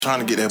Trying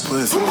to get that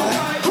pussy,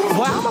 man.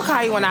 Boy, I'm gonna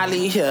call you when I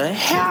leave here.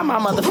 Have my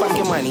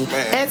motherfucking money.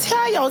 Man. And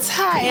tell your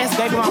tired ass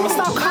baby mama,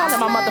 stop calling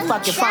my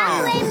motherfucking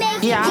phone.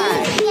 Yeah,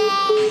 alright.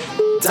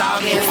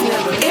 Dog ass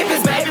nigga. If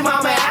it's baby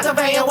mama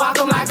aggravating, walk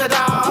him like a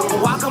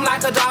dog. Walk him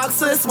like a dog,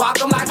 sis. Walk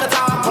him like a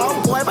dog.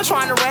 Oh boy, but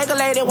trying to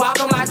regulate it. Walk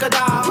him like a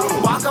dog.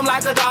 Walk him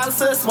like a dog,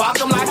 sis. Walk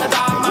him like a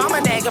dog. Mama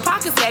nigga,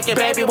 pocket second,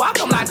 baby. Walk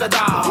him like a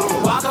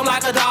dog. Walk him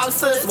like a dog,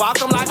 sis. Walk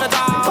him like a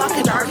dog.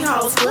 Fucking dirty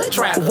hoes, foot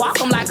trap. Walk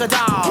him like a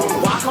dog.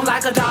 Walk him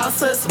like a dog,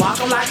 sis. Walk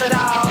him like a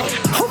dog.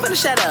 Who finna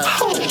shut up?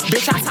 Who?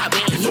 Bitch, I top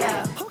in.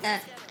 Yeah.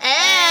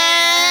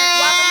 Hey.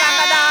 Walk him like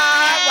a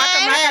dog. Walk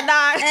him like a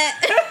dog.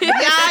 Yeah.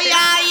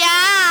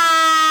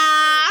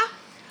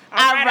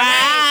 All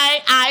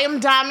right. I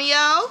am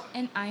Damio.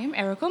 And I am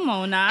Erica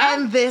Mona.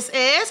 And this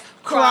is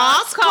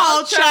Cross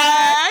Culture.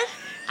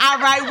 All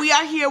right, we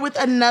are here with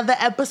another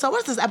episode.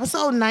 What is this,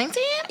 episode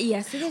 19?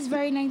 Yes, it is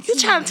very 19.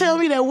 You trying to tell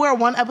me that we're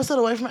one episode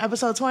away from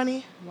episode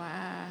 20?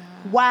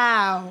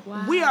 Wow.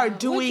 We are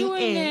doing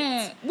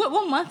it.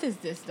 What month is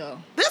this, though?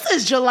 This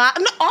is July.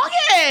 No,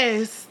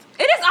 August.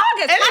 It is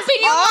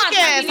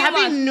August.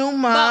 Happy new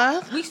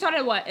month. But we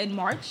started in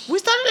March? We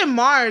started in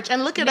March,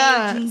 and look at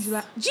us. June,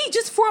 July. Gee,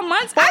 just 4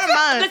 months? 4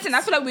 months. Listen,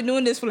 I feel like we're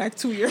doing this for like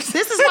 2 years.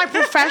 This is my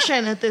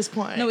profession at this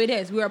point. No, it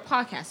is. We are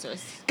podcasters.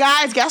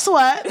 Guys, guess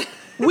what?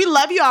 We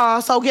love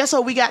y'all, so guess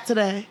what we got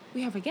today?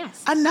 We have a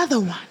guest. Another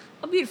one.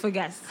 A beautiful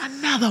guest.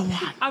 Another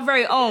one. Our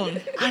very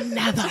own.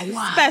 Another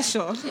one.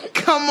 Special.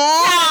 Come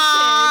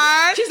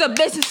on. She's a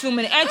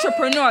businesswoman,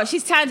 entrepreneur.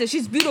 She's talented.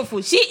 She's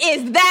beautiful. She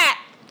is that.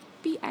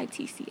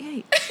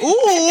 BITCH. Ooh.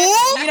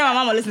 You know my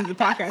mama listens to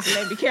the podcast,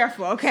 so be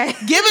careful, okay?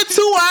 Give it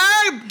to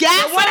her.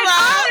 Gas What her an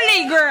up.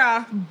 only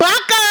girl.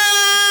 Baka.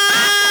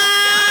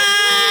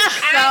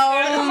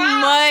 So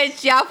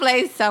much. Y'all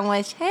play so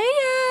much. Hey,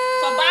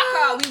 So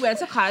Baka, we went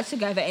to college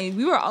together, and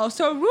we were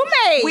also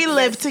roommates. We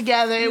lived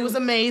together. It was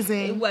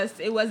amazing. It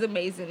was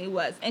amazing. It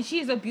was. And she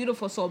is a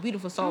beautiful soul.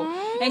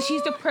 And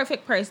she's the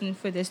perfect person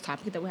for this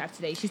topic that we have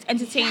today. She's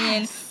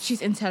entertaining. Yes.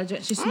 She's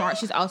intelligent. She's smart.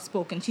 She's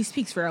outspoken. She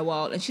speaks very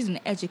well. And she's an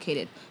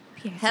educated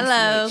PITCH.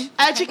 Hello.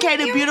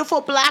 Educated,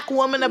 beautiful black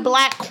woman, a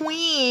black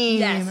queen.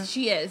 Yes,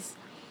 she is.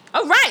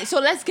 All right, so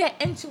let's get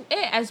into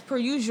it as per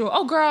usual.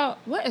 Oh, girl,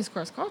 what is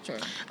cross culture? All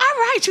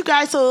right, you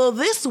guys. So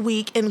this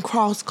week in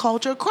cross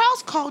culture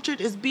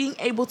is being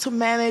able to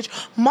manage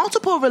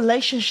multiple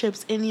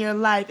relationships in your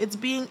life. It's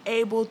being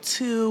able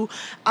to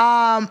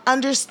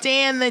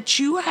understand that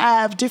you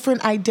have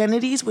different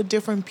identities with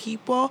different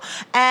people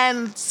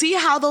and see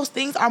how those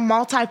things are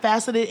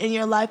multifaceted in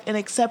your life and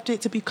accept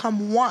it to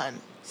become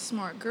one.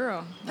 Smart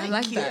girl. Thank I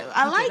like you. that.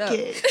 I like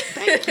it.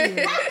 Thank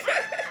you.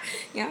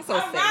 Yeah, I'm so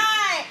sick.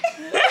 Right.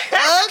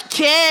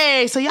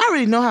 Okay, so y'all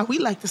already know how we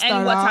like to start off.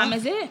 And what time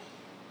is it?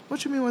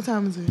 What you mean, what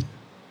time is it?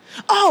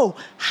 Oh!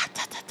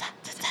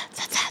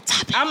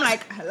 I'm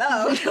like,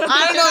 hello.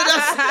 I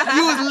know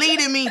you was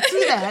leading me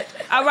to that.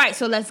 All right,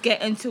 so let's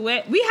get into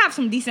it. We have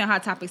some decent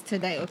hot topics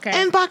today, okay?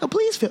 And Baka,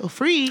 please feel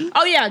free.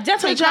 Oh, yeah,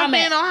 definitely to jump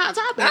comment. in on hot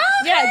topics.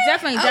 Okay. Yeah,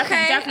 definitely.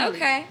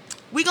 Okay.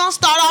 We gonna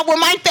start off with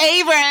my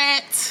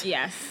favorite.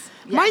 Yes.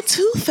 My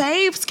two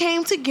faves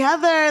came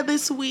together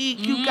this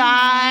week, you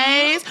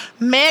guys.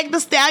 Meg Thee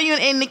Stallion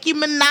and Nicki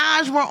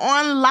Minaj were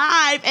on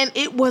live, and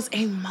it was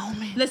a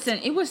moment. Listen,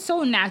 it was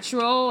so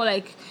natural.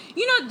 Like,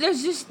 you know,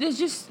 there's just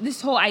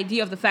this whole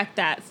idea of the fact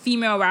that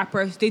female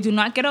rappers, they do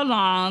not get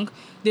along.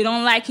 They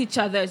don't like each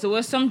other. There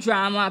was some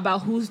drama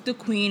about who's the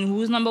queen,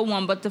 who's number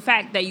one. But the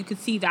fact that you could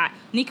see that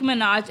Nicki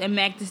Minaj and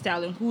Meg Thee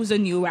Stallion, who's a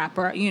new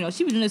rapper, you know, she's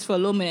been doing this for a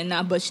little minute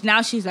now, but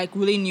now she's like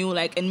really new,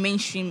 like in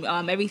mainstream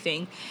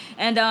everything.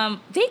 And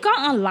they got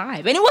on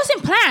live, and it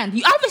wasn't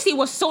planned. Obviously, it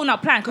was so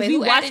not planned because we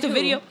watched the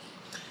video.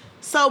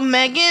 So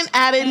Megan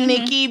added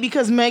Nicki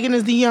because Megan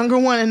is the younger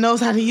one and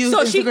knows how to use Instagram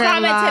Live. So she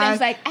commented and was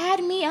like,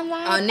 add me, I'm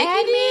live. Oh, Nicki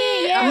add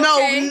me.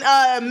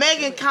 Yeah. No,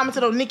 Megan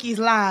commented on Nicki's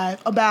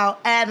live about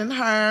adding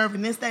her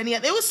and this, that, and the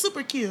other. It was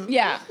super cute.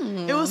 Yeah.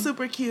 It was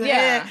super cute.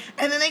 Yeah.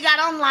 And then they got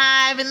on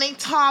live and they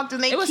talked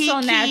and they It was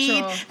so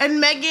natural. And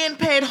Megan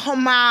paid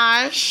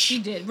homage. She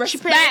did.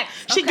 Respect.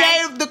 She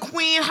gave the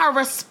queen her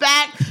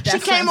respect. She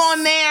came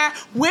on there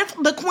with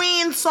the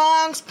queen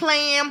songs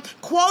playing,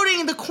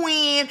 quoting the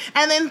queen,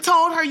 and then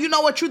told her, you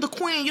know what, you're the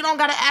queen. You don't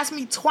got to ask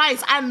me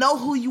twice. I know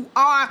who you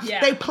are.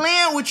 Yeah. They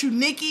playing with you,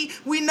 Nicki.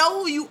 We know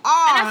who you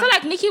are. And I feel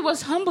like Nicki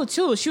was humble,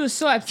 too. She was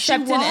so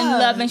accepting and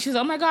loving. She was,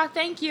 oh, my God,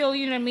 thank you.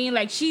 You know what I mean?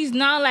 Like, she's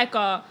not like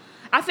a...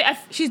 I feel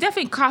she's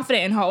definitely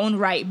confident in her own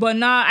right. But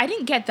nah, I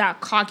didn't get that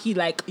cocky,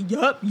 like,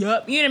 yup. You know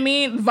what I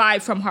mean?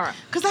 Vibe from her.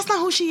 Because that's not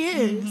who she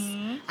is.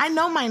 I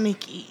know my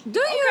Nicki. Do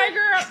you? Okay,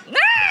 girl. That's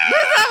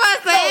what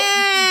I'm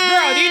saying.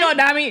 Girl, do you know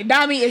Dami?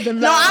 Dami is the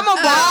love. No, I'm a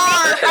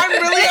bar. I'm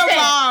really a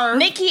bar.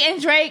 Nicki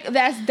and Drake,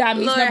 that's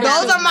Dami's number two.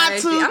 Those are my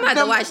two. I'm going to have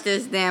to watch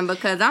this then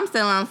because I'm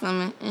still on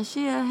something. And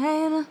she a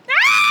hater.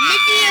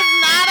 Nicki is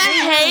not a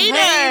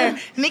hater.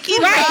 Nicki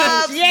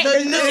loves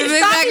the new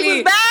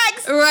Exactly. Bags.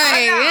 Yes.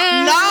 Right.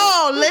 Yeah.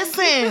 No,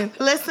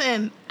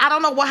 listen. I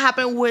don't know what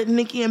happened with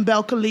Nikki and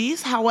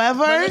Belcalis.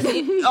 However,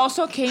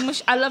 Also,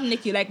 I love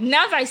Nikki. Like,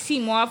 now that I see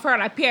more of her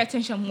and I pay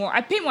attention more,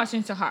 I pay more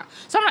attention to her.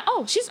 So I'm like,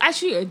 oh, she's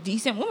actually a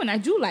decent woman. I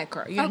do like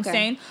her. You know what I'm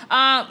saying?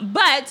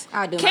 But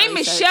I'll do K. my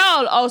research.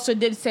 Michelle also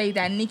did say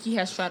that Nikki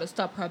has tried to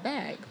stop her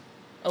bag.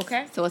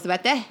 Okay? So what's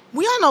about that?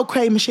 we all know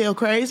Cray Michelle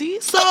crazy.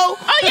 So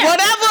yeah.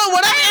 whatever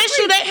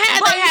issue they had,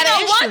 But they had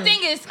an issue. one thing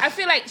is, I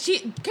feel like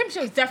K.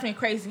 Michelle is definitely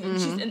crazy. And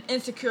she's an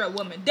insecure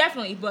woman.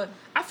 Definitely. But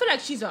I feel like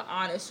she's an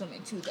honest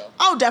woman, too, though.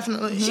 Oh,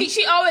 definitely. She's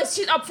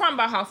upfront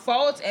about her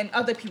faults and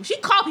other people. She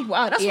call people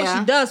out. That's what Yeah.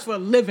 she does for a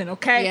living,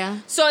 okay? Yeah.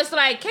 So it's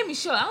like, K.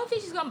 Michelle, I don't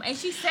think she's gonna, and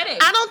she said it.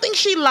 I don't think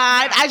she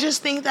lied. I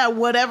just think that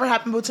whatever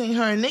happened between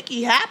her and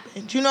Nikki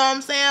happened. You know what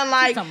I'm saying?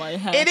 Like, Somebody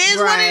it is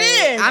what it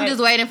is. I'm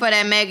just waiting for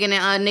that Megan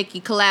and Nikki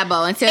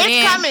collabo. Until It's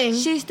then, coming.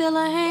 She's still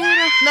a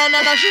hater. No,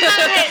 she's not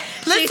a hater.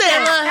 Listen,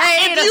 still a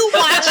hater.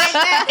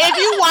 if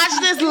you watch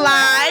this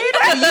live,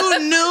 you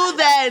knew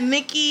that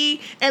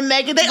Nikki and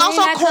Megan, they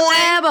also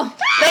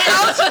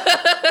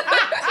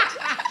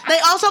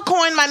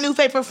coined my new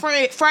favorite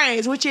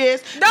phrase, which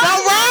is "Don't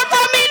run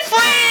from me,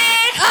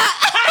 friend."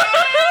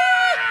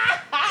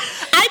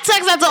 I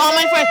text that to all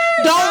my friends.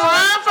 Don't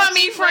run from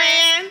me,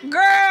 friend.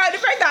 Girl, the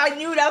fact that I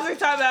knew that was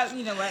talking about,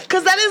 you know what?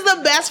 Because that is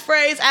the best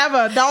phrase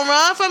ever. Don't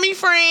run from me,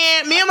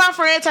 friend. Me and my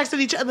friend texted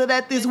each other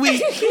that this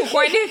week.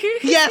 Courtney?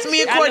 Yes,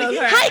 me and I Courtney. love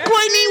her. Hi,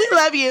 Courtney. We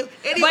love you.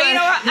 Anyway, But you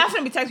know what? I'm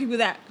gonna be texting people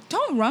that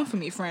don't run from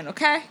me, friend,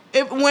 okay?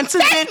 once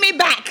it's Text me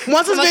back.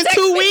 Once it's been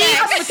 2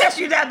 weeks, I'm gonna text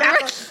you that back.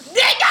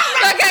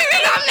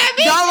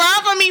 don't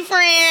run from me,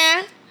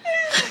 friend.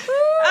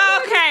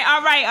 Okay,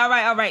 all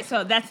right.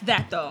 So that's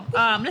that, though.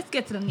 Let's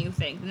get to the new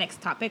thing, the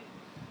next topic.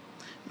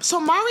 So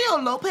Mario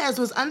Lopez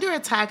was under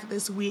attack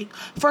this week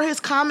for his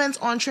comments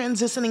on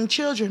transitioning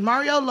children.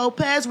 Mario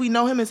Lopez, we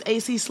know him as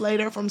AC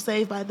Slater from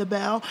Saved by the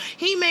Bell.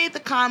 He made the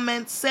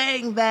comment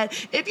saying that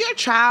if your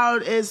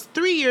child is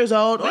 3 years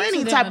old or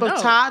any type of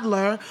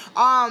toddler,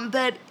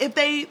 that if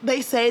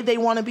they say they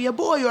want to be a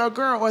boy or a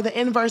girl or the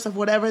inverse of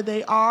whatever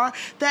they are,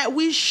 that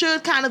we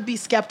should kind of be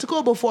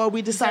skeptical before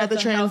we decide the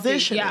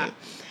transition. Yeah.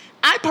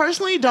 I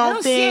personally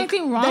don't see think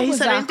anything wrong that he with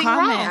said that anything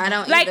comment. wrong. I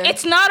don't Like, either.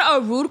 it's not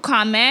a rude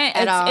comment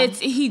At all.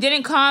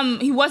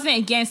 He wasn't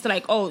against,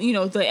 like,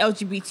 the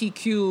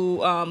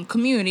LGBTQ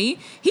community.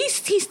 He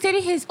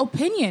stated his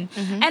opinion.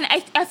 And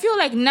I feel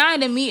like now in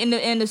the media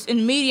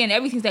and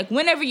everything's like,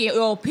 whenever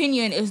your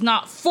opinion is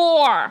not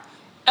for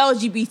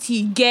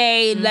LGBT,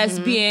 gay,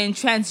 lesbian,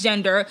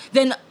 transgender,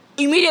 then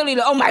immediately,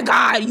 like, oh my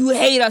God, you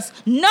hate us.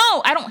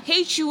 No, I don't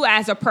hate you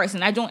as a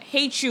person. I don't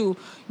hate you.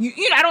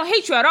 I don't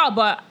hate you at all,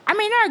 but I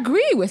may not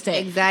agree with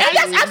it. Exactly.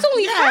 And that's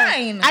absolutely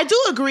fine. I do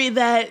agree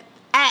that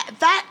at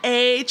that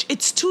age,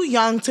 it's too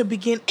young to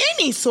begin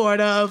any sort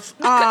of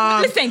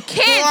Listen,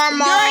 kids,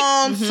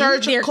 hormone,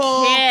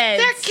 surgical. They're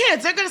kids. They're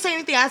kids. They're gonna say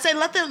anything. I say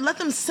let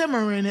them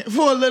simmer in it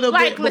for a little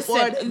Like, bit before.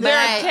 listen, they're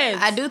Right. kids.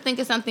 I do think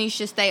it's something you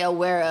should stay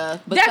aware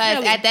of. Because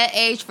Definitely. at that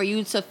age, for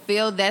you to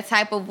feel that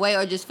type of way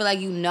or just feel like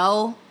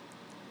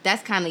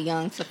that's kind of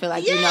young to feel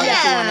like you know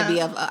that you want to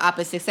be of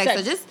opposite sex.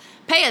 So just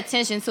pay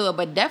attention to it,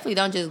 but definitely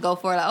don't just go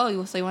for it.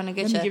 Like, so you want to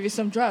get Let me give you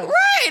some drugs.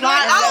 right?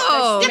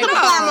 Like, Get the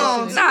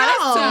hormones. Nah, that's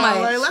too much.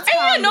 Like, let's And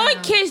calm knowing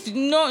down. kids,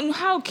 know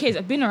how kids,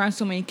 I've been around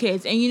so many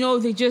kids, and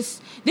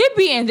they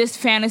be in this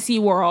fantasy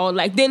world,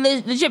 like they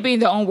legit be in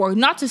their own world.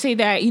 Not to say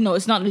that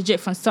it's not legit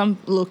from some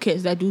little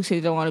kids that do say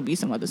they don't want to be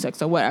some other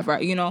sex or whatever,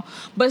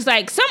 But it's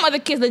like some other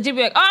kids legit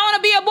be like, oh, I want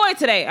to be a boy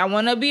today. I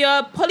want to be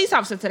a police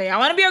officer today. I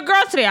want to be a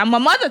girl today. I'm a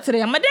mother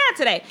today. I'm a dad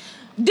today.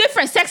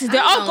 Different sexes, they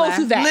all go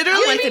through that.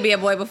 Literally. I want to be a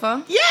boy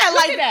before. Yeah,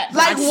 at that.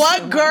 like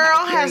what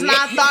girl has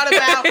not thought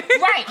about?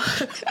 Right.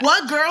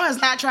 What girl has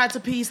not tried to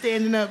pee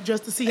standing up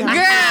just to see how?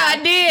 Girl, I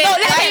did.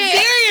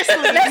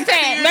 Seriously.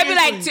 Listen, maybe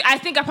like I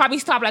think I probably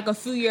stopped like a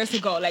few years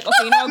ago. Like,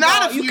 okay, Not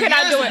girl, a you few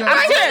cannot years do it. ago.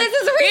 I'm serious.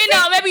 This is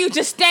recent. Maybe you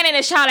just stand in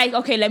the shower like,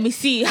 okay, let me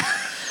see.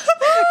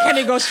 Can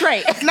it go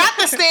straight? Not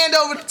to stand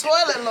over the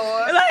toilet,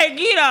 Lord.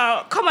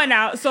 Like, come on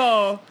now.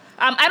 So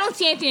I don't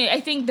see anything. I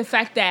think the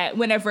fact that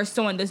whenever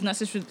someone does not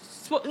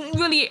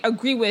really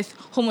agree with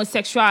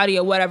homosexuality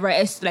or whatever,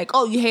 it's like,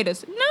 oh, you hate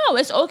us. No,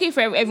 it's okay for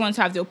everyone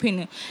to have their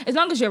opinion as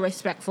long as you're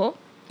respectful.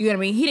 You know what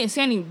I mean? He didn't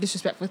say any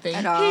disrespectful thing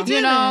At all. He You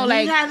didn't.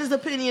 like he had his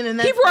opinion, and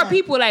that's people are fine.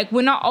 people. Like,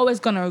 we're not always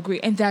gonna agree,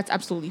 and that's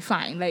absolutely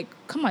fine. Like,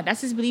 come on,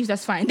 that's his beliefs.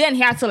 That's fine. Then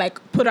he had to like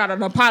put out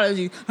an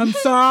apology. I'm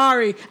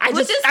sorry. I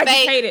just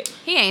hate it.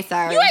 He ain't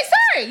sorry. You ain't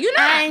sorry. You're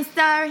not. I ain't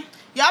sorry.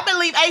 Y'all better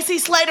leave AC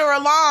Slater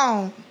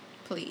alone.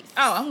 Please.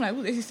 Oh, I'm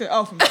like, he said,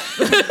 oh, from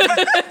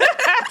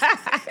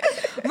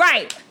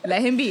right.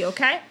 Let him be,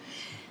 okay?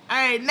 All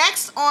right,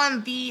 next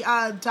on the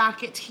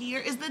docket here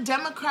is the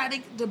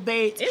Democratic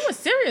debate. It was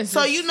serious.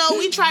 So,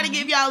 we try to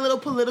give y'all a little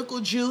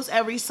political juice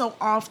every so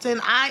often.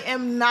 I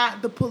am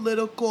not the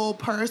political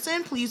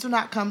person. Please do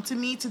not come to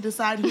me to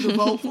decide who to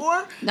vote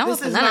for. No,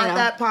 this is no, not no.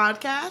 that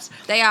podcast.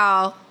 They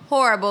all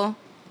horrible.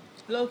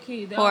 Low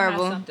key, they Horrible.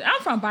 all have something.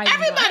 I'm from Biden.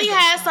 Everybody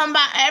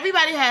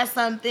has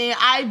something.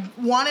 I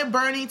wanted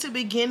Bernie to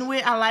begin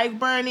with. I like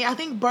Bernie. I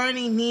think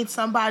Bernie needs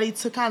somebody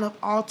to kind of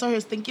alter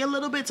his thinking a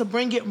little bit to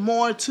bring it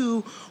more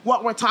to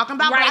what we're talking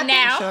about. Right but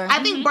now. Sure.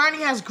 I think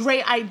Bernie has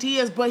great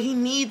ideas, but he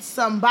needs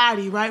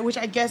somebody, right? Which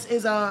I guess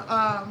is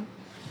a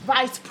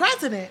vice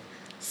president.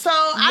 So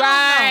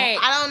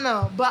I don't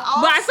know. But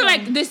I feel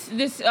like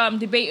this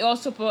debate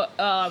also put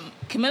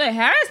Kamala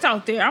Harris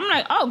out there. I'm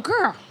like, oh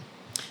girl.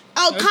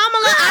 Oh,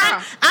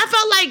 Kamala! I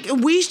felt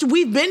like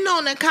we've been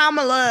known that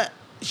Kamala.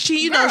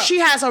 She, Girl. she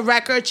has a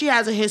record. She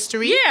has a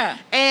history. Yeah.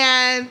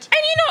 And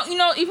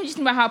even just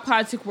about how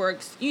politics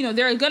works,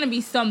 there are gonna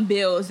be some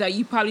bills that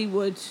you probably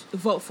would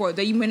vote for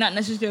that you may not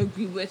necessarily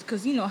agree with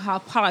because you know how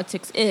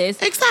politics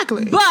is.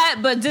 Exactly.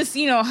 But just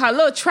her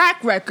little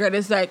track record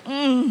is like, So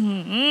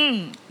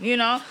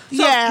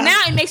Yeah.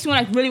 now it makes me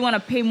really want to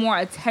pay more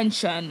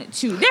attention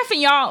to.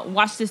 Definitely, y'all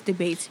watch this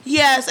debate.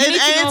 Yes, and need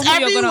to know it's who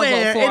you're gonna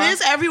everywhere. vote for. It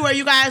is everywhere,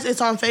 you guys.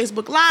 It's on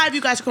Facebook Live.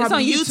 You guys can come It's on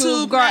on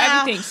YouTube, girl,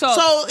 now. everything.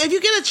 So if you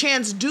get a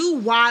chance, do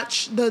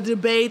watch the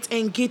debates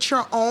and get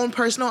your own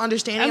personal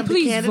understanding And of the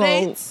please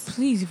candidates. vote.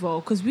 Please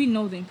vote, because we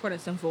know the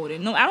importance of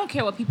voting. No, I don't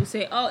care what people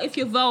say. Oh, if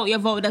you vote, your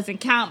vote doesn't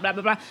count, blah,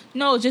 blah, blah.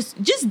 No, just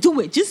do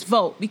it. Just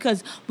vote,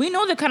 because we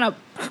know the kind of...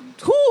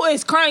 Who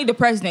is currently the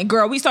president,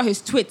 girl? We saw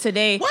his tweet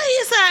today. What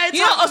he said?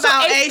 You know, Talk also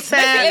about it's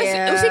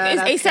ASAP.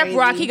 ASAP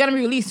Rocky gonna be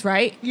released,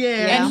 right?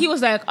 Yeah. And he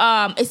was like,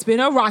 it's been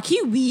a rocky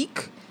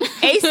week.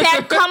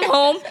 ASAP come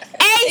home.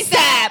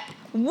 ASAP.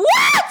 What?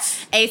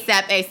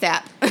 ASAP.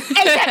 ASAP.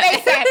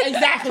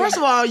 Exactly. First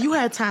of all, you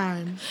had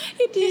time.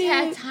 He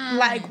had time.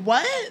 Like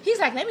what? He's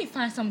like, let me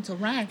find something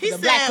to rhyme for He the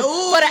said, black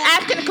ooh. for the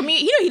African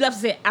community. He loves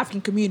to say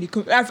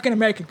African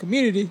American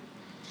community.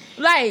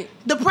 Like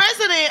The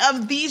president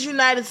of these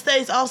United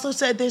States also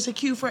said there's a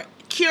cure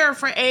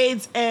for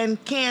AIDS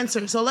and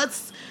cancer. So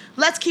let's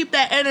keep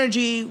that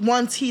energy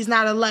once he's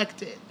not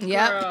elected.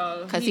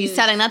 Yep. Because he's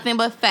telling nothing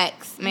but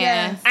facts,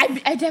 man.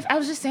 Yes. I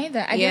was just saying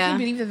that. I Yeah.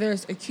 definitely believe that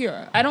there's a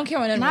cure. I don't care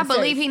what anyone And I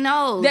believe says. he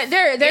knows. That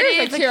there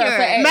is a cure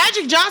for AIDS.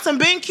 Magic Johnson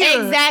been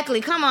cured.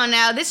 Exactly. Come on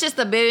now. This is just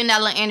a $1 billion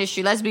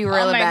industry. Let's be real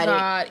Oh my about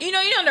God. You know,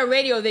 on the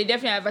radio, they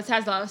definitely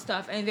advertised a lot of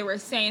stuff, and they were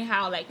saying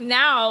how, like,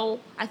 now,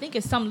 I think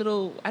it's some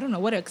little, I don't know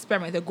what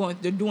experiment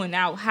they're doing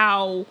now,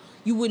 how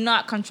you would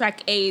not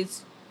contract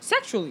AIDS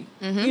sexually,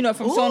 from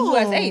someone who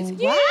has AIDS.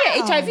 Yeah,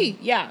 wow. HIV.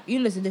 Yeah,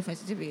 there's a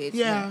difference. AIDS.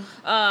 Yeah.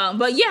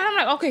 But yeah, I'm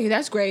like, okay,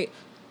 that's great.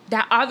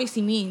 That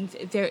obviously means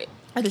there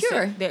A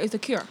cure. There is a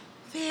cure.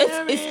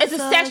 It's a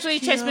sexually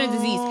transmitted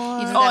disease.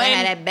 You just gotta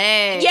have that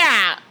bag.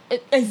 Yeah,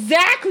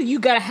 exactly. You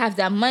gotta have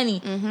that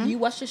money. You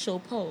watch the show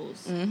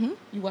Pose.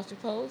 You watch the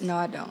Pose? No,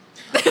 I don't.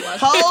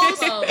 Pose.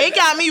 It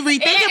got me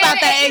rethinking about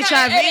that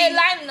HIV. It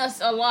enlightened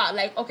us a lot.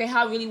 Like, okay,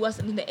 how it really was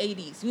in the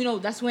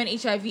 80s. That's when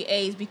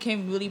HIV/AIDS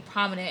became really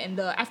prominent in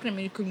the African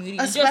American community,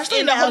 Especially just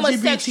in the the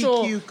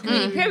homosexual LGBTQ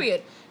community.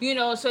 Period.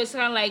 So it's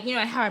kind of like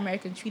how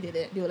Americans treated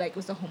it. They were like, it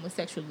was a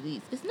homosexual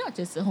disease. It's not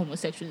just a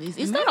homosexual disease.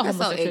 It's not a That's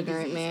so homosexual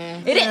ignorant, disease.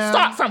 man. It didn't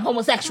start from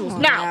homosexuals.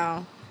 Come on Now,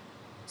 now.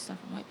 it's not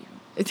from white people.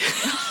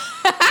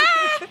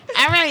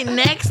 All right,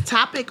 next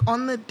topic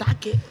on the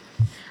docket.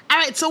 All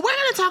right, so we're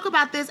going to talk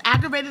about this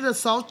aggravated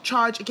assault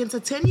charge against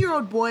a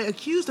 10-year-old boy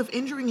accused of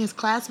injuring his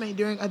classmate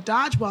during a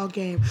dodgeball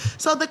game.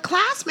 So the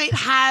classmate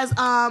has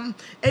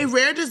a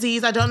rare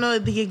disease, I don't know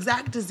the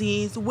exact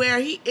disease, where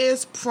he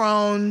is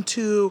prone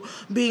to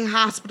being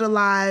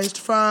hospitalized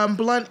from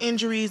blunt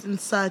injuries and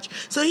such.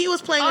 So he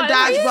was playing a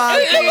dodgeball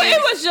game.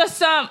 It was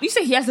just you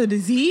say he has a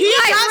disease?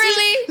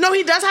 No,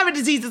 he does have a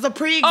disease. It's a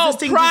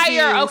pre-existing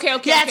disease. Okay.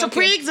 Yeah, it's a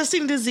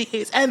pre-existing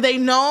disease. And they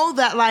know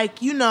that,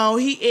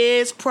 he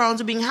is prone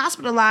to being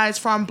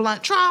hospitalized from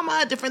blunt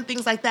trauma, different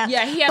things like that.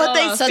 Yeah, he had but a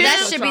they lot of So still,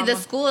 that should be the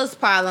school's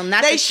problem,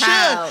 not they the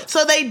child. should.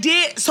 So they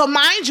did. So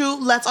mind you,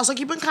 let's also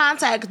keep in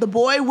contact. The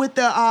boy with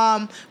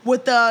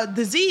the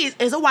disease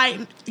is a white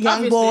young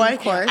Obviously, boy, of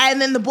course. and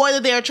then the boy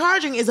that they are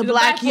charging is a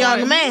black black boy.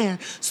 young man.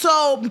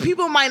 So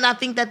people might not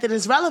think that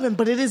is relevant,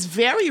 but it is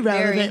very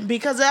relevant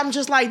because I'm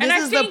just like, And this I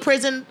is the think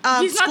prison.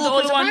 He's not school the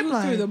only prison one who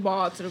pipeline. threw the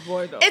ball to the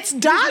boy, though. It's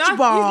He's not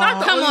dodgeball.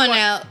 the Come only on one.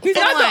 now. He's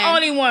Come not the on.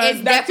 only one.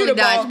 It's that threw the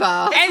definitely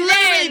ball. dodgeball. And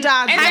literally then,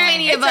 dodgeball. and How then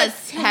many of it's a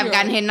us have 10-year-old.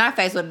 gotten hit in our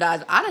face with a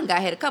dodgeball? I done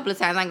got hit a couple of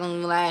times. I ain't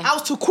gonna lie. I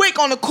was too quick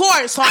on the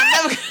court, so I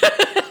never.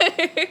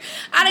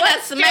 I done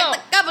got still. smacked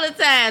a couple of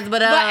times,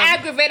 but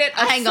aggravated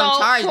I ain't gonna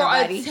assault charge for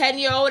nobody. a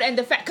 10-year-old, and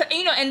the fact,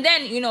 and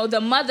then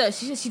the mother,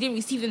 she said she didn't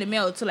receive it in the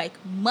mail until like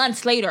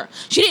months later.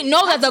 She didn't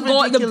know that That's the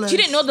boy, ridiculous. she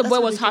didn't know the That's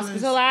of was ridiculous.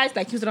 hospitalized.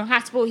 Like he was in a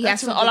hospital. He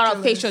That's has a lot of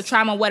ridiculous. facial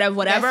trauma,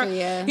 whatever.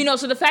 That's- yeah.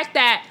 So the fact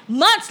that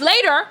months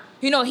later.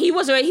 He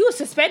was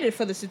suspended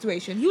for the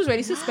situation. He was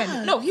already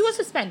suspended. No, he was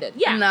suspended.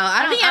 Yeah. No,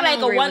 I think he don't had like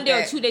a agree 1 with day or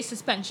that. 2 day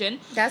suspension.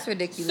 That's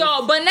ridiculous.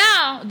 So, but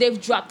now they've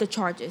dropped the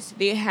charges.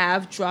 They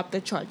have dropped the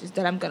charges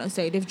that I'm gonna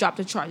say. They've dropped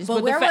the charges. but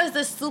the where fa- was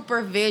the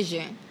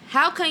supervision?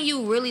 how can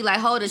you really like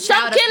hold a Some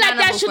child kid like that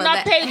accountable should for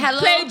not that?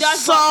 play dodgeball.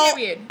 So,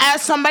 Period.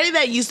 as somebody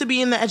that used to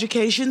be in the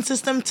education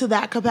system to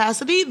that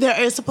capacity, there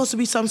is supposed to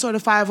be some sort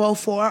of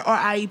 504 or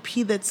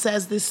IEP that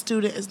says this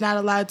student is not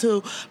allowed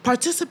to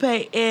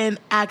participate in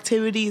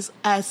activities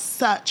as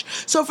such.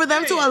 So, for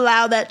them to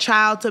allow that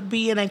child to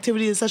be in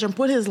activities as such and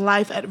put his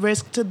life at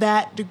risk to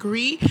that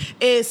degree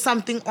is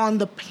something on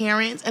the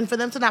parents, and for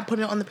them to not put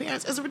it on the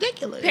parents is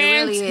ridiculous.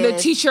 Parents, really the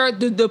is. teacher,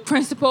 the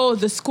principal,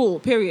 the school.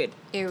 Period.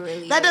 It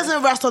really That is.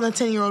 doesn't rest on a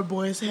 10-year-old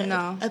boy's head.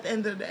 No. At the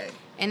end of the day.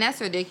 And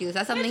that's ridiculous.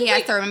 That's something Kids he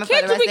has be- to remember for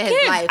kids the rest be of his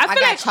kids. life. I I feel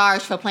got like-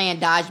 charged for playing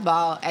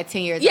dodgeball at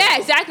 10 years Yeah, old.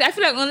 exactly. I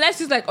feel like unless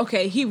he's like,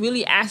 okay, he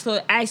really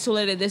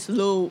isolated this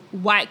little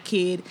white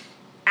kid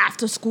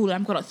after school,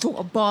 I'm gonna throw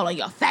a ball in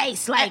your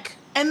face, like.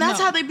 And that's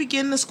no. how they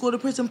begin the school to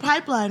prison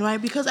pipeline,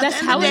 right? Because at That's the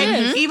end how of the it day,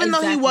 is. even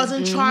though he Exactly.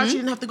 wasn't charged, he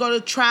didn't have to go to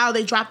trial,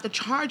 they dropped the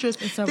charges.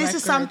 It's a This record.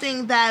 is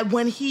something that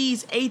when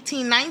he's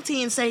 18,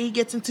 19, say he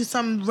gets into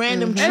some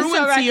random It's a truancy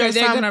or record, they're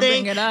something. gonna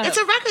bring it up. It's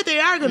a record they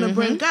are going to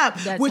bring up,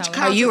 That's which how it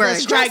counts You were as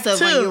a strike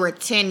aggressive when too. you were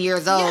 10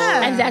 years old.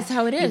 Yeah. And that's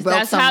how it is. broke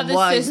That's how the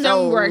someone's system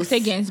nose. works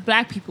against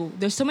black people.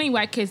 There's so many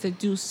white kids that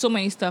do so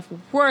many stuff,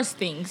 worse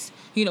things.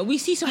 You know, we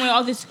see so many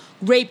all these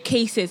rape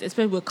cases,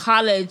 especially with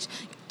college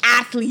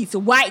athletes,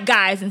 white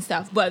guys and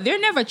stuff, but they're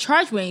never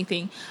charged with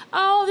anything.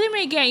 Oh, they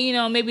may get, you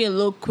know, maybe a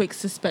little quick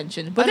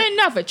suspension, but they're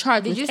never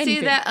charged with Did you anything.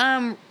 see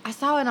that? I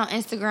saw it on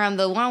Instagram.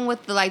 The one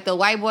with the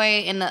white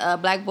boy and the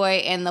black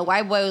boy, and the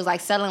white boy was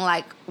like selling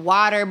like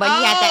water, but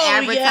he had the Oh,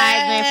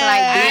 advertisement for like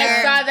yeah. beer.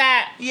 I saw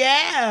that.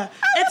 Yeah,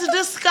 it's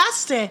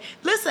disgusting.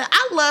 Listen,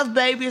 I love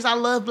babies. I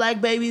love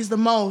black babies the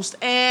most,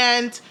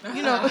 and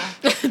you know,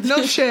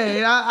 no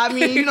shade. I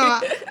mean, you know,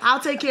 I'll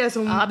take care of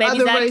some All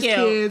babies other are race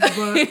cute.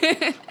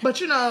 kids,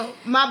 but you know,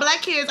 my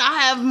black kids,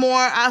 I have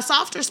more a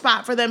softer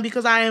spot for them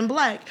because I am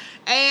black,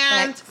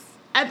 and. Facts.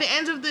 At the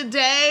end of the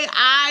day,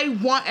 I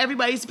want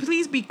everybody to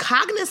please be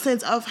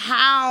cognizant of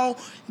how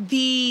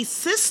the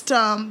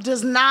system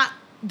does not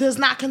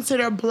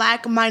consider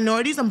black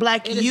minorities and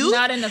black It is youth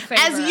not in the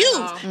favor as at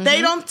youth. all.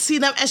 They don't see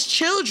them as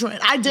children.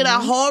 I did a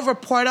whole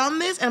report on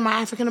this in my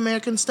African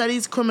American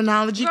Studies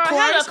criminology Girl,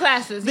 course. hella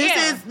classes,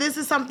 yeah. This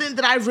is something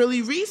that I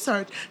really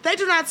researched. They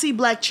do not see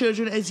black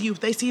children as youth.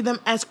 They see them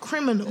as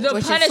criminals. The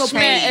Which is so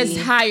punishment crazy.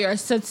 is higher.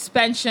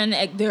 Suspension,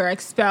 they're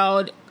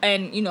expelled,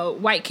 and you know,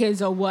 white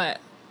kids are what?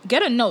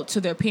 Get a note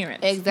to their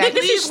parents. Exactly.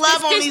 This is Please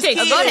love on these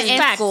statistics. kids. Go to Yes.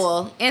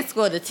 Facts. in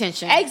school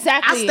detention. I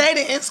Exactly. stayed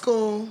in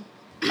school.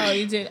 Oh,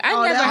 you did.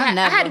 Oh, I never that- had.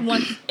 never. I had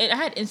one. I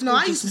had in school No,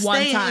 I just used to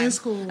one stay time. in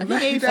school. I think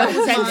maybe That for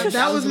was my- attendance.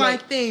 that I was my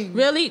like, thing.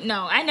 Really?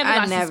 No, I never I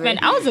got never.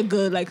 suspended. I was a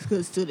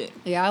good student.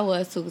 Yeah, I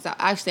was too. Cause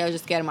I was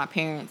just scared of my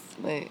parents.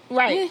 But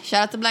Right. yeah,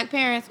 shout out to black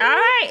parents. All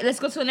right, let's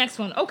go to the next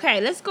one. Okay,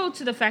 let's go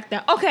to the fact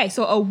that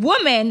so a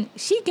woman,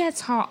 she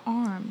gets her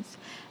arms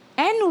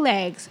and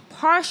legs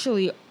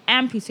partially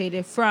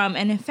amputated from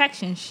an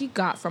infection she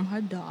got from her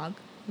dog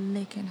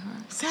licking her.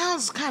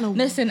 Sounds kind of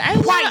Listen, I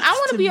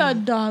want to be a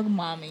dog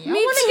mommy. I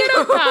want to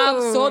get a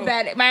dog so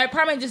bad. My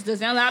apartment just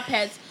doesn't allow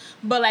pets,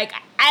 but like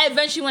I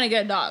eventually want to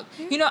get a dog.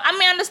 You know, I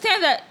mean, I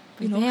understand that.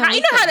 You know, Damn, how, we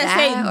you know how could they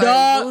say die or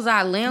dog, lose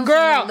our limbs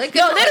girl. from licking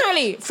No, her.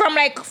 literally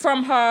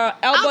from her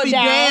elbow I'll be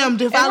down,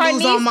 damned if and I her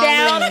lose all knees my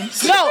down.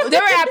 limbs. No, they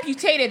were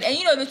amputated, and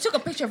you know they took a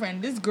picture of her.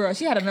 And this girl,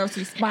 she had a nerve to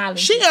be smiling.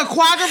 She a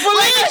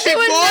quadriplegic, She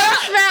was boy. not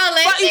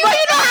smiling. but you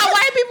know how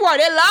white people are.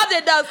 They love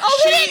their dogs. Oh,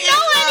 She we didn't know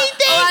is not-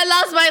 anything. Oh, I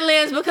lost my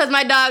limbs because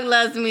my dog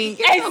loves me.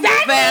 Exactly.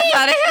 Fast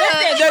out of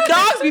here. Listen, the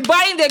dogs be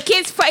biting their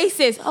kids'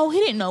 faces. Oh, he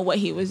didn't know what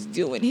he was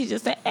doing. He's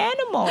just an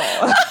animal.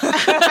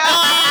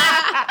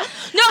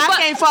 No, I but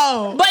can't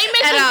fold. but it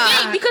makes At me all.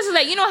 think because it's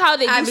like you know how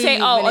they I do be say,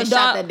 oh, when a they shot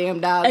dog. that damn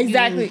dog.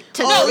 Exactly.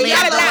 Took Oh, the he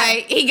limbs gotta die.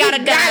 away. He gotta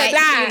die.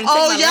 die. You took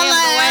Oh, my your limbs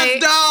ass away.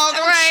 dog.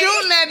 I'm Right.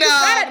 shooting that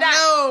Gotta dog. die.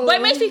 No. But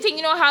it makes me think,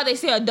 you know how they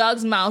say a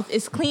dog's mouth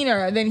is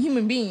cleaner than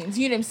human beings.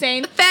 You know what I'm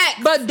saying?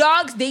 Facts. But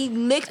dogs, they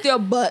lick their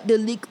butt, they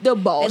lick their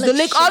balls, They they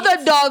lick lick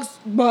other dogs'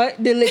 butt,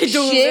 they lick Do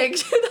shit.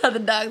 lick other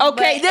dogs.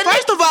 Okay, but- they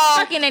First lick of all,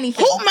 fucking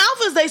anything. who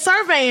mouth is they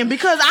surveying?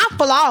 Because I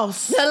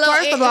floss. Hello,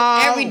 First of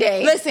all, every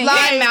day. Listen,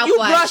 Like, yeah, mouthwash. you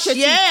brush your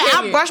teeth. Yeah, I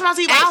period. brush my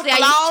teeth. Actually, I I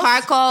use floss.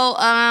 charcoal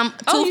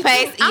Oh, you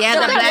toothpaste. do? Yeah,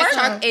 Does the that black work?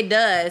 charcoal. It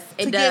does.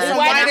 It To get does. some And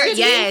whiter teeth?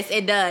 yes,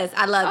 it does.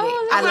 I love it.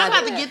 Oh, I I'm love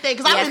about it. to get that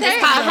because Yes, I've been it's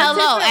doing called that.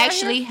 Hello. right here.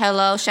 Actually,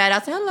 Hello. Shout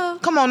out to Hello.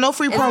 Come on, no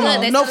free It's promo.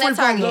 good. They No still free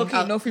at Target. promo.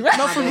 Okay, no free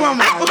No free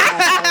promo.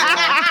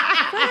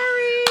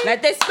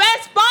 Let this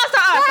sponsor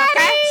us,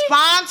 okay?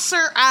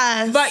 Sponsor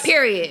us. But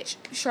Period.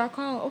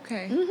 charcoal,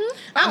 okay.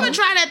 I'm gonna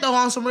try that though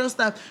on some real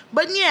stuff.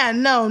 But yeah,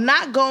 no,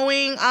 not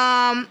going.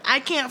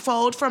 I can't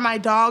fold for my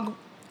dog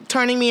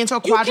turning me into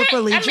a You can't-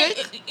 quadriplegic. I mean,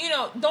 you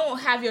know, don't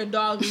have your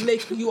dog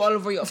lick you all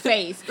over your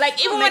face.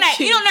 Like even when Lick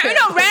you know,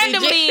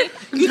 randomly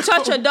quadriplegic. you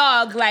touch a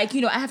dog, like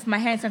you know, I have my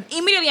hands.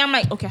 Immediately, I'm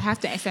like, okay, I have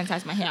to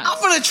sanitize my hands. I'm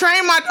gonna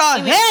train my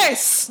dog.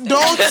 Yes,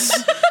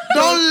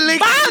 don't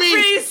lick me.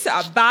 Boundaries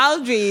are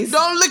boundaries.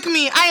 Don't lick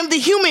me. I am the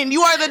human.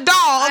 You are the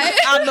dog.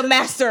 I'm the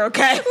master,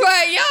 okay?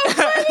 Right, yo.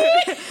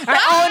 I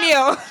own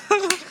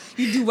you.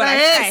 You do what I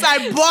Yes, say.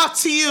 I bought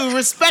to you.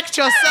 Respect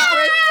yourself.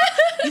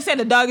 You said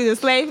the dog is a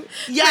slave?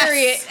 Yes.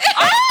 Period.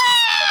 Oh!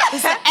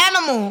 It's an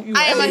animal.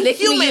 I am a lick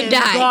me, you human.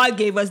 die. God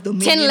gave us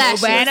dominion 10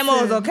 lashes. over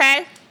animals, Listen.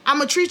 okay? I'm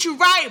gonna treat you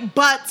right,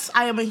 but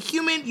I am a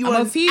human. You are I'm an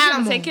gonna feed you, I'm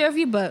animal. gonna take care of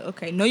you, but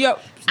okay,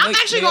 I'm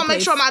actually gonna make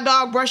sure my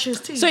dog brushes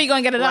his teeth. So you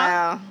gonna get a dog?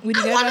 Wow. Would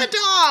you I get want a a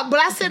dog, but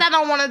I said I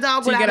don't want a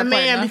dog So you without get a a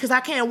man partner? because I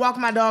can't walk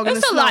my dog in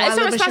It's the a snow. lot. I It's a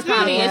live in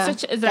responsibility. Chicago.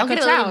 It's Don't like get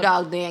a a little child.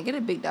 dog then. Get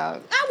a big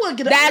dog. I would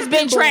get a That's I want a been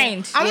pit bull.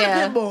 trained. I want Yeah.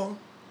 a pit bull.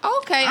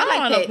 Okay, I I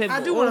want a like pit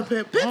that. I do want a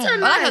pit. Pits are Or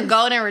nice. like a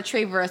golden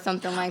retriever or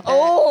something like that.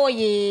 Oh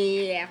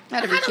yeah.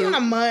 That'd I be don't cute. want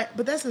a mutt,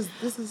 but this is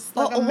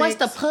like a What's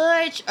the mix.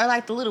 pudge or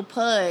like the little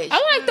pudge?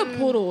 I like the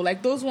poodle,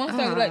 like those ones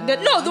that like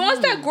the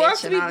ones that grow up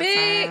to be bitching all the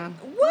big. time.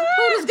 What?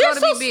 Poodles They're grow to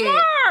so be big.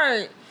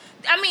 smart.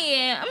 I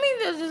mean,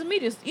 there's just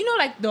medias. You know,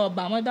 like the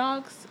Obama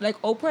dogs, like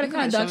Oprah, the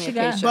kind of dog she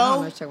got.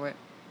 Bo?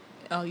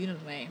 Oh, you know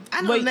the name. I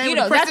know But the name you of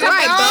know the that type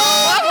president. of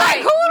Oh, dog. like,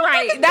 who the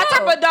Right, fuck is that Bo?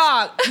 type of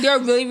dog. They're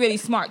really, really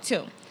smart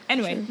too.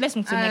 Anyway, let's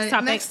move to the next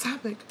topic. Next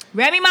topic.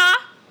 Remy Ma.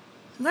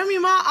 Remy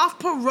Ma off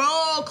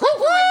parole. Clap for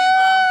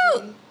Woo!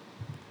 Remy Ma.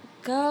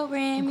 Go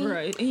Remy. Girl,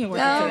 it ain't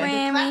working Go today.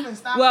 Remy. Clapping,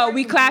 stop Well, we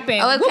working.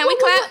 clapping. Oh, can we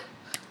clap?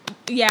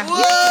 Yeah.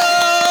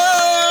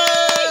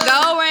 Whoa!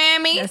 Go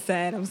Remy. That's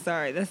sad. I'm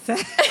sorry. That's sad.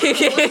 What's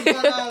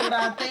going on with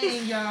our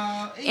thing,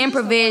 y'all? It used to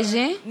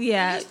Improvision. work.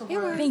 Yeah. used to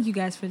work. Thank you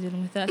guys for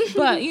dealing with us.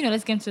 But,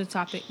 let's get into the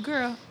topic.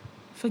 Girl,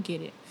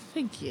 forget it.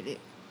 Forget it.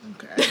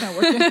 Okay. It's not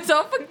working.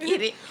 Don't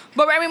forget it.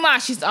 But Remy Ma,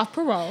 she's off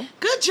parole.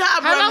 Good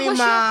job, How long Remy was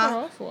she on Ma.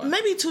 parole for?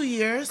 Maybe 2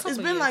 years. It's Couple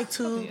been years. like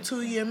Couple years.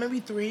 2 years, maybe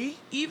 3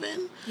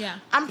 even. Yeah.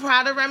 I'm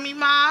proud of Remy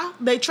Ma.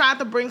 They tried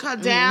to bring her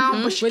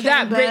down, but she With came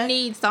that back.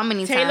 Britney So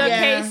many Taylor times.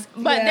 Yeah. case.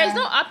 But Yeah. there's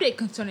no update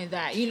concerning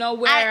that. Where I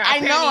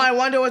know. apparently- I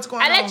wonder what's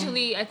going on.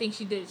 Allegedly, I think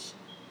she did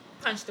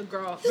punch the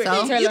girl. So?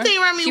 Britney Taylor. You think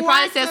Remy She probably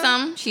wants said her?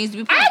 something. She needs to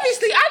be punched.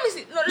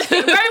 Obviously, no, listen,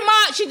 Remy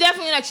Ma, she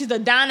definitely she's a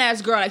down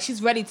ass girl. Like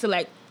she's ready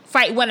to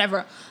fight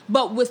whenever,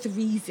 but with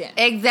reason.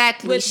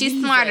 Exactly. With She's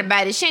reason. smart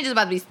about it. She ain't just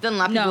about to be stealing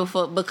on And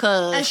people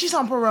because. she's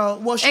on parole.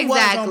 Well, she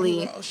Exactly.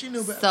 was on parole. She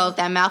knew better. So if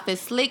that mouth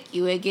is slick,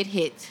 you will get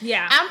hit.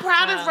 Yeah, I'm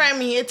proud of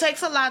Remy. It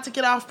takes a lot to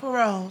get off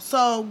parole.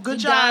 So good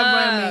It job, does.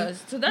 Remy.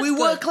 So that's we good.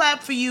 would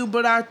clap for you,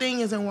 but our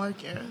thing isn't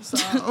working. So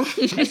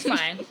It's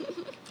fine.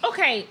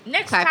 Okay,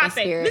 next Clapping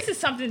topic. spirit. This is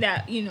something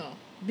that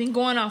been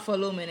going on for a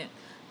little minute.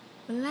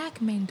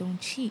 Black men don't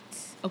cheat.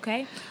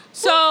 Okay,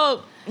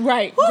 so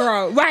right,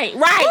 girl, right.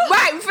 We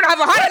finna have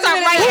a heart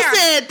attack right who here.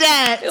 said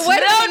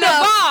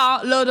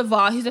that? Lil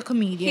Duval, he's a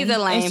comedian. He's a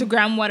lame.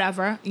 Instagram,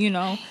 whatever,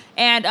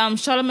 And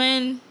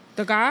Charlamagne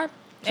the God.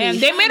 And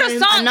they made a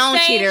song A known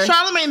saying, cheater.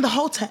 Charlamagne the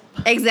Hotep.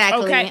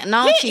 Exactly. Okay.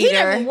 No He cheater.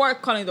 doesn't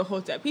work calling the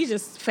Hotep. He's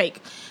just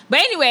fake. But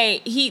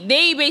anyway,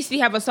 they basically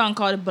have a song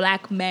called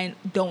Black Men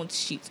Don't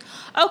Cheat.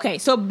 Okay,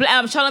 so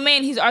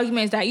Charlamagne, his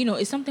argument is that,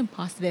 it's something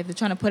positive. They're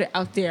trying to put it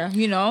out there,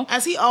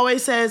 As he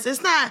always says,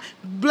 it's not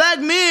black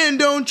men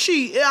don't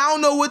cheat. I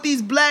don't know what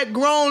these black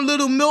grown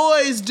little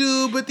boys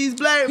do, but these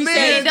black He men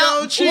said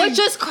don't cheat. Which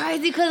is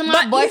crazy because my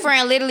But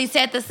boyfriend literally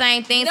said the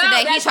same thing No, today.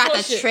 He that's tried to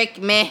bullshit.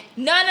 trick me.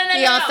 No.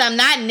 He on some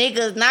not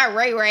niggas, not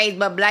Ray,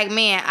 but black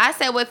men. I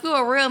said, well, if you're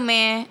a real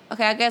man,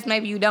 okay, I guess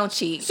maybe you don't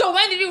cheat. So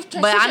when did you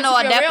transition But I know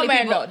to be a real definitely man,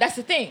 people- though? That's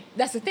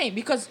the thing.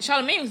 Because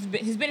Charlamagne,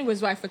 he's been with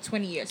his wife for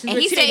 20 years. And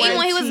he said even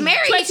when he was married,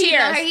 he 20 cheated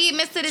on years. her. He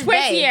admits to this 20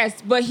 day. years,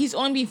 but he's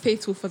only been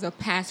faithful for the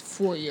past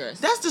 4 years.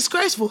 That's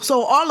disgraceful.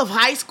 So all of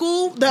high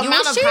school, the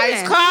amount was of high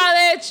cheating. school.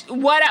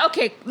 College, what?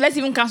 Okay, let's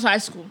even cancel high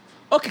school.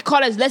 Okay,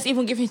 college, let's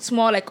even give him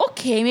small.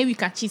 Okay, maybe you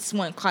can cheat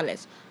small in college,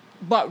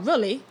 but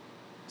really,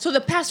 so the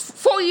past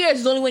 4 years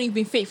is only when you've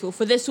been faithful.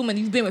 For this woman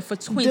you've been with for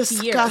 20 years.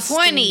 Disgusting.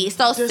 20,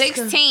 so Disgusting.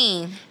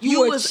 16.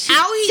 You were was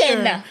out cheating.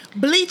 here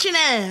bleaching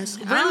ass.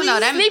 I don't know.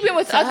 That Sleeping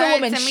with to other her,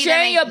 women, to me,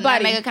 sharing your that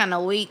body. make it kind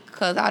of weak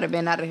because I would have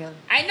been out of here.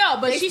 I know,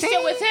 but she's 16?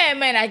 still with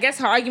him, and I guess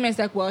her argument is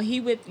like, well, he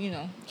with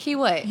He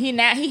what? he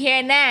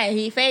here now,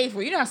 he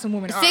faithful. You know how some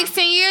women are.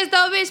 16 years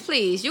though, bitch,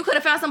 please. You could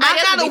have found somebody I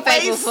else to gotta be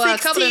faithful wait for a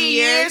couple of 16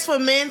 years. years for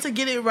men to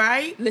get it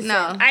right. Listen,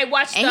 No. I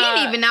watched. And he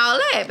ain't even all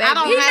that, baby. I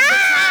don't He have the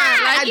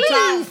time. Like, I you-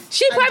 don't.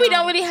 She probably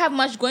don't. don't really have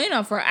much going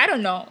on for her. I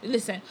don't know.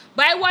 Listen,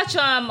 but I watched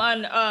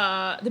on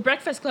the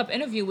Breakfast Club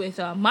interview with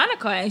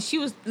Monica, and she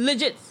was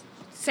legit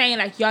saying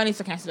like y'all need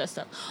to cancel that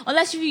stuff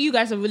unless you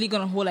guys are really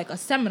gonna hold like a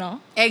seminar.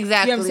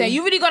 Exactly. You know what I'm saying?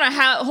 You really gonna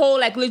hold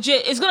like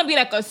legit. It's gonna be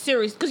like a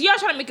serious because y'all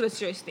trying to make it a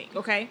serious thing,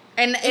 okay?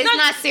 And it's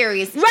not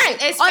serious. Right.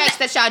 It's Unless-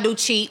 facts that y'all do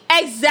cheat.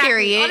 Exactly.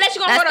 Period. Unless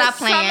you're gonna Let's go to stop a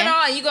playing.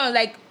 seminar and you're gonna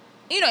like.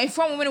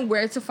 Inform women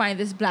where to find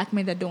this black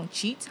men that don't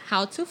cheat,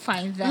 how to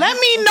find them. Let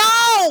me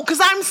know, because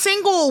I'm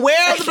single. Where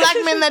are the black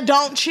men that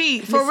don't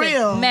cheat? For Listen,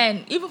 real.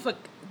 men, even for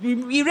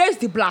erase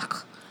the black.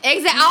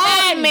 Exactly.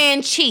 All Men.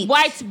 men cheat.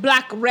 White,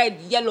 black,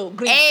 red, yellow,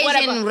 green, Asian,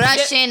 whatever.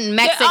 Russian, They all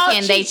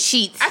Mexican, they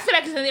cheat. I feel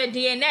like it's in their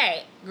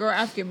DNA. Girl,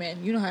 African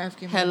men. You know how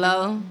African men.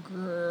 Hello?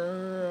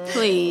 Girl.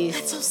 Please.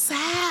 So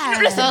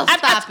sad. Listen, So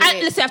stop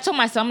it. listen, I've told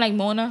myself, I'm like,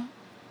 Mona,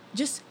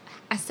 just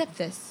accept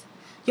this.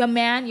 your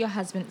man, your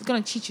husband is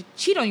gonna cheat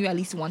on you at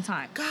least one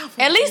time.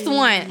 At least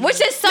one,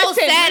 which is so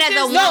sad as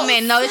a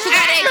woman. No, she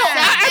gotta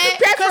accept it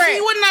because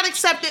he would not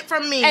accept it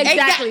from me.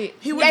 Exactly.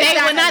 He would They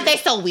would not. They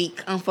so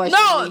weak, unfortunately.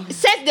 No,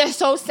 they're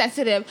so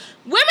sensitive.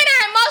 Women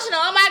are emotional.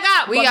 Oh my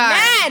God. We but are.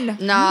 Men.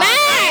 No.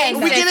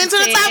 Men. We get into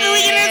the topic.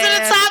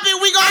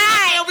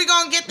 We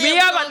gonna get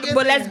there.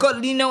 But let's go.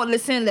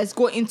 Listen. Let's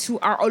go into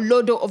our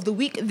Olodo of the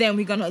week. Then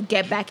we're gonna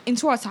get back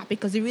into our topic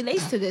because it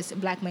relates to this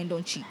Black men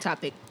don't cheat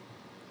topic.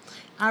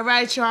 All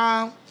right,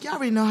 y'all. Y'all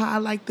already know how I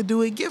like to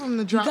do it. Give him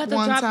the drop got the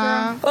one drop,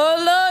 time. girl.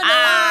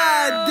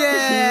 Olodo.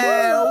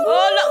 Damn.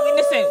 Oh look,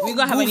 listen. We're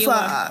gonna have a new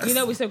Fast.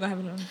 one. We still gonna have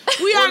a new one.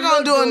 We are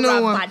gonna do a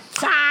new one.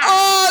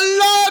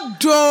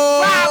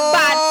 Olodo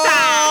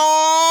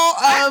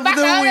of the I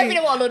don't week.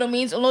 know what Olodo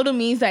means.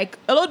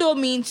 Olodo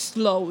means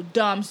slow,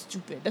 dumb,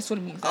 stupid. That's what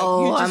it means. Like,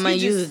 Oh, I'm gonna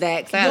use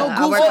that. 'Cause Yo,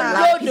 I work with a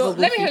lot of people, Olodo.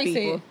 Let me hear goofy you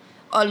say people. it.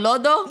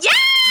 Olodo? Yeah.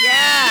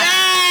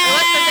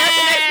 What's the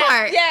next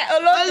part? Yeah,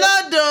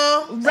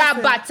 Olodo.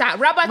 Rabata.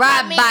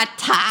 Rabata means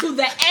Rabata. to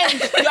the end.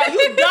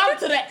 You dumb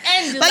to the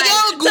end. Like,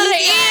 yo, To the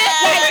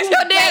end.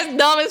 Your dad's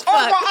dumb as fuck.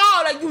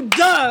 overall, like you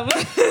dumb.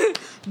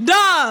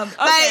 Dumb. Okay.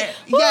 Like,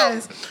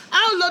 yes.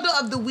 Our Olodo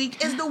of the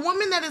week is the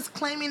woman that is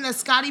claiming that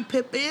Scottie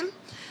Pippen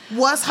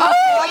was her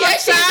former Yeah,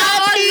 she's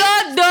side piece.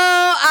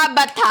 Olodo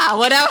Abata.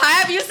 Whatever,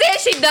 however you say it,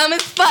 she dumb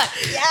as fuck.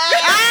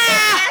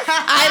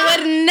 I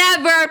would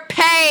never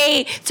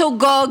pay to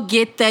go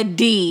get the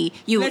D,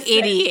 you Listen.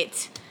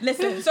 idiot.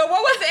 Listen. So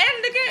what was the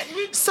end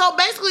again? So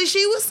basically,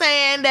 she was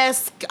saying that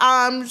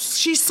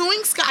she's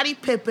suing Scottie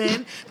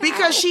Pippen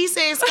because she's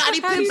saying Scottie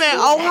Pippen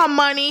owe her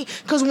money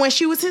because when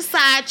she was his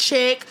side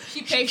chick,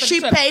 She paid for the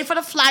trip. paid for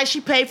the flight,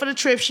 she paid for the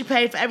trip, she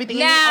paid for everything.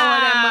 And he owed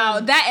her that Now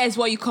money. that is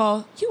what you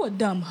call you a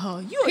dumb hoe.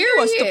 You a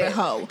Period. stupid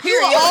hoe.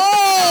 Period. You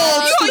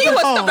a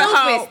stupid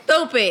hoe.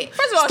 Stupid.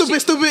 First of all,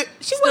 Stupid.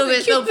 she wasn't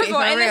cute. Stupid, First of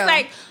all, for and real. it's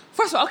like,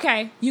 first of all,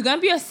 okay, you're gonna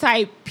be a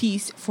side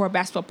piece for a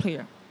basketball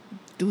player.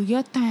 Do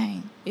your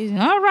thing. It's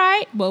not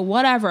right, but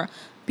whatever.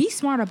 Be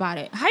smart about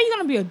it. How you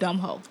gonna be a dumb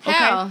hoe? Okay.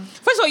 How?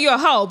 First of all, you're a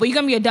hoe, but you're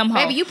gonna be a dumb hoe.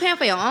 Baby, you paying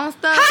for your own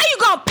stuff? How you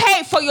gonna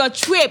pay for your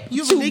trip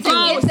You to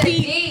ridiculous.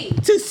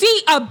 go to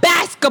see a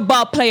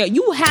basketball player?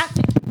 You have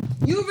to.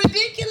 You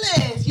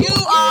ridiculous. You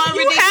are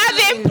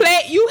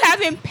ridiculous. You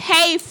haven't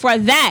paid for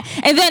that,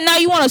 and then now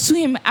you want to sue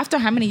him after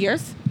how many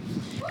years?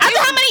 After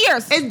how many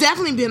years? It's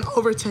definitely been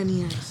over 10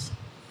 years.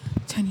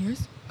 10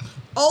 years.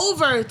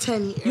 Over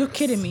 10 years. You're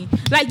kidding me.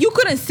 Like, you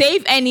couldn't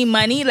save any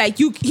money. Like,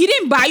 he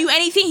didn't buy you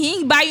anything. He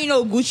didn't buy you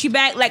no Gucci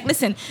bag. Like,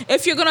 listen,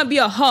 if you're gonna be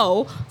a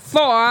hoe for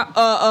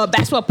a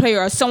basketball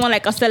player or someone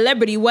like a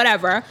celebrity,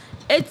 whatever,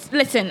 I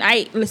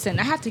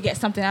have to get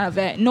something out of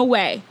it. No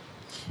way.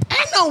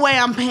 Ain't no way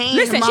I'm paying.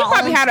 Listen, my she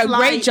probably own had a great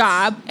flights.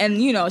 job, and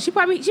she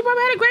probably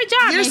had a great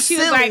job, You're and she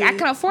was silly. like, I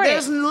can afford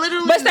There's it.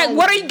 literally But it's like, no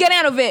what are way. you getting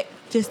out of it?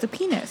 Just the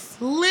penis.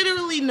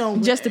 Literally no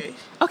way. Just the.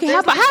 Okay,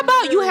 There's how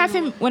about you literally have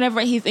him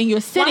whenever he's in your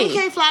Why city? he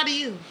can't fly to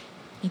you?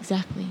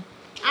 Exactly.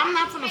 I'm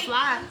not gonna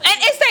fly. And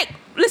it's like,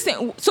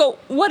 listen. So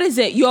what is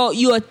it?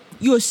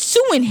 You're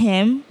suing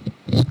him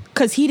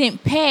because he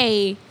didn't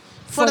pay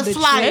For the trips?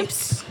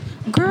 flights.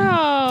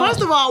 Girl.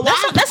 First of all,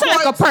 why that's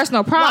like a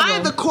personal problem. Why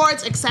are the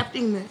courts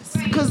accepting this?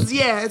 Because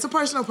it's a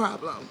personal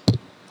problem.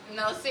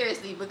 No,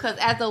 seriously, because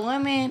as a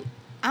woman,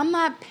 I'm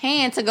not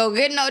paying to go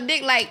get no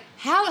dick. Like,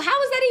 how is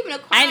that even a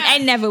crime? I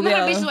never You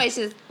know, will. the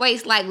bitch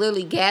waste like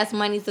literally gas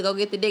money to go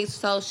get the dick.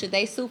 So should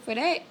they sue for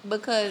that?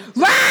 Because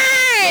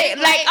Right.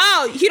 Like- Like,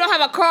 oh, he don't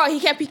have a car. He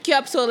can't pick you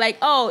up. So like,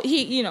 oh,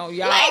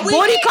 y'all Like,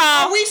 booty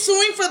call. Are we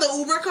suing for the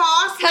Uber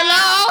cost?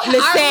 hello,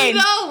 Listen, are we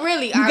though?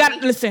 Really? You Are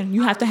got we? listen.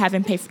 You have to have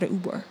him pay for the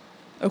Uber.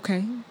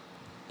 Okay.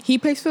 He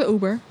pays for the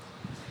Uber.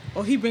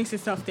 Or he brings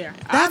himself there.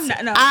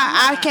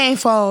 I can't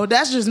fold.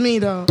 That's just me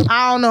though.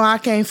 I don't know. I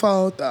can't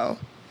fold though.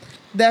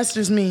 That's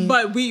just me.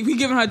 But we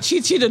giving her she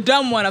the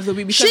dumb one of the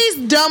week because She's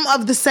dumb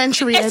of the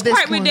century it's at this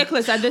quite point.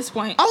 ridiculous at this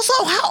point. Also,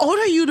 how old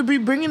are you to be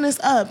bringing this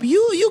up?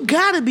 You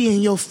gotta be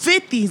in your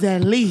 50s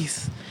at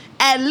least.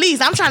 At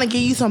least. I'm trying to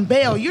give you some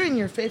bail. You're in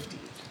your 50s.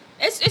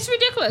 It's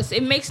ridiculous.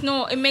 It makes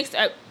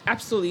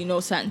absolutely no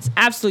sense.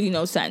 Absolutely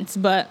no sense.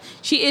 But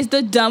she is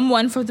the dumb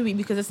one for the week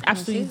because it's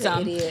absolutely she's an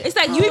dumb. idiot. It's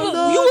like you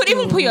would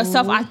even put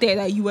yourself out there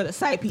that you were the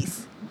side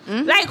piece.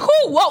 Mm-hmm. Like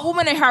what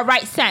woman in her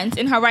right sense,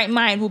 in her right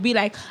mind, will be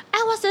like,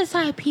 I was the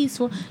side piece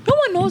for. No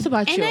one knows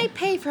about And you. I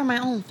pay for my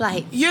own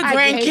flight. Your I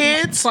paid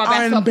grandkids for a are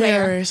basketball player.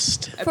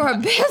 embarrassed. For a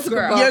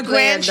basketball Your player, though.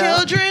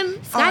 grandchildren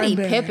are Scottie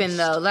embarrassed. Pippen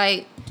though,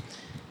 like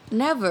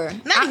never.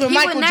 Not even he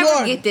Michael would never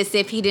Jordan. get this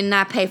if he did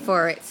not pay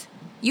for it.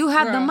 You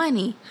have the Girl.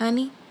 money,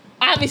 honey.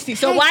 Obviously.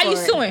 So Pay why are you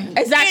for it. suing?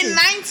 Exactly. In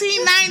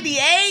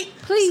 1998,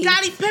 Please.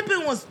 Scottie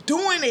Pippen was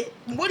doing it.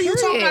 What are you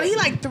talking Period. about? He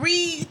like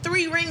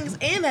three rings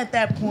in at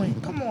that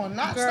point. Come on,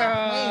 stop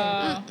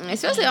playing.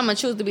 Especially I'm gonna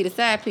choose to be the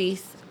side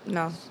piece.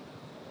 No.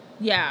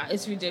 Yeah,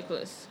 it's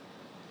ridiculous.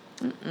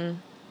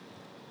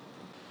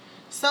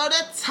 So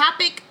the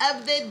topic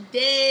of the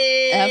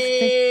day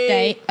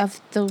birthday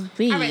of the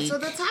week. All right, so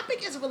the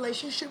topic is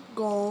relationship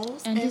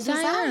goals and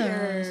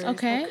desires.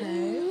 Okay.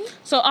 Okay.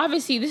 So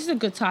obviously this is a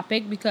good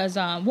topic because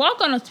we're all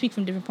gonna speak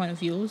from different point of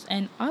views.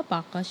 And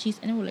Abaka, she's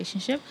in a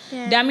relationship.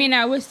 Yeah. Dami and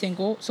I were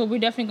single, so we're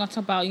definitely gonna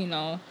talk about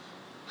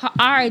how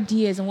our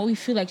ideas and what we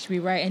feel like should be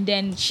right. And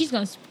then she's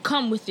gonna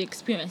come with the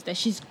experience that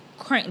she's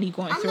currently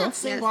going I'm through. not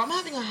single. I'm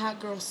having a hot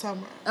girl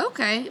summer.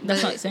 Okay.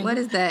 That's but not single. what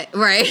is that?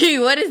 Right.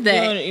 What is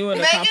that? You want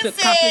a Megan said-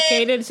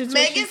 complicated situation?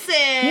 Megan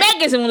said.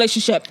 Megan's in a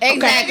relationship.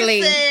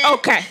 Exactly. Megan said-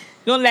 Okay.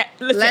 Don't let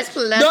Let's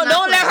don't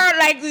not let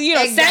play. her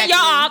send Exactly. y'all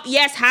off.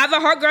 Yes, have a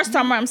hot girl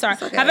summer. I'm sorry,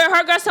 okay. have a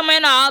hot girl summer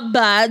and all,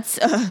 but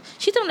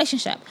she's in a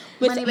relationship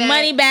with Money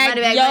money bag, bag,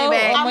 money bag, yo, money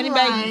bag. or I'm money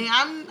lying.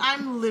 bag.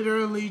 I'm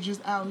literally just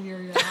out here,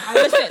 y'all.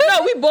 Listen,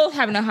 no, we both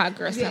having a hot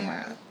girl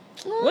summer. Yeah.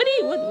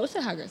 What's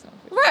a hot girl summer?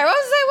 Right.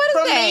 What For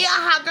is me, a that?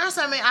 hot girl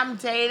summer, I'm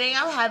dating,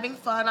 I'm having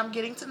fun, I'm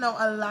getting to know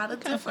a lot of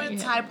different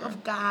type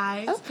of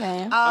guys.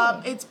 Okay.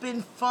 It's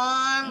been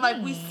fun.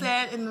 Like we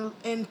said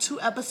in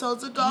 2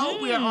 episodes ago,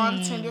 we are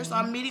on Tinder, so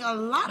I'm meeting a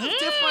lot of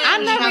different I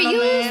never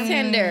gentlemen. used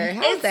Tinder.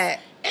 How's that?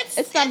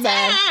 It's not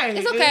bad. alright.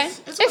 It's okay.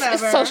 It's It's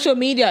whatever. social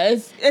media.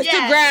 It's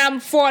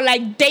Instagram for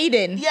like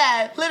dating.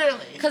 Yeah, literally.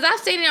 Because I've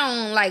seen it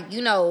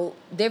on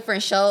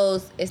different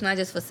shows. It's not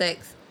just for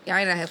sex. Y'all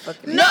ain't out here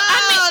fucking. No, no.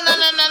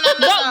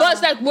 But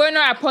it's like we're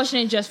not approaching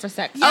it just for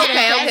sex. Yeah,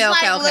 Okay, it's okay,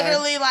 like okay.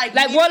 literally like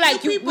Like meeting we're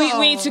like new we people.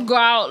 need to go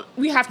out.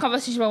 We have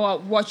conversations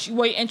about what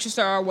your interests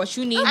are, what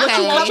you need, Okay. what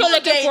Couple you're of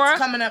looking dates for.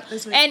 coming up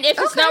this week. And if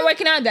it's Okay. not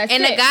working out, that's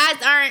And it. the guys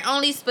aren't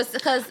only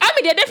specific because I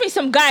mean, there are definitely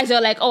some guys that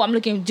are like, oh, I'm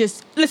looking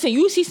just listen.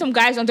 You see some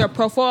guys on their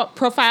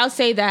profile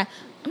say that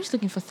I'm just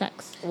looking for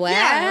sex. wow.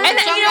 Yeah. And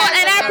Some you know, guys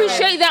and are I like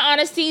appreciate that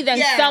honesty than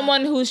Yeah.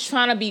 someone who's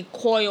trying to be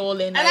coy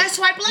and I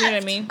swipe left. You know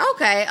what I mean?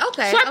 Okay.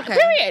 Swipe, Okay.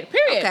 Period.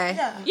 Okay.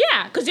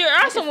 Yeah. Because there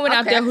are some women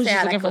out there who's Okay, just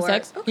I looking like for the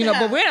sex, word. you know. Okay.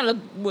 But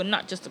we're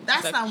not just looking for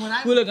That's sex. not what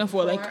I'm We're looking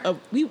for looking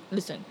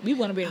we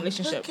want to be in a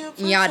relationship. Looking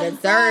for Y'all somebody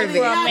deserve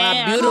it. I Man. My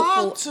can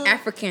beautiful talk to.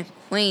 African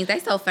queens. They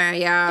so fine,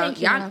 y'all. Thank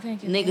you, Y'all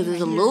thank you, niggas thank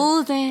is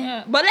losing.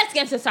 Yeah. But let's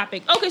get into the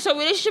topic. Okay, so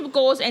relationship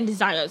goals and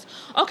desires.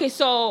 Okay,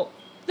 so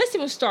let's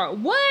even start.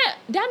 What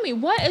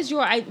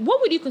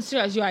would you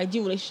consider as your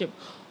ideal relationship?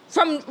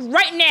 From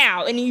right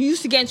now, and you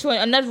used to get into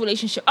another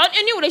relationship, a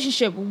new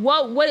relationship,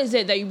 what is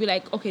it that you'd be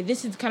like, okay,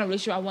 this is the kind of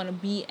relationship I want to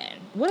be in?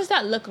 What does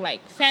that look like?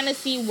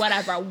 Fantasy,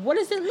 whatever. What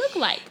does it look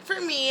like? For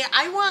me,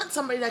 I want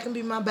somebody that can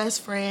be my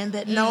best friend,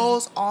 that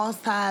knows all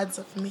sides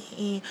of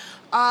me.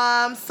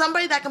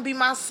 Somebody that can be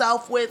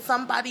myself with,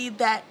 somebody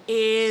that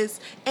is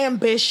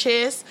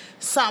ambitious,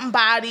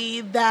 somebody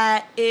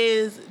that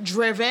is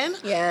driven,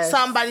 Yes.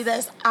 somebody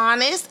that's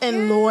honest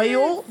and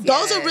loyal.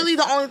 Those are yes. really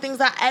the only things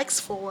I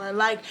ask for.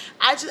 Like,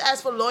 I just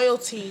ask for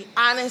loyalty,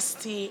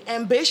 honesty,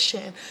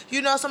 ambition.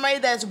 You know, somebody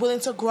that's willing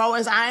to grow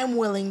as I am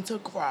willing to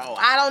grow.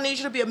 I don't need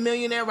you to be a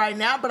millionaire right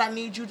now, but I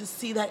need you to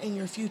see that in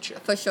your future.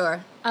 For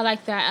sure. I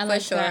like that. I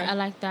like sure. that. I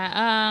like that.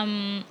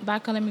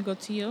 Baka, let me go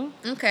to you.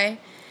 Okay.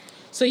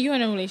 So you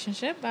in a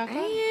relationship, Baka? How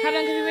long have you been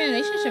in a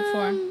relationship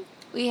for?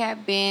 We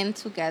have been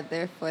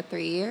together for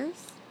 3 years.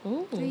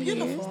 Ooh,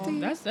 Beautiful.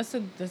 That's a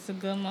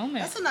good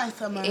moment. That's a nice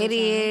summer. It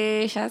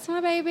is. Shout out to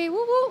my baby. Woo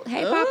woo.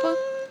 Hey, Papa.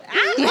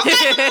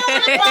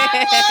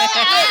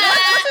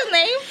 What's his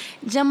name?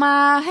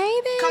 Jamal.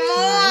 Hey, baby. Come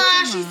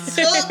on,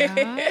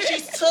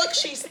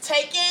 she's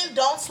taken.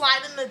 Don't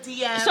slide in the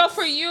DM. So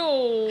for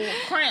you,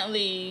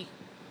 currently,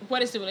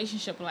 what is the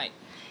relationship like?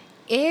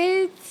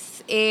 It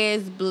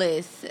is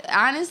bliss.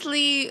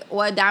 Honestly,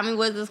 what Dami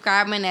was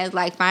describing as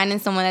like finding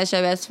someone that's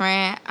your best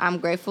friend, I'm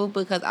grateful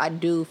because I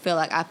do feel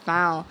like I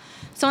found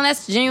someone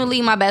that's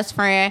genuinely my best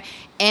friend.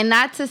 And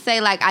not to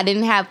say like I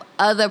didn't have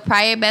other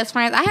prior best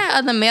friends. I had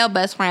other male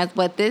best friends,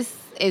 but this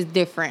is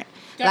different.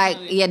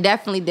 Definitely. Like, yeah,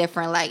 definitely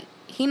different. Like,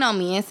 he know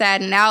me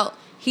inside and out.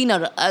 He know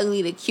the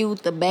ugly, the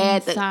cute, the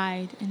bad,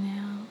 Inside and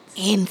out.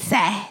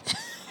 inside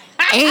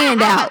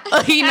and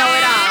out. He know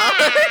it all.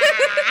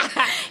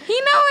 He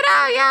know it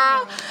all,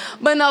 y'all.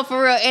 But no,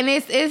 for real. And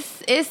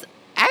it's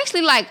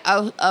actually like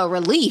a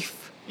relief.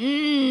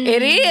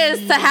 It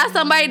is to have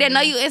somebody that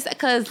know you. It's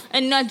because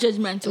And not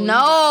judgmental.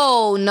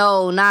 no,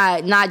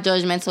 not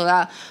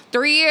judgmental.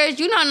 3 years,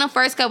 you know, in the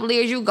first couple of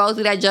years, you go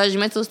through that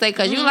judgmental state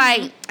because you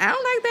like, I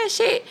don't like that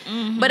shit.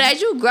 But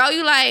as you grow,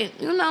 you like,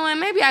 you know what,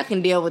 maybe I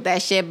can deal with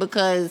that shit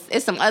because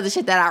it's some other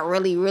shit that I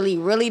really, really,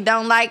 really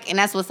don't like, and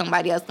that's what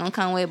somebody else gonna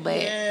come with.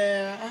 But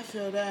yeah, I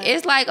feel that.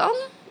 it's like,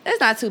 oh, it's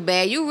not too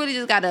bad. You really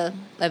just gotta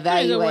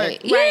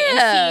evaluate. Right,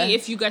 Yeah, and see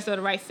if you guys are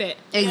the right fit.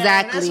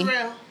 exactly. Yeah,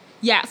 that's real.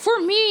 Yeah, for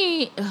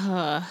me,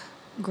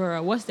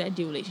 girl, what's that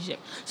deal relationship?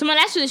 So my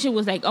last relationship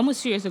was like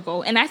almost 2 years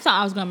ago, and I thought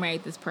I was gonna marry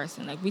this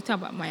person. Like we talk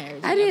about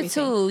marriage. I and did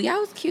everything. too. Y'all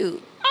was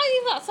cute.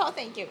 Oh, you thought so?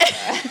 Thank you.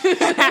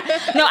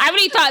 No, I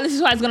really thought this is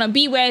who I was gonna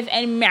be with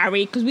and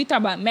marry because we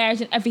talked about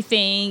marriage and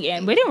everything,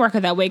 and we didn't work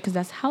out that way because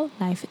that's how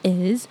life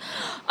is.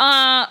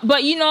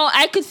 But you know,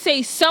 I could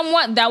say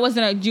somewhat that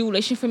wasn't a due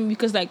relationship for me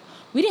because like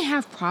we didn't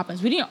have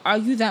problems. We didn't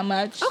argue that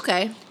much.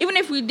 Okay. Even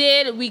if we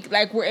did, we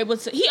like were able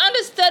to. He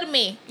understood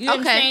me. You know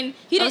what I'm Okay. saying?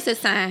 He What's his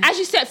sign? As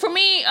you said, for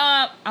me,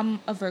 I'm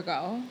a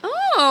Virgo.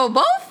 Oh,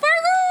 both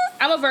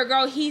I'm a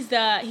Virgo. He's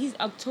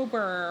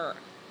October.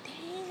 Dang,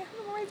 I don't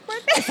remember his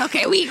birthday. It's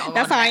okay, we go.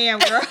 That's how I am,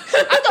 girl. I'm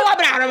the one,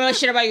 but I don't remember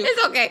shit about you.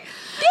 It's okay.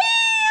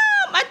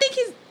 Damn, I think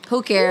he's.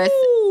 Who cares?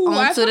 Ooh, On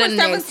I to the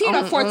thought next. 17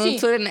 or 14. On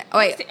to the next.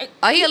 Wait,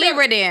 are you a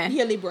Libra then? He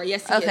a Libra,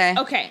 yes, he Okay. is.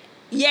 Okay.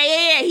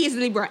 Yeah, he's a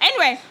Libra.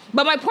 Anyway,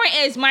 but my point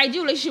is, my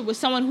ideal relationship with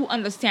someone who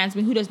understands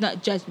me, who does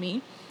not judge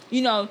me.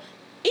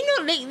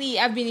 Lately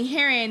I've been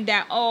hearing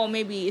that,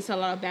 maybe it's a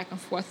lot of back and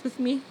forth with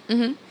me.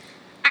 Mm-hmm.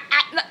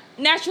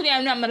 Naturally,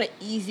 I'm not an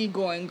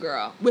easygoing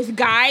girl. With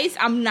guys,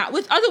 I'm not.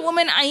 With other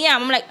women, I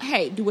am. I'm like,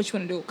 hey, do what you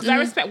want to do. Because I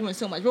respect women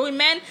so much. But with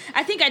men,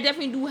 I think I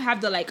definitely do have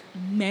the, like,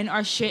 men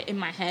are shit in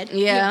my head. Yeah.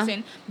 You know what I'm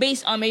saying?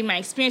 Based on maybe my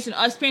experience and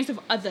experience of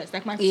others.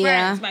 Like my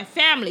friends, my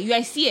family. You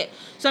guys see it.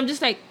 So I'm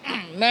just like,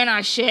 men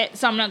are shit.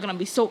 So I'm not going to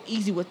be so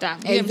easy with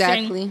that. You know what I'm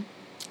saying? Exactly.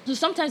 So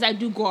sometimes I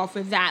do go off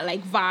with that,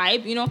 like,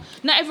 vibe,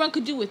 Not everyone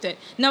could do with it.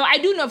 Now, I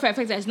do know for a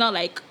fact that it's not,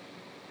 like,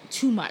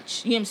 too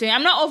much. You know what I'm saying?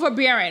 I'm not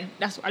overbearing.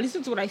 That's at least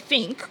that's what I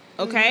think.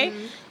 Okay?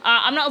 Mm-hmm.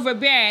 I'm not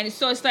overbearing.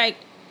 So it's like,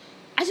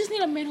 I just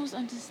need a man who's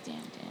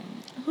understanding.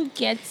 Who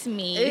gets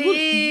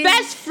me?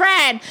 Best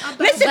friend.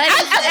 Listen,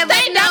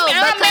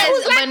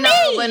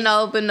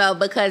 But no,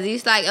 because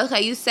it's like, okay,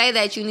 you say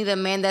that you need a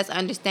man that's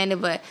understanding,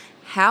 but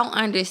how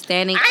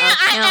understanding of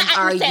him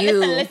are you?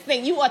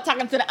 Listen, you are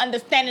talking to the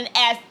understanding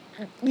ass.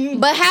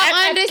 But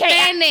how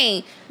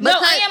understanding? No,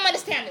 I am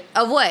understanding.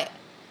 Of what?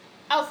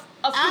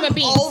 Of human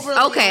beings.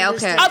 Okay.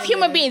 Of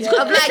human beings.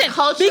 Of like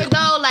culture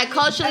though, like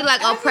culturally,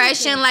 like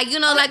oppression, like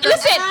like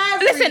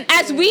listen.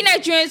 As we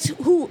Nigerians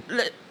who,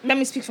 let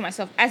me speak for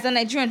myself. As a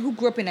Nigerian who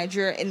grew up in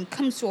Nigeria and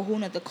comes to a whole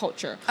nother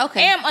culture,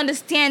 okay, I am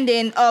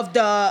understanding of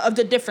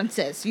the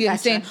differences. You know what I'm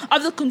saying?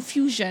 Of the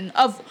confusion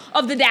of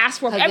the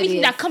diaspora,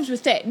 everything that comes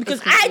with it.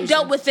 Because I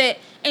dealt with it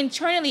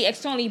internally,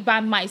 externally by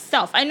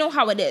myself. I know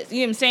how it is. You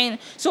know what I'm saying?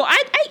 So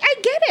I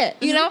get it.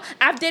 You know,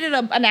 I've dated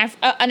an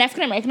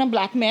African American, a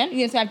black man. You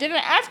know what I'm saying? I've dated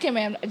an African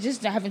man. I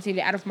just haven't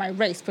dated out of my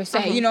race per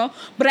se. You know,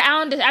 but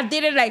I've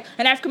dated like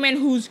an African man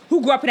who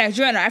grew up in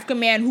Nigeria, and an African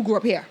man who grew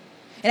up here.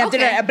 And I've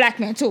dated a black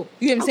man too.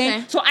 You know what I'm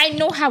saying? So I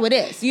know how it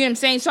is. You know what I'm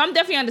saying? So I'm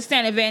definitely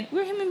understanding. And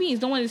we're human beings.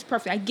 No one is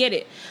perfect. I get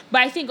it.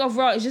 But I think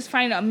overall, it's just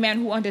finding a man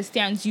who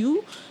understands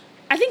you.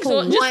 I think who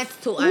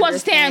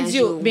understands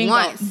you.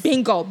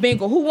 Bingo.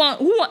 Who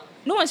want?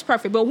 No one's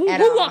perfect, but who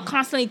won't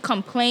constantly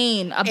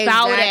complain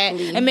about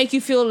it and make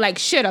you feel like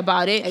shit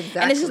about it?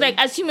 Exactly. And it's just like,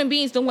 as human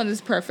beings, no one is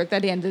perfect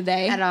at the end of the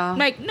day. At all.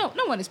 Like, no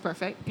one is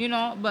perfect,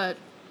 but...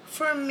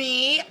 For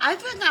me, I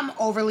think I'm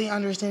overly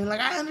understanding. Like,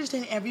 I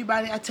understand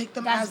everybody. I take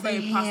them as they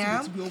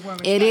am.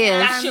 It is.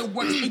 That shit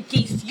works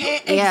against you.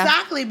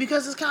 Exactly,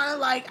 because it's kind of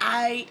like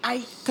I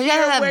because you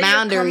have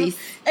boundaries.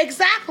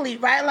 Exactly,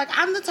 right? Like,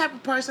 I'm the type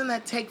of person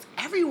that takes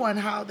everyone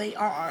how they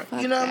are.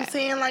 You know what I'm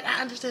saying? Like,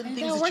 I understand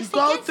the things that you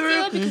go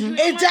through.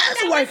 It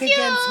does work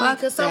against me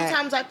because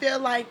sometimes I feel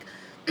like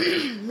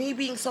me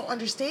being so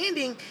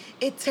understanding,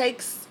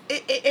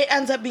 it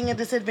ends up being a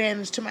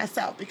disadvantage to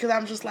myself because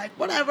I'm just like,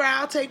 whatever,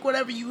 I'll take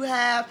whatever you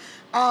have.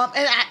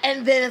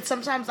 And then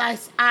sometimes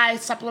I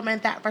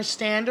supplement that for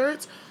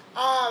standards.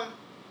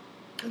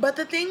 But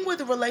the thing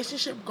with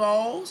relationship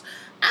goals,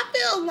 I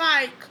feel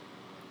like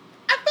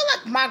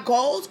my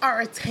goals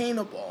are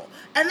attainable.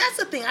 And that's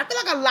the thing. I feel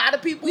like a lot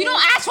of people... We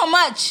don't ask for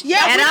much.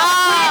 Yeah, we don't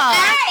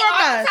ask for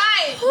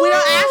much. We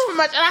don't ask for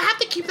much. And I have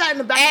to keep that in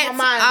the back of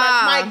my mind.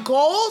 Like, my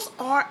goals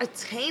are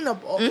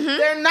attainable.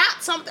 They're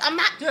not something... I'm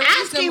not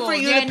asking for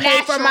you to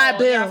pay for my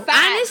bill.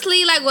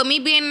 Honestly, like, with me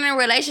being in a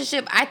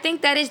relationship, I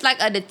think that is like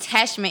a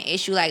detachment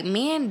issue. Like,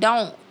 men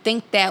don't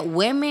think that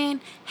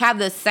women have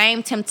the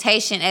same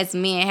temptation as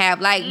men have.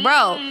 Like,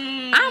 bro,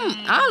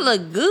 I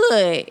look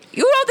good.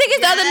 You don't think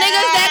it's the other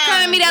niggas that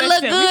come at me that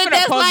look good?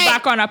 That's post like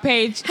back on our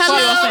page. Hello,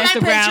 follow us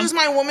on Instagram. Choose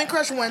my Woman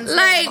Crush Wednesday.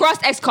 Like, Cross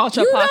X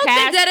Culture you podcast. don't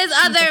think that is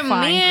other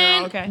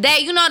men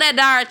that that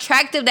are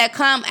attractive that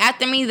come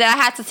after me that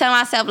I have to tell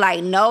myself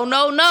like, no,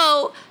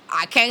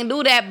 I can't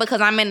do that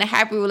because I'm in a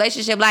happy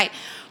relationship. Like,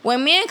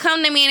 when men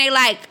come to me and they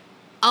like,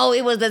 oh,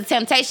 it was the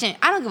temptation.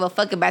 I don't give a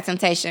fuck about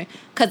temptation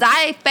because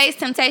I face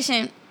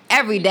temptation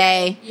every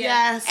day.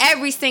 Yes.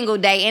 Every single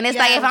day. And it's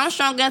like, if I'm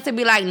strong enough to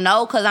be like,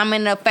 no, because I'm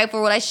in a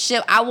faithful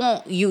relationship, I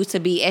want you to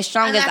be as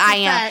strong as I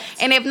am.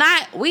 And if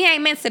not, we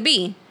ain't meant to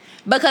be.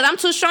 Because I'm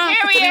too strong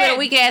to be with a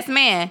weak ass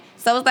man.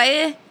 So it's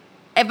like,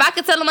 if I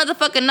could tell a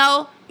motherfucker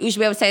no, you should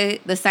be able to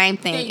say the same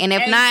thing. And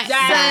if not,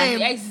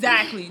 same.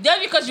 Exactly.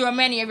 Just because you're a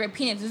man and you have a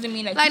penis doesn't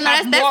mean that you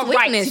that's have more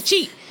right weakness. to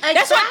cheat. Exactly.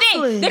 That's one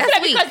thing. They feel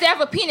like weak. because they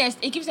have a penis,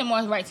 it gives them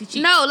more right to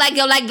cheat. No, like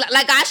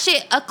our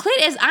shit. A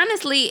clit is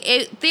honestly,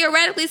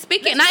 theoretically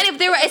speaking, not if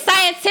there it's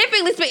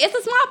scientifically speaking, it's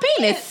a small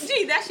penis.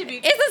 Gee, that should be.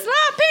 It's a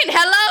small penis.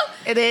 Hello.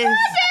 It is.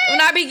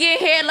 When I be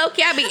getting hair low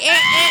key, I be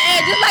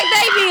just like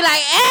they be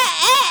like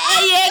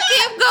yeah,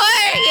 keep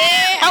going,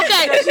 yeah.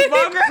 Okay,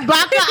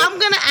 Baka,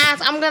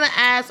 I'm gonna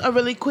ask a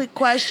really quick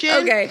question.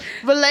 Okay.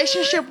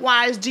 Relationship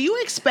wise, do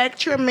you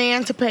expect your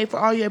man to pay for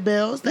all your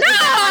bills? No. Is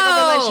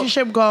that like a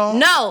relationship goal?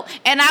 No,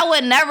 and I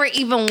would never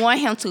even want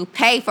him to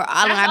pay for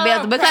all of my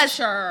bills because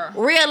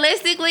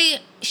realistically,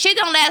 shit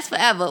don't last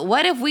forever.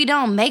 What if we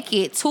don't make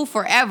it to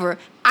forever?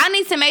 I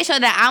need to make sure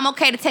that I'm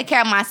okay to take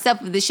care of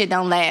myself if this shit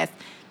don't last.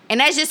 And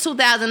that's just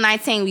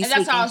 2019 we And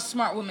that's speaking. how a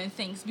smart woman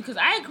thinks. Because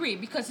I agree.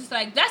 Because it's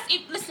like,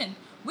 listen,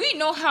 we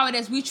know how it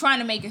is. We trying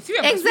to make it through.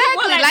 Exactly.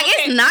 We're Like, okay,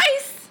 it's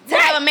nice to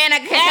have a man that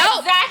can help.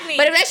 Exactly.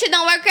 But if that shit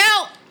don't work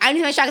out, I need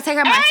to make sure I can take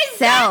care of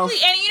myself.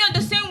 Exactly. And you know,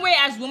 the same way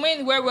as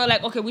women, where we're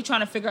like, okay, we're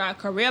trying to figure out a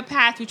career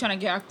path, we're trying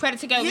to get our credit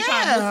together, we're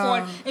trying to move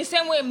forward. In the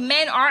same way,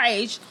 men our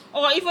age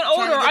or even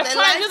older are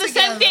trying to do the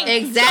same thing.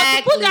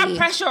 Exactly. So to put that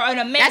pressure on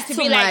a man That's to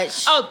too be like,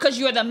 much. oh, because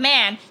you're the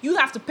man, you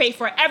have to pay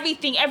for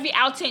everything, every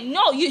outing.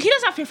 No, he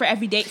doesn't have to pay for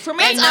every date. For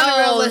me, it's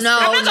unrealistic.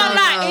 I'm not gonna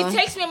lie. It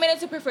takes me a minute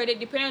to pay for a date,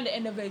 depending on the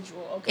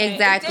individual. Okay.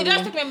 Exactly. It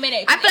does take me a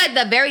minute. I feel like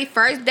the very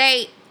first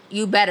date,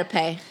 you better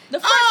pay.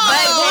 The first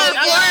But date,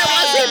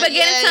 once people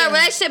get into a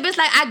relationship, it's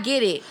like, I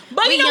get it.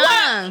 But we you know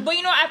young. what? But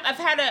you know, I've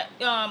had a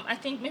I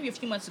think maybe a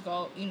few months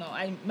ago, you know,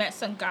 I met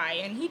some guy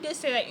and he did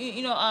say that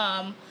you know,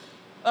 I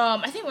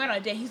think we went on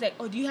a date. He's like,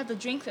 oh, do you have the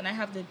drinks and I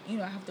have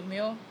the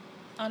meal?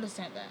 I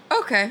understand that.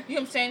 Okay. You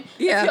know what I'm saying?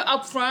 Yeah. If you're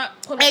upfront,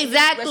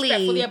 Exactly.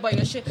 respectfully about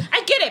your shit.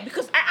 I get it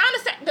because I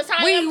understand. That's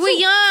how I am too. We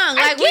young.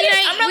 Like,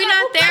 we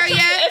not there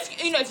yet.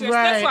 If you're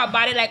respectful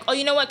about it, like, oh,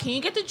 you know what? Can you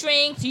get the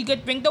drinks? You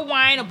could bring the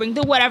wine or bring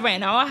the whatever,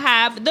 and I'll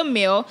have the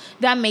meal.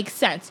 That makes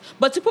sense.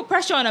 But to put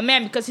pressure on a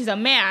man because he's a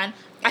man,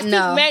 I think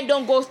men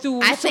don't go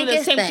through I think the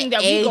it's same the thing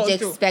that we go age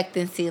through.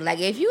 expectancy. Like,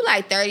 if you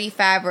like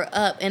 35 or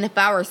up, and if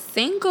I were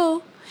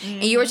single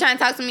and you were trying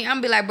to talk to me, I'm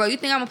gonna be like, bro, you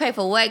think I'm gonna pay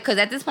for what? Because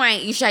at this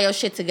point, you should have your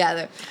shit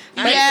together.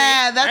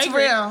 That's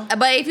real.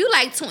 But if you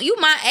like, you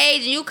my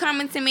age and you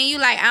coming to me, you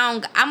like,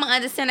 I'm gonna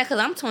understand that because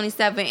I'm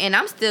 27 and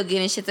I'm still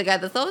getting shit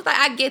together. So it's like,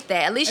 I get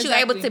that. At least you're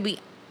able to be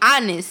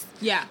honest.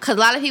 Yeah. Because a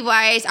lot of people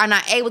our age are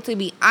not able to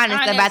be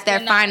honest about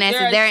their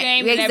finances. They're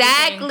ashamed and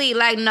exactly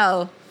like,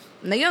 no,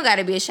 you don't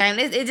gotta be ashamed.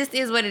 It just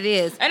is what it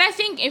is. And I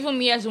think even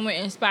me as a woman,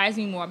 it inspires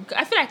me more because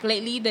I feel like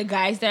lately the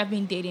guys that I've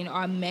been dating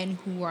are men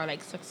who are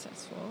like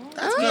successful.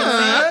 Okay.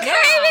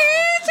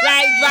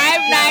 Like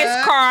drive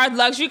nice cars,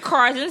 luxury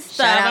cars and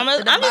stuff. Shout out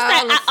to the I'm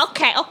just like,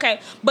 ballers. okay.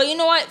 But you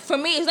know what? For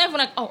me, it's not even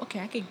like, oh, okay,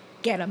 I could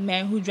get a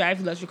man who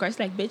drives luxury cars. It's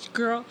like, bitch,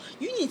 girl,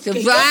 you need to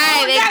get your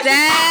own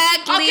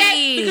exactly.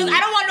 Okay, because I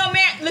don't want no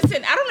man.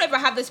 Listen, I don't ever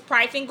have this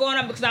pride thing going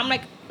on because I'm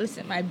like,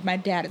 listen, my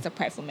dad is a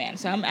prideful man,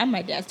 so I'm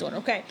my dad's daughter,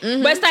 okay?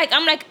 Mm-hmm. But it's like,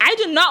 I'm like, I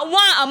do not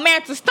want a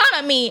man to stun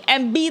at me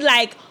and be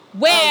like,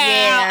 well,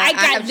 I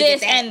got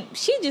this, and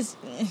she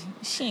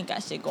ain't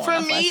got shit going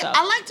on for me. herself.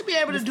 I like to be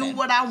able to do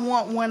what I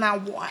want when I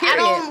want. Period. I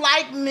don't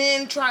like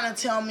men trying to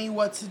tell me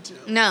what to do.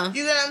 No.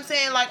 You know what I'm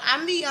saying? Like,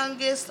 I'm the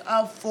youngest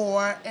of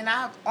 4, and I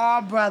have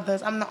all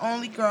brothers. I'm the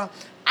only girl.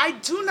 I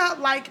do not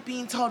like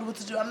being told what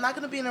to do. I'm not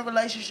going to be in a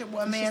relationship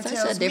where a man tells me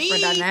Such a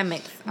different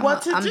dynamic.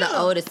 what to do. I'm the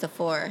oldest of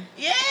 4.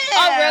 Yeah.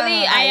 Oh,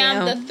 really? I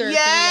am the am. third.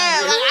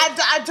 Yeah, like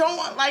I don't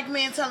want like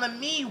men telling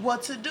me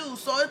what to do.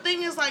 So the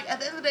thing is, like, at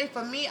the end of the day,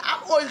 for me,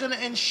 I'm always gonna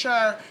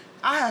ensure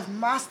I have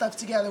my stuff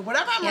together.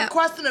 Whatever I'm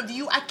requesting of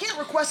you, I can't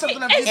request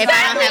something of you Exactly.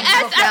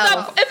 that I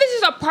don't have. If this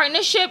is a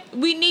partnership,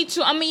 we need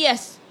to. I mean,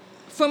 yes.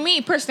 For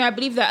me personally, I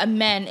believe that a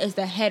man is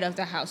the head of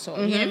the household.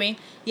 You know what I mean?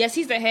 Yes,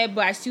 he's the head,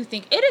 but I still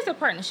think it is a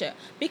partnership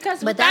because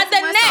But without that's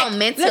the more neck, so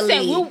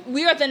mentally. listen,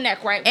 we are the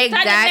neck, right?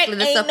 Without Exactly,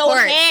 the the neck, support.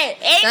 Ain't no head.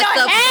 Ain't The no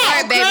support,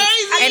 head, baby.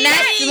 crazy. And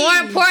that's more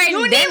important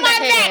You than need the my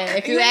head. neck.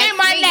 If you You need ask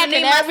my me, neck you need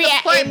in my every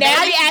support, in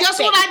every baby. Guess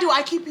aspect. what I do?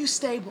 I keep you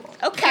stable.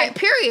 Okay,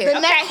 Period.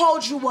 The neck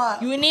holds you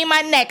up. You need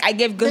my neck. I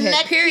give good The head.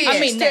 neck Period. I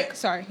mean Stick. neck.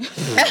 Sorry.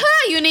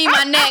 You need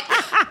my neck.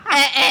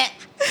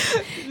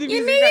 You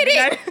need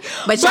it.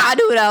 But y'all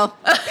do, though.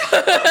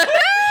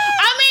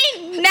 I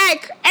mean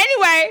neck.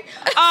 Anyway,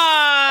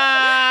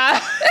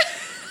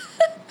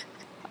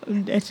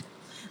 I'm dead.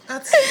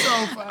 That's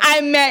so funny.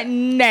 I meant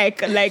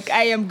neck. Like,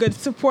 I am good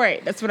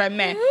support. That's what I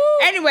meant.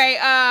 Anyway,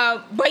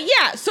 but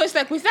yeah, so it's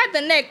like, without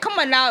the neck, come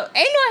on now, ain't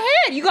no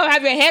head. You gonna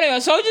have your head on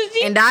your shoulders,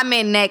 G? And I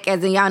meant neck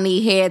as in y'all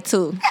need head,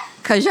 too.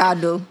 Because y'all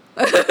do.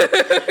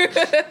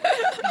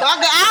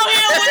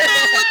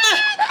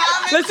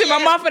 Listen, my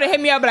mom finna hit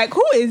me up like,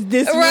 who is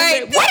this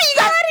Right. woman? What are you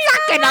guys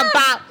talking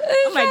about?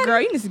 I'm like,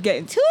 girl, you need to get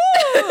into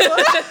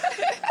it.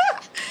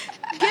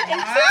 Get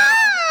into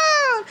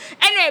it.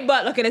 Anyway,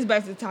 but look, let's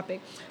back to the topic.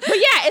 But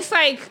yeah, it's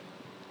like,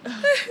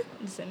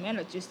 listen, man,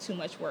 it's just too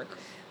much work.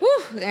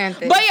 Woo,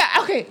 Anthony. But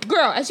yeah, okay,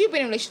 girl, as you've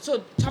been in a relationship,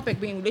 so topic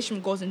being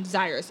relationship goals and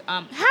desires.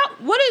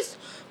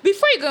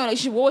 Before you got in a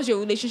relationship, what was your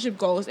relationship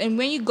goals? And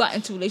when you got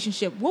into a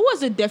relationship, what was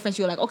the difference?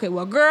 You were like, okay,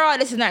 well, girl,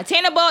 this is not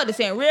attainable, this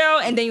ain't real.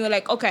 And then you were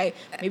like, okay,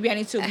 maybe I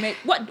need to make,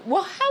 how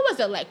was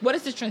it like? What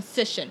is the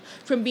transition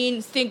from being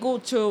single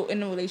to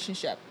in a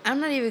relationship? I'm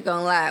not even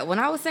gonna lie. When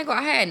I was single,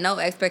 I had no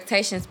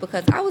expectations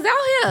because I was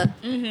out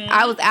here.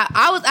 I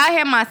was out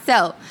here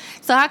myself.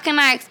 So how can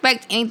I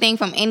expect anything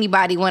from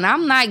anybody when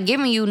I'm not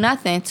giving you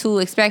nothing to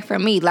expect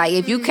from me? Like,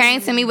 if you came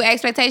to me with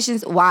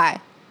expectations,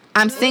 why?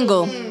 I'm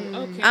single.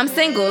 Okay. I'm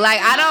single. Like,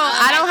 I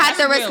don't have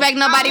to respect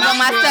nobody but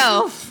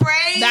myself.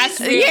 That's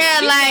real. Yeah,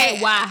 She like,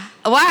 said, why?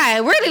 Why?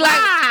 Really?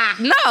 Why?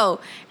 Like, no.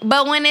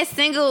 But when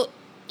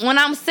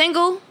I'm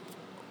single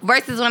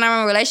versus when I'm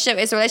in a relationship,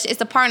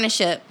 it's a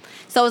partnership.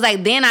 So it's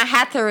like, then I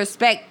have to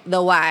respect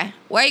the why.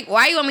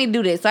 Why you want me to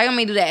do this? Why you want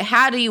me to do that?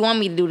 How do you want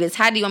me to do this?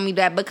 How do you want me to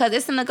do that? Because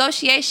it's a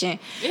negotiation.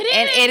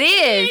 It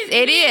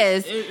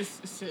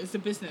is. It's a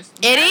business.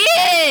 It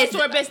is. It's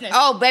your business.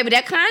 Oh, baby,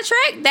 that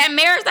contract, that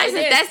marriage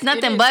license, that's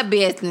nothing but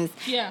business.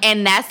 Yeah.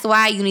 And that's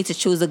why you need to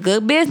choose a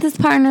good business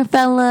partner,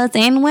 fellas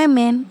and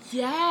women.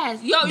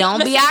 Yes.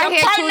 Don't be out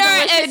here choosing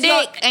with your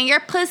dick and your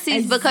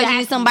pussies because you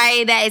need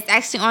somebody that is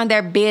actually on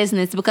their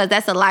business, because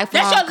that's a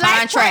lifelong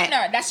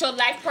contract. That's your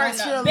life partner.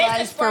 That's your business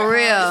life for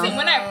real. Listen,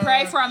 when I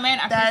pray for a man,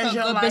 I pray for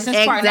a good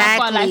business partner,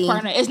 Exactly. for a life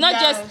partner. It's not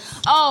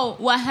just,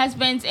 we're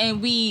husbands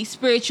and we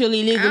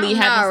spiritually, legally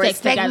having sex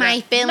respect together.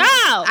 my feelings.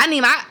 No. I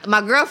need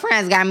my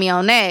girlfriends got me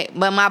on that,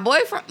 but my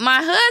boyfriend,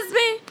 my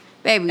husband,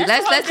 baby,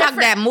 let's talk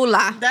that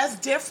moolah. That's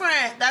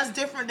different.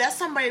 That's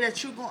somebody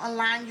that you gonna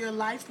align your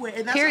life with.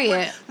 And that's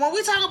Period. When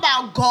we talk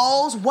about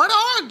goals, what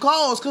are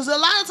goals? Because a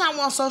lot of time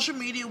on social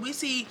media we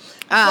see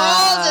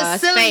goals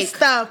and silly fake.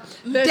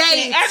 stuff,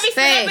 dates,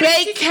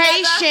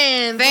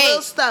 vacations,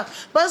 little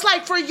stuff. But it's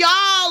like for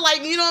y'all,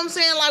 like, you know what I'm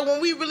saying? Like when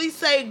we really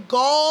say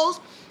goals.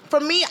 For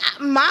me,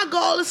 my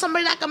goal is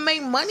somebody that I can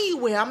make money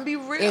with. I'm gonna be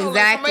real. Exactly.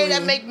 Like somebody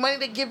that make money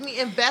to give me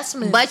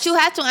investments. But you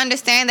have to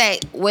understand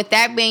that with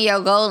that being your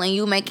goal and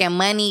you making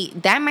money,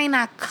 that may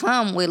not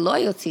come with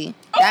loyalty.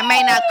 That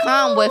may not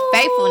come with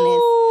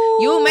faithfulness.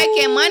 You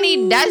making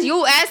money, that's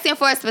you asking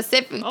for a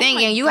specific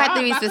thing, and you have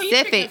to be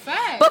specific.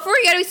 But for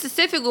you gotta be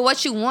specific with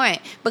what you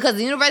want, because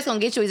the universe gonna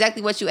get you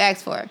exactly what you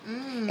asked for.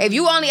 If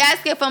you only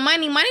asking for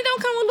money, money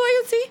don't come with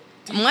loyalty.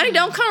 Money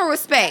don't come with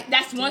respect.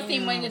 That's one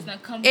thing money does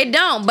not come with. It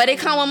don't, but it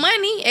come with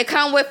money. It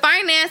come with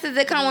finances.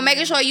 It come with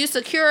making sure you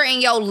secure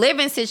in your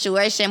living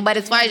situation. But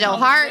as far as your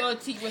heart,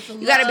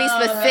 you gotta be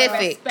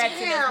specific.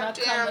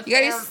 You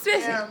gotta be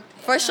specific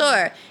for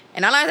sure.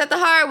 And I learned that the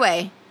hard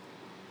way.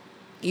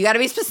 You gotta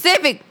be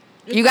specific.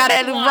 You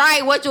gotta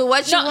write what you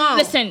want.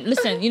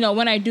 Listen. You know,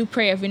 when I do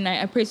pray every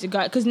night, I pray to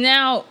God. Because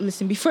now,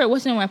 listen, before it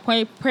wasn't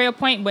my prayer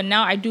point, but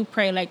now I do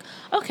pray like,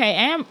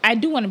 okay, I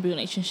do want to be in a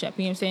relationship.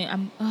 You know what I'm saying?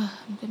 I'm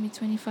gonna be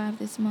 25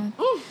 this month.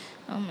 Ooh.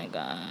 Oh my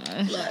God.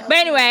 But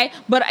anyway,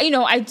 you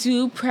know, I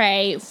do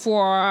pray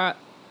for.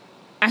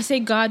 I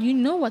say, God, you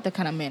know what the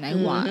kind of man I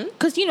want.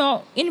 Because, you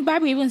know, in the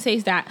Bible even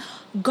says that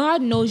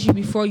God knows you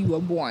before you were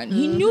born.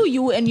 He knew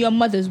you in your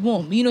mother's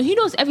womb. You know, he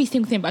knows every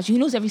single thing about you. He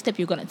knows every step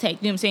you're going to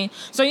take. You know what I'm saying?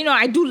 So, you know,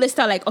 I do list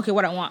out like, okay,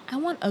 what I want. I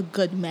want a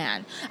good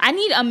man. I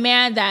need a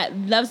man that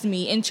loves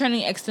me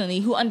internally, externally,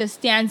 who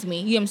understands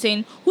me. You know what I'm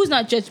saying? Who's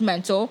not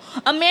judgmental.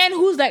 A man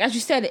who's like, as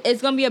you said,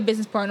 it's going to be a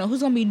business partner.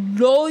 Who's going to be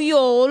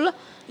loyal.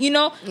 You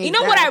know, exactly. You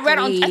know what I read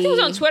on? I think it was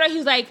on Twitter.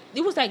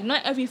 It was like,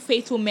 not every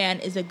faithful man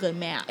is a good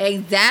man.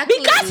 Exactly.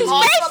 Because he's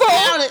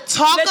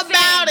faithful. Talk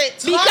about it.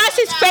 Because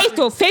he's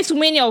faithful. Faithful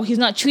meaning, he's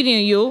not cheating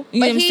on you. You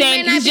know what I'm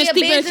saying? He's just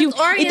sleeping with you.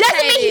 It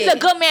doesn't mean he's a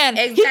good man.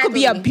 Exactly. He could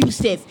be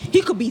abusive.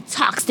 He could be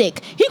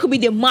toxic. He could be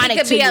demonic. He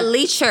could be a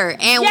leecher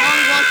and only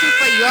want you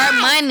for your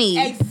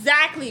money.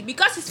 Exactly.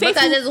 Because he's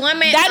faithful. Because there's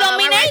women that don't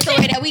mean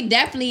anything. That we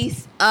definitely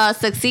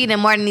succeed in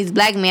more than these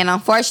black men,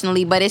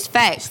 unfortunately. But it's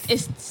facts.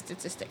 It's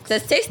statistics.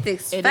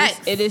 Statistics.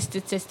 It is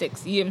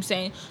statistics. You know what I'm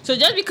saying? So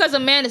just because a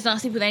man is not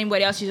sleeping with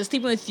anybody else, he's just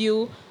sleeping with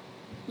you.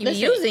 He's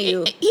using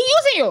you. He's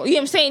using you. You know what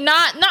I'm saying?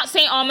 Not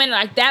saying all men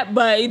like that,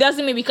 but it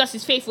doesn't mean because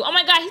he's faithful. Oh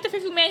my God, he's a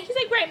faithful man. He's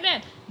a great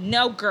man.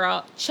 No,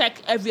 girl.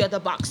 Check every other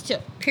box too.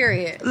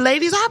 Period.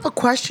 Ladies, I have a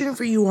question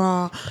for you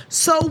all.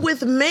 So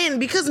with men,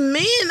 because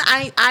men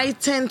I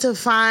tend to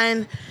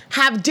find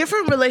have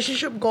different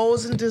relationship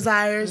goals and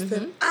desires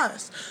than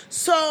us.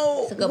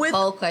 So it's a good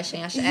poll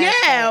question. I should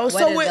ask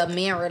that. What is the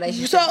men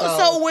relationship goal?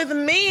 So with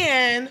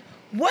men,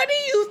 what do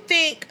you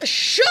think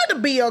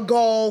should be a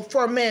goal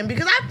for men?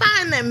 Because I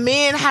find that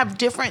men have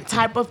different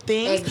type of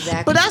things.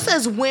 Exactly. But us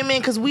as women,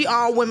 because we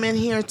are women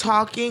here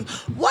talking,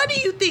 what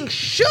do you think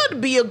should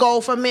be a goal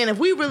for men if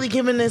we really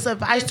giving this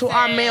advice to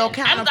our male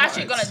counterparts? I'm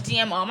actually going to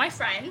DM all my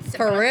friends.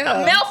 For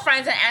real. Male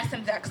friends and ask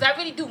them that because I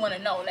really do want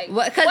to know. Like,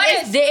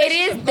 because it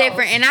is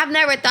different. And I've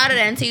never thought of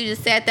that until you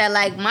just said that.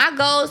 Like, my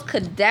goals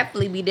could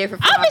definitely be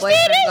different from obviously my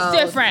boyfriend's goals. It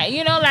is different.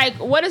 You know, like,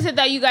 what is it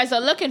that you guys are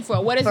looking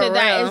for? What is it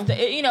that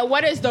is, you know,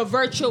 what is the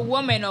virtual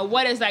woman, or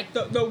what is like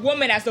the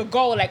woman as a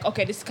goal? Like,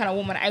 okay, this is the kind of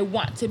woman I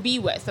want to be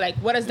with. Like,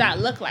 what does that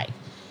look like?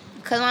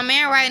 Because my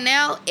man right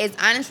now is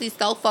honestly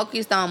so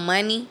focused on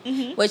money,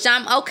 which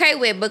I'm okay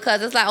with,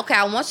 because it's like, okay,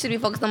 I want you to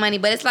be focused on money,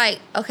 but it's like,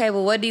 okay,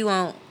 well, what do you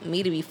want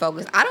me to be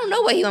focused? I don't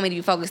know what he want me to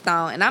be focused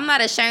on, and I'm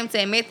not ashamed to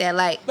admit that.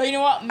 Like, but you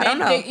know what? Man, I don't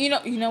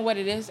know. You know what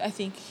it is? I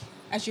think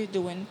as you're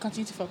doing,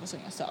 continue to focus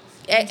on yourself.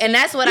 And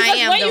that's what I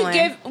am doing. When you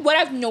give, what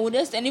I've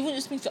noticed, and even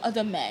just speak to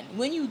other men,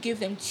 when you give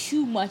them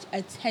too much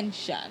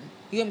attention,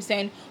 you know what I'm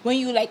saying? When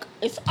you like,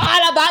 it's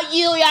all about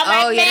you, you're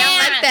my man. They don't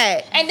like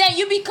that. And then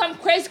you become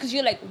crazy because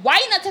you're like,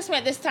 why you not texting me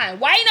at this time?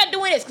 Why you not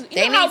doing this? Because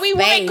you know how we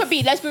women could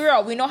be. Let's be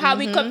real. We know how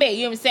we could be.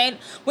 You know what I'm saying?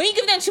 When you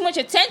give them too much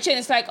attention,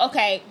 it's like,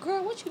 okay,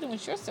 girl, what you doing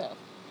with yourself?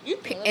 You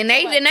and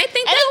they think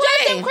that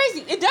way. It drives them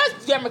crazy. It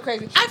does drive me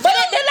crazy. But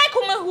they like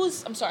women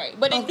who's, I'm sorry,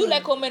 but they do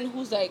like women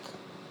who's like,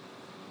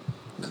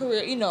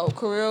 career,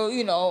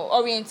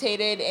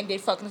 orientated, and they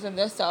focus on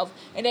themselves,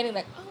 and then they're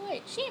like, oh,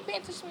 quiet. She ain't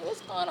paying attention to me.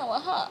 What's going on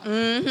with her?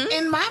 Mm-hmm.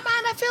 In my mind,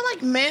 I feel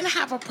like men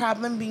have a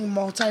problem being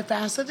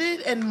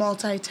multifaceted and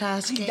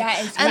multitasking. That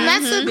is and right.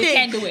 that's the They thing.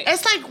 can't do it.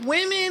 It's like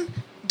women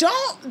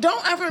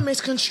don't ever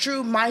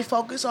misconstrue my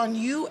focus on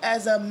you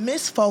as a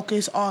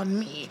misfocus on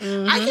me.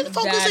 I can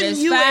focus That on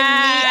is you and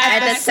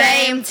me At the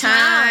same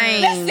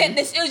time. Listen,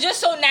 it was just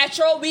so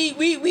natural.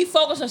 We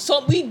focus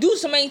on we do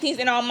so many things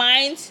in our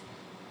minds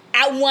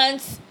at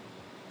once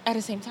at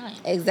the same time.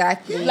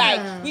 Exactly.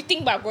 Like, we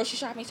think about grocery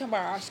shopping, we think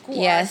about our school,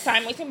 Yes. our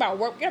time, we think about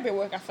work. We gotta be at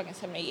work at fucking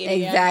 7, 8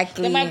 a.m.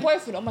 Exactly. Then my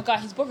boyfriend, oh my God,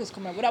 his birthday's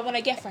coming up. What I want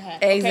to get for him.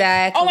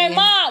 Exactly. Oh, my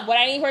mom, what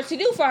I need her to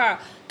do for her.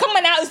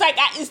 Coming out,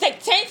 it's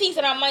like 10 things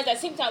in our minds at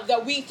the same time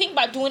that we think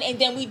about doing, and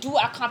then we do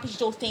accomplish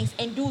those things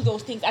and do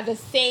those things at the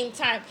same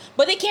time.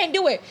 But they can't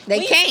do it.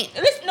 They can't.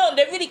 Listen, no,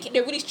 they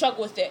really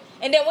struggle with it.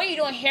 And then when you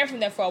don't hear from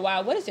them for a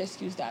while, what is their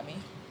excuse, Dami?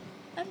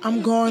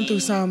 I'm going through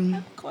something.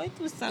 I'm going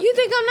through something. You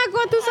think I'm not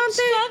going through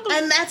something?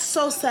 And that's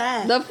so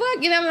sad. The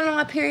fuck? You know I'm on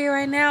my period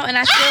right now, and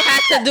I still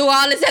have to do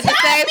all this at the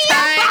same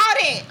time. About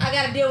it. I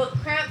gotta deal with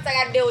cramps. I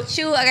gotta deal with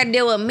you. I gotta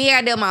deal with me. I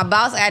gotta deal with my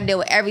boss. I gotta deal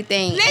with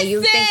everything. And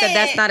you think that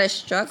that's not a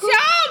struggle?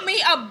 Tell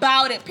me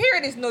about it.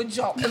 Period is no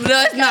joke. No,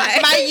 it's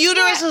not. My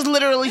uterus is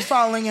literally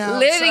falling out.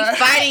 Literally sir.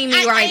 fighting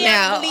me right I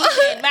now. am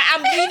bleeding.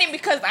 I'm bleeding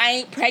because I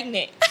ain't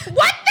pregnant.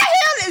 What the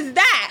hell is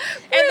that?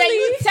 And then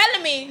you Really?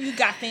 telling me you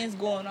got things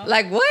going on.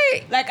 Like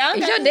what? Like, I don't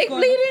Is got your things dick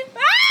going bleeding?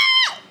 on.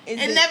 Ah! Is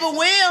It never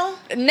will.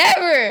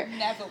 Never.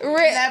 Never.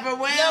 Never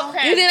will. No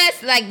crap. You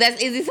think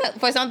that's easy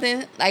for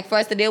something like for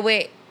us to deal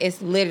with?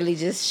 It's literally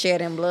just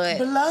shedding blood.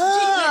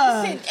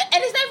 Blood. Listen,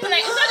 and it's not even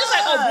like, it's not just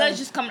like, oh, blood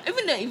just coming.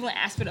 Even the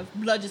aspect of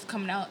blood just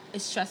coming out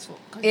is stressful.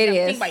 'Cause It you gotta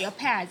is. Think about your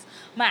pads,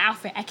 my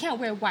outfit. I can't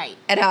wear white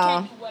At I all.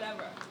 Can't do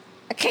whatever.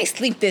 I can't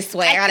sleep this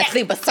way. I gotta can't-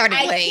 sleep a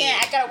certain way.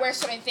 I gotta wear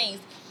certain things.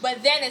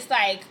 But then it's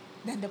like,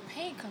 then the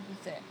pain comes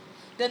with it.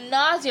 The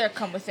nausea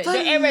comes with it. The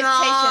irritation.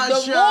 The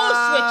mood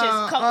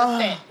switches come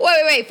with it.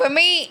 Wait. For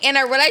me, in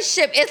a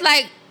relationship, it's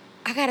like,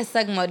 I gotta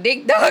suck my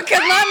dick, though, because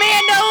my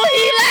man know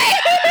he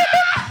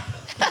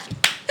like...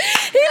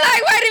 He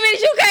like, wait a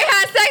minute, you can't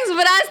have sex,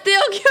 but I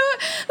still can't.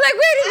 Like,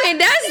 wait a minute,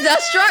 that's the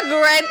struggle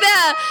right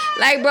there.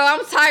 Like, bro,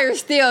 I'm tired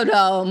still,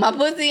 though. My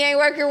pussy ain't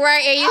working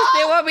right, and you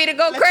still want me to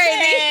go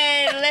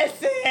crazy.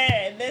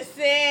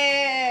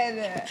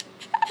 Listen.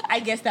 I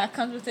guess that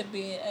comes with it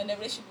being in a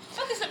relationship.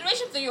 Okay, so the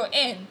relationship that you're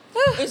in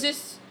is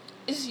just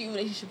your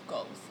relationship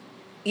goals.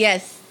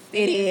 Yes,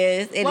 it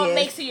is. What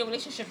makes it your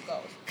relationship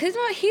goals? Cause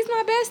he's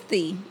my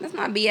bestie. That's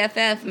my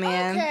BFF,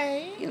 man.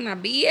 Okay. He's my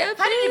BFF.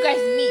 How did you guys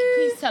meet?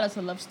 Please tell us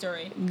a love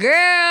story.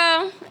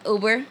 Girl,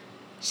 Uber.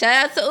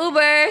 Shout out to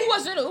Uber. Who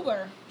was in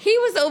Uber? He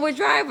was the Uber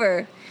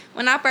driver.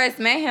 When I first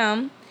met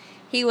him,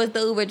 he was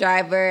the Uber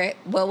driver.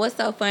 But what's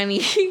so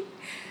funny?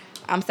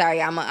 I'm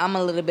sorry, I'm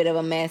a little bit of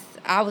a mess.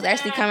 I was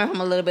actually coming from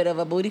a little bit of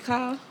a booty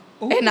call,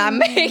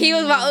 and he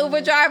was my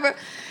Uber driver.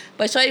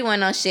 But shorty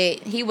wasn't on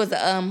shit. He was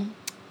a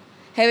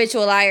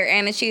habitual liar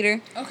and a cheater.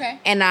 Okay.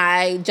 And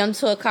I jumped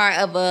to a car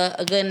of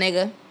a good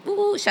nigga.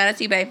 Ooh, shout out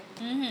to you, babe.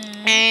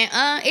 Mm-hmm.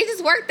 And it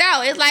just worked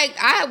out. It's like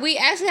we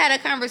actually had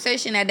a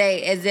conversation that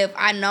day as if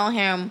I know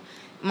him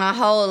my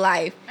whole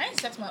life. I didn't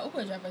text my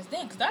Uber drivers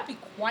then, because that'd be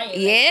quiet.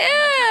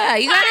 Yeah,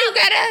 you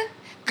gotta.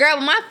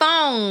 Girl, my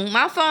phone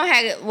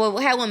had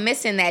went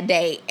missing that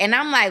day, and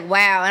I'm like,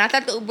 wow. And I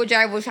thought the Uber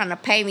driver was trying to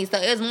pay me, so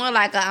it was more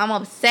like I'm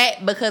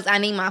upset because I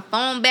need my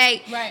phone back.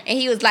 Right. And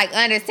he was like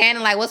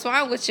understanding, like, what's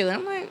wrong with you? And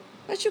I'm like,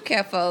 what you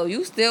care for?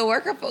 You still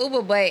working for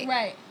Uber, but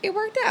Right. it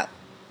worked out.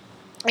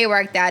 It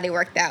worked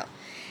out.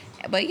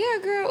 But yeah,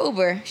 girl,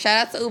 Uber.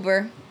 Shout out to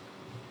Uber,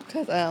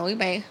 cause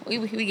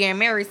we getting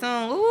married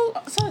soon. Woo.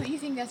 So you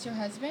think that's your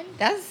husband?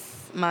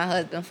 That's my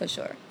husband for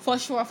sure. For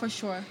sure. For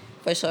sure.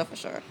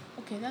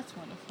 Okay, that's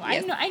wonderful.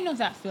 Yes. I know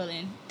that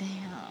feeling. Damn.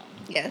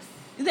 Yes.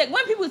 It's like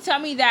when people tell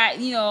me that,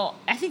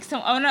 I think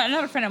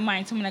another friend of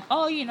mine told me like,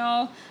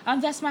 oh,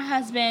 that's my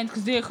husband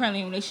because they're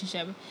currently in a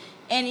relationship,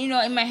 and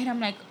in my head I'm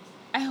like,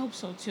 I hope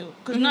so too,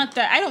 because not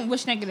that I don't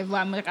wish negative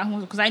vibe, I'm like I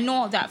hope, because I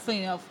know that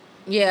feeling of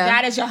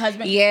that is your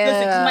husband. Yeah.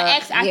 Listen, 'cause my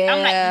ex, I'm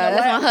like,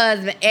 that's my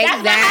husband.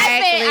 Exactly. That's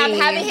my husband. I'm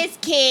having his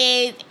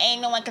kids.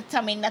 Ain't no one can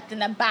tell me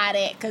nothing about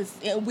it because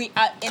we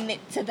are in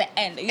it to the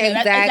end.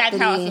 That's exactly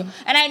how I feel.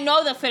 And I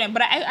know the feeling,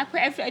 but I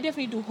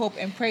definitely do hope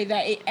and pray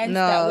that it ends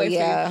that way for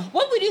you.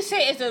 What would you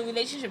say is the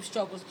relationship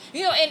struggles?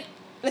 And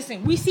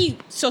listen, we see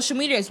social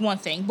media is one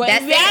thing, but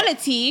in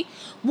reality,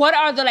 what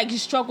are the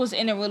struggles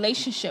in a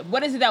relationship?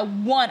 What is it that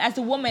one, as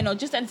a woman or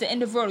just as an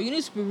individual, you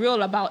need to be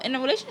real about in a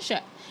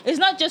relationship? It's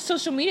not just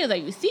social media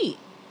that you see.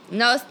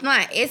 No, it's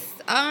not. It's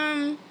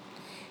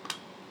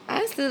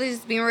honestly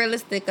just being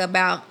realistic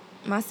about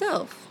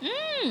myself.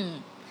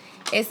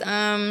 It's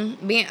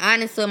being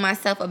honest with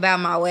myself about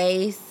my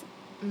ways.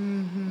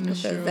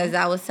 Because as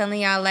I was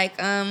telling y'all, I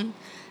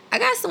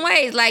got some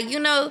ways.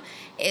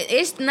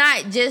 It's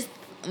not just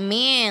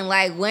men.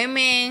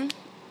 Women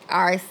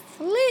are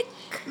slick.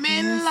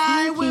 Men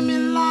lie,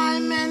 women lie,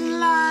 men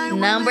lie.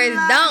 Numbers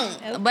lie.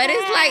 don't. But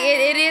it's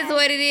it is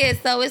what it is.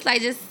 So it's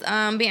just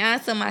being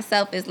honest with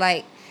myself is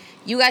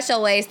you got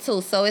your ways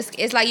too. So it's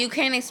you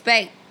can't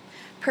expect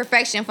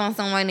perfection from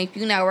someone if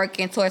you're not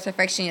working towards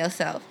perfection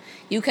yourself.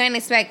 You can't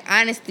expect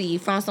honesty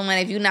from someone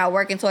if you're not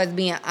working towards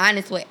being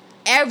honest with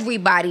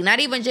everybody, not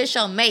even just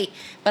your mate,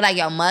 but like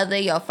your mother,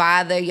 your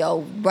father,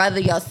 your brother,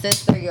 your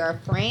sister, your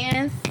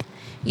friends,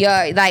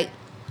 your like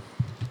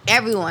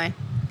everyone,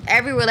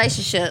 every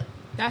relationship.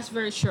 That's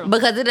very true.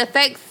 Because it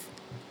affects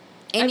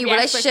any Every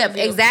aspect relationship. of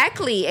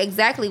you.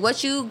 Exactly.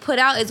 What you put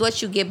out is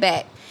what you get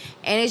back.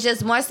 And it's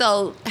just more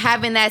so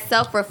having that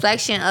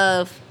self-reflection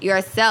of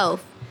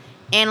yourself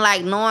and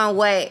like knowing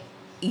what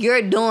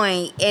you're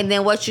doing and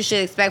then what you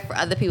should expect for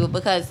other people.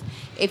 Because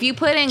if you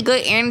put in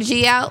good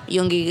energy out,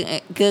 you'll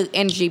get good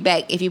energy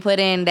back. If you put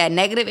in that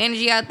negative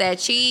energy out, that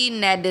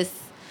cheating, that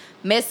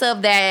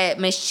dismissive, that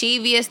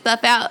mischievous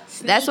stuff out,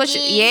 that's what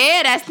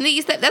that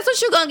sneaky stuff, that's what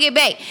you're gonna get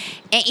back.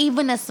 And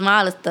even the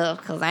smallest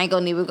stuff, because I ain't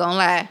gonna even gonna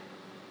lie.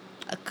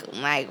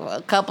 Like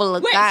a couple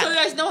of guys. So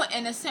there's no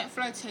innocent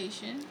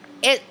flirtation?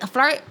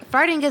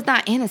 Flirting is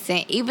not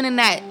innocent. Even in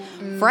that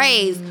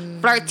phrase,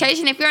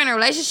 flirtation, if you're in a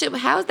relationship,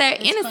 how's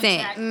that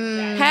innocent?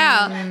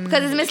 How?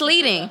 Because it's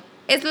misleading.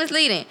 It's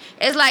misleading.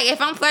 It's like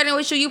if I'm flirting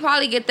with you, you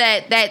probably get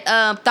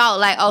that thought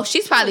like, oh,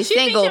 she's probably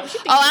single.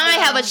 I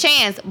might have a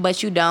chance,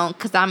 but you don't,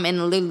 because I'm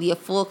in literally a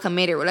full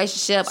committed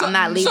relationship. I'm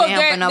not leaving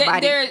him for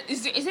nobody.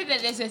 Is it that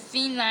there's a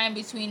thin line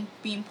between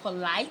being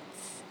polite?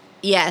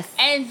 Yes.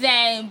 And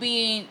then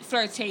being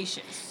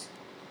flirtatious?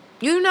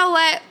 You know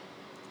what?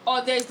 Or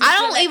there's I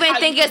don't even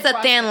think it's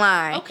a thin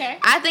line. Okay.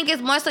 I think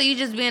it's more so you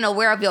just being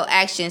aware of your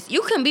actions.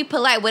 You can be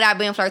polite without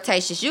being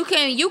flirtatious. You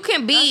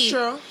can be. That's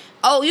true.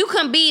 Oh, you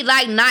can be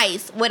like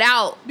nice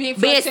without being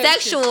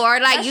sexual, or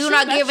like That's you true,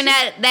 not that's giving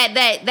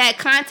true. that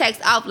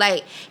context off.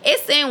 Like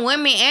it's in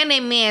women and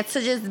in men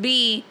to just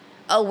be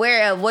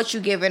aware of what you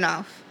giving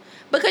off.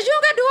 Because you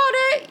don't gotta do all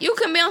that. You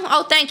can be on,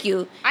 oh, thank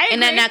you.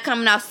 And then not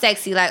coming off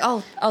sexy, like,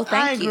 oh,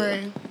 thank you. I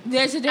agree.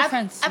 There's a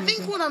difference. I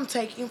think what I'm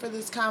taking for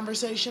this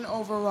conversation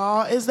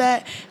overall is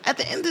that at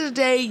the end of the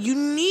day, you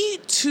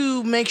need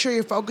to make sure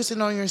you're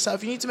focusing on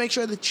yourself. You need to make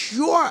sure that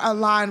you're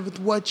aligned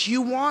with what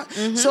you want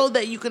so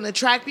that you can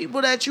attract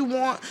people that you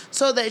want,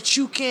 so that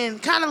you can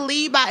kind of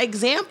lead by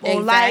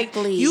example.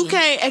 Exactly. Like, you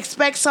can't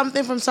expect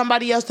something from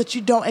somebody else that you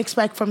don't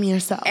expect from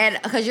yourself. And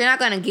because you're not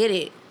going to get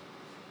it.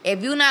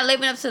 If you're not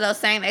living up to those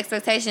same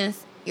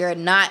expectations, you're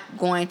not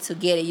going to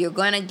get it. You're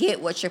going to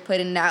get what you're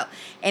putting out.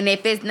 And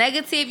if it's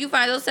negative, you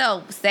find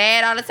yourself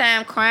sad all the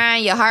time,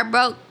 crying, your heart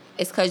broke,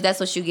 it's because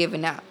that's what you're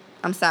giving out.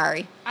 I'm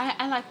sorry.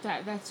 I like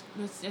that. That's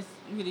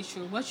really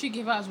true. What you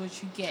give out is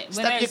what you get.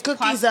 Step your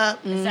cookies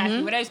up.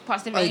 Exactly. Whether it's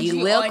positive Or energy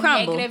you will or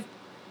crumble. negative.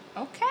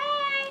 Okay.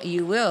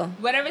 You will.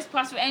 Whatever is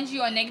positive energy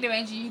or negative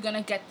energy, you're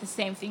gonna get the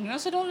same thing. You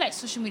also don't let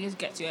social media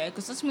get to you,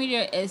 because social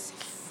media is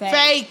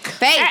fake.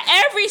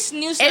 Every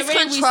news celebrity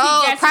it's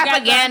control,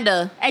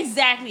 propaganda.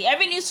 Exactly.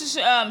 Every news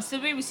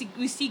celebrity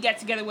we see get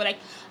together, we're like,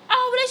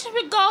 oh,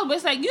 relationship goals, but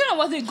it's like you don't know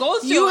what they go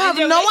through. You have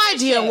no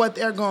idea what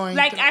they're going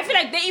like, through. I feel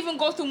like they even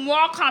go through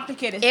more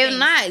complicated things. If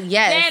not,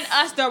 yes. Than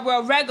us that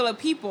we're regular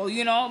people,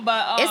 you know.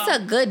 But it's a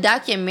good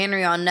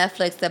documentary on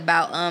Netflix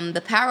about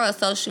the power of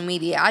social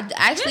media.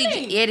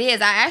 It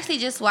is. I actually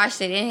just watched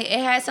it. It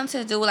had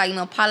something to do with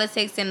like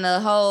politics and the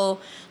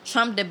whole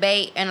Trump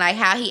debate and like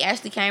how he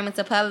actually came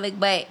into public,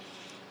 but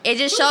it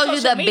just shows you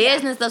the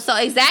business of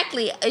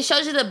it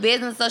shows you the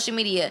business of social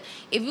media.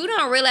 If you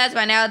don't realize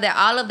by now that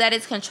all of that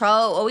is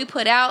controlled, what we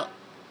put out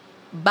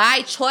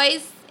by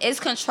choice is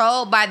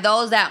controlled by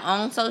those that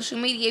own social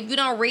media. If you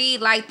don't read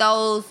like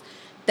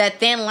that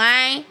thin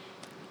line,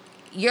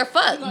 you're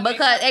fucked.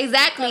 Because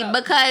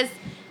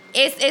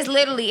it's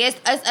literally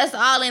it's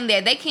all in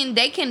there. They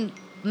can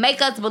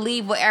make us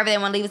believe whatever they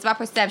want to believe. It's about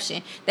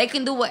perception. They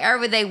can do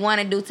whatever they want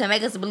to do to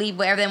make us believe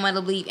whatever they want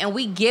to believe, and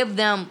we give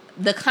them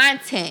the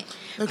content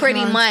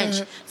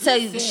much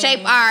to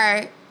shape our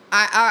reality.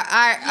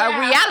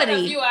 I had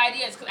a few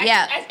ideas.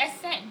 I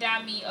sent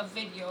Dami a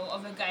video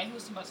of a guy who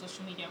was about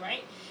social media,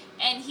 right?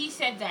 And he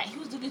said that he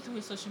was looking through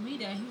his social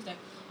media and he was like,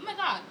 oh my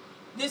god,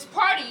 this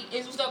party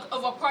was like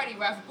of a party,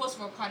 right? A post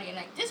for a party, and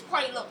like this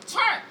party looked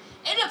turned.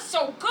 It looked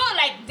so good,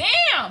 like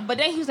damn. But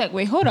then he was like,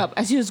 wait, hold up.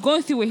 As he was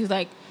going through it, he was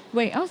like,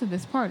 wait, I was at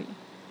this party.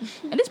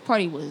 And this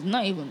party was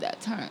not even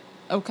that turned.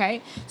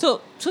 Okay?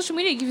 So social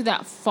media gives you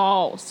that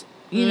false,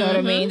 you know what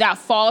I mean? That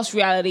false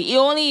reality. It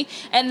only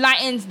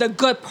enlightens the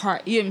good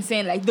part. You know what I'm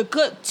saying? Like the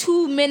good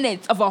 2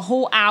 minutes of a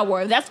whole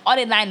hour. That's all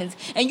it enlightens.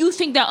 And you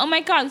think that, oh my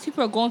God, these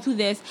people are going through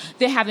this.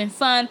 They're having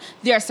fun.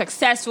 They're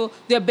successful.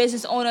 They're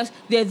business owners.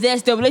 They're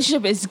this. Their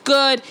relationship is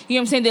good. You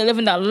know what I'm saying? They're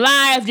living their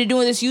life. They're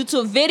doing this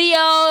YouTube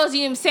videos. You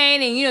know what I'm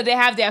saying? And, you know, they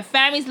have their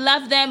families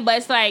love them. But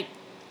it's like,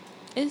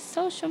 it's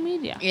social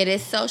media. It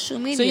is social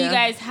media. So you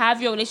guys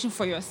have your relation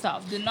for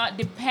yourself. Do not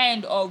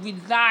depend or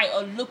rely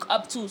or look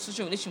up to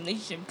social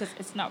relationship because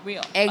it's not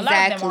real.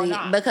 Exactly.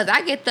 Because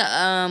I get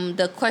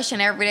the question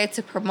every day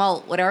to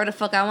promote whatever the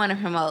fuck I want to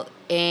promote.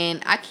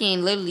 And I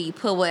can literally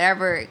put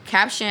whatever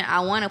caption I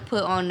want to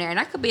put on there. And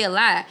that could be a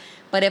lie.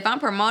 But if I'm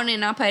promoting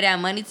and I pay that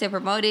money to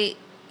promote it,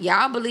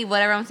 y'all believe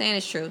whatever I'm saying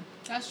is true.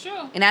 That's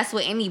true. And that's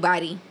with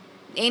anybody.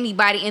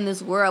 anybody in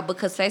this world,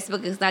 because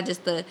Facebook is not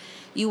just the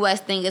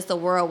U.S. thing; it's a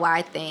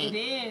worldwide It thing.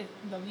 is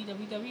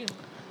www.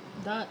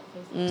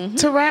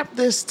 To wrap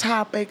this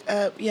topic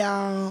up,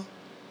 y'all,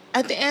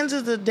 at the end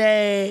of the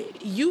day,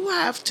 you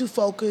have to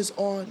focus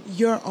on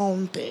your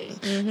own thing.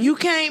 You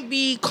can't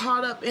be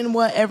caught up in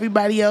what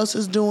everybody else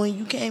is doing.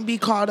 You can't be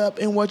caught up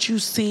in what you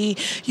see.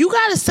 You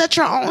got to set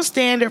your own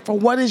standard for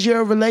what is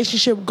your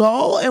relationship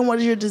goal and what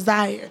is your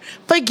desire.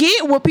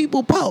 Forget what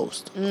people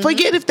post.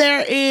 Forget if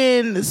they're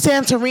in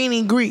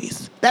Santorini,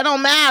 Greece. That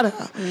don't matter.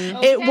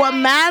 What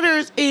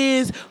matters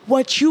is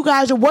what you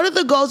guys are. What are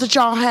the goals that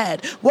y'all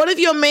had? What if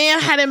your man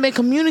hadn't been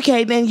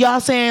communicating and y'all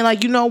saying,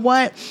 like, you know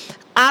what?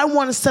 I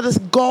want to set a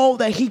goal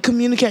that he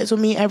communicates with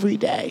me every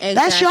day. Exactly.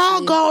 That's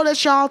y'all goal.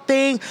 That's y'all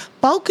thing.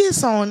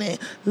 Focus on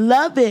it.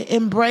 Love it.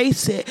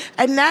 Embrace it.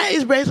 And that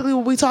is basically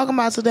what we're talking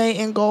about today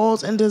in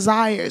goals and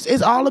desires.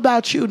 It's all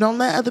about you. Don't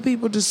let other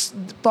people just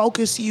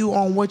focus you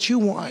on what you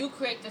want. You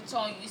create the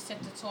tone. You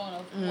set the tone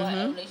of what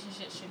a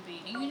relationship should be.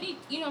 And you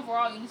need,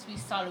 overall, you need to be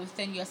solid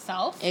within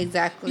yourself.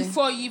 Exactly.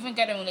 Before you even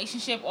get a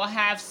relationship or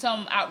have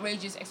some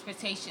outrageous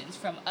expectations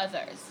from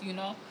others,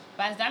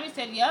 But as Dami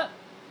said,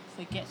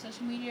 forget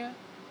social media,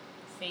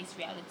 face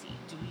reality.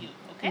 Do you,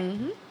 okay?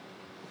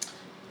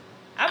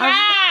 All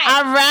right.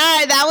 All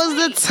right. That was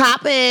the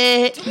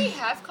topic. Do we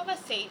have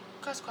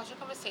cross-cultural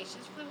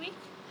conversations for the week?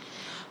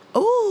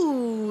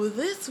 Ooh,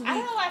 this week. I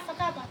don't know why I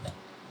forgot about them.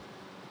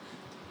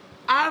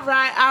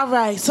 All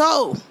right.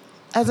 So,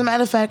 as a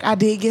matter of fact, I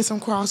did get some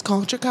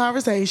cross-culture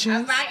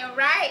conversations. All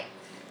right.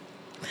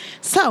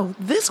 So,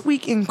 this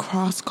week in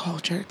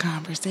cross-culture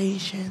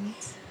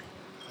conversations,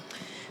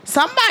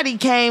 somebody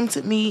came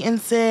to me and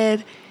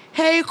said,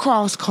 hey,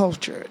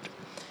 cross-cultured,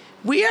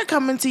 we are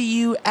coming to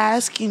you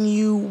asking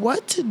you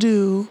what to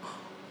do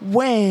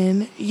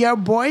when your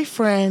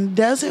boyfriend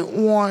doesn't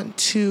want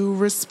to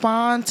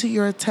respond to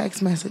your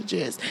text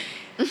messages.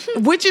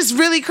 Which is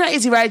really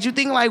crazy, right? You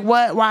think like,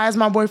 what? Why is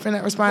my boyfriend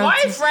not responding?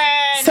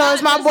 So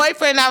is my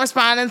boyfriend not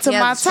responding to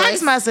my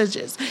text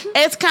messages?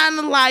 It's kind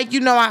of like,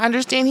 I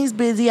understand he's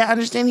busy. I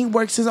understand he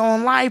works his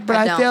own life, but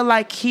I feel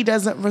like he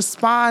doesn't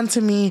respond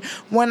to me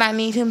when I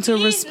need him to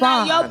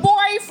respond. He's not your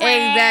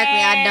boyfriend. Exactly,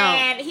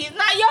 I don't. He's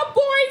not your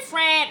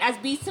boyfriend, as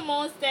B.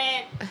 Simone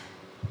said.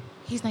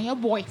 He's not your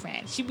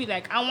boyfriend. She'd be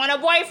like, I want a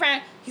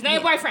boyfriend. He's not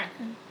your boyfriend.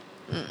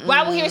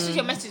 Why would he receive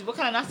your message? What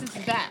kind of nonsense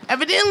is that?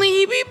 Evidently,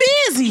 he be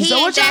busy. He so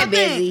ain't what y'all that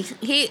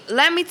busy.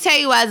 Let me tell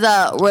you, as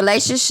a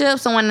relationship,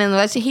 someone in a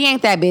relationship, he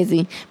ain't that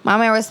busy. My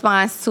man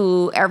responds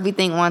to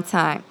everything on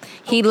time.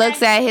 He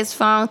looks at his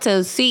phone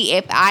to see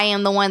if I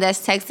am the one that's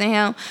texting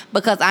him,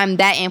 because I'm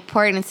that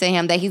important to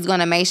him that he's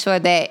going to make sure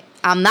that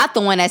I'm not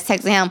the one that's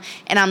texting him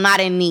and I'm not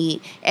in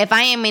need. If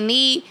I am in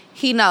need,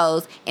 he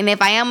knows. And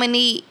if I am in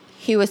need,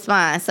 he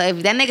responds. So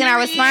if that nigga not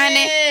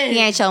responding, he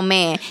ain't your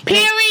man.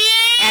 Period.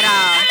 At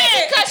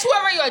all. Because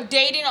whoever you're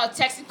dating or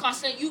texting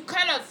constantly, you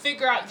kind of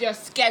figure out their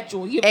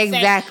schedule. You know what I'm saying?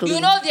 Exactly. You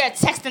know their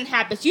texting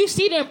habits. You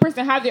see them in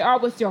person how they are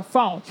with your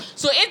phone.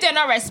 So if they're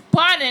not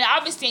responding,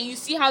 obviously, and you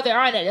see how they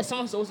are, that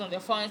someone's always on their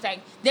phone, it's like,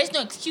 there's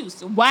no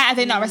excuse. Why are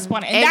they not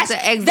responding?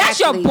 And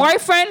that's your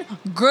boyfriend?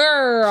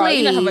 Girl. Please.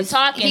 You know how we're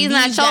talking. He's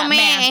not your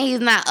man and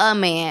he's not a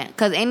man.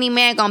 Because any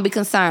man going to be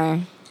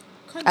concerned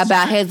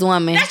about his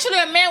woman. Naturally,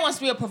 a man wants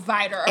to be a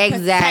provider, a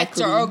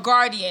protector, or a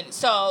guardian.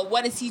 So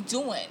what is he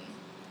doing?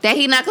 That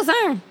he not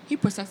concerned. He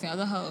protecting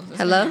other hoes.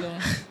 That's Hello?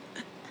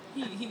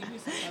 what he doing.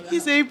 He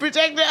said he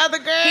protected other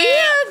girls. He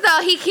is,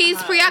 though.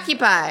 He's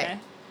preoccupied. Okay.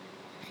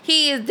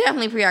 He is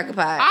definitely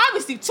preoccupied.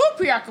 Obviously, too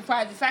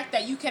preoccupied. The fact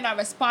that you cannot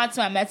respond to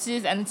my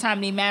messages in a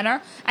timely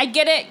manner. I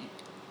get it.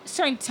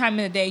 Certain time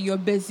in the day you're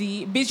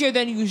busier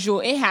than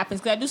usual. It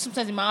happens, because I do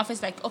sometimes in my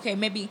office, like, okay,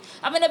 maybe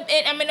I'm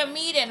in a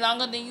meeting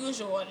longer than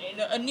usual,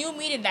 a new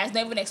meeting that's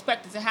not even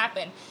expected to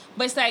happen.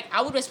 But it's like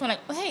I would respond like,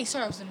 oh, hey,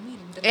 sorry, I was in a meeting.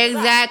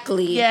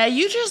 Exactly. Yeah,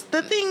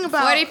 the thing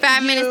about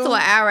 45 minutes to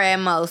an hour at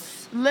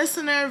most.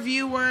 Listener,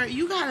 viewer,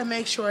 you gotta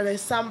make sure that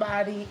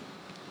somebody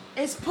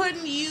is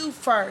putting you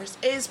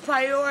first, is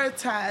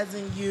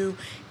prioritizing you,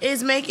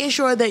 is making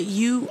sure that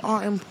you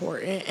are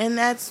important. And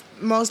that's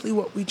mostly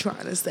what we're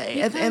trying to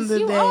say. At the end of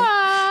the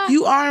day,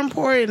 you are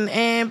important.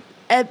 And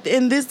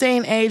in this day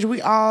and age,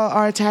 we all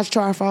are attached to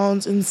our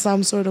phones in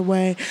some sort of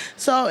way.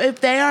 So if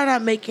they are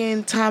not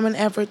making time and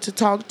effort to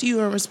talk to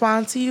you and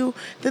respond to you,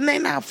 then they're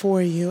not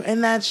for you.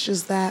 And that's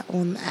just that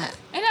on that.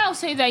 And I'll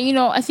say that,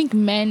 I think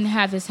men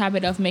have this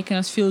habit of making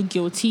us feel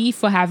guilty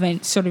for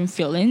having certain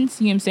feelings.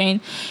 You know what I'm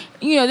saying?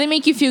 They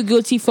make you feel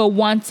guilty for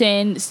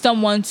wanting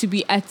someone to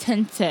be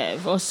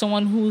attentive, or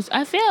someone who's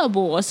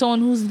available, or someone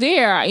who's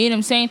there. You know what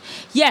I'm saying?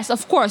 Yes,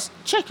 of course,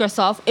 check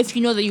yourself. If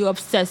you know that you're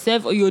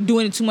obsessive or you're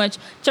doing it too much,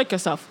 check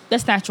yourself.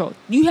 That's natural.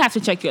 You have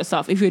to check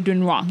yourself if you're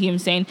doing wrong. You know what I'm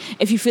saying?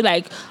 If you feel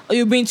like, oh,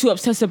 you're being too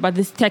obsessive about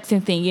this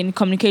texting thing and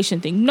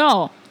communication thing.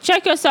 No.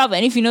 Check yourself,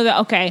 and if you know that,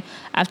 okay,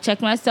 I've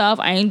checked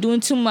myself, I ain't doing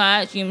too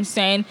much, you know what I'm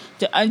saying?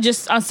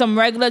 Just on some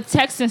regular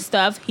text and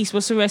stuff, he's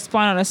supposed to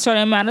respond on a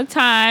certain amount of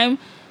time.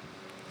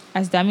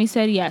 As Dami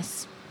said,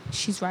 yes,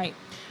 she's right.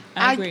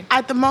 I agree.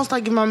 At the most, I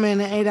give my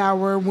man an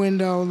 8-hour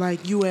window,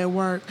 like you at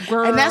work.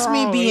 Girl, and that's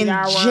me being 8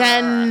 hours.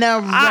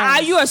 generous.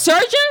 Are you a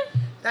surgeon?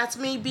 That's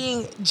me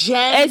being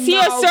generous. Is he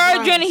a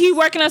surgeon? He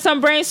working on some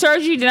brain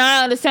surgery? Then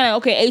I understand.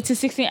 Okay, 8 to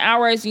 16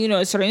 hours. You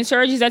know, certain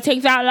surgeries that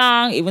take that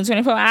long, even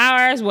 24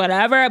 hours,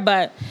 whatever.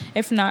 But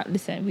if not,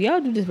 listen, we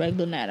all do this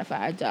regular 9 to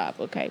 5 job.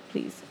 Okay,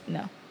 please,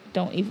 no,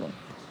 don't even.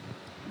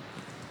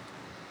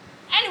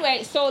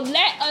 Anyway, so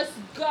let us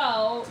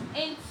go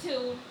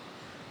into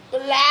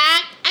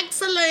Black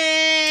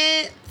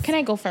excellence. Can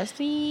I go first,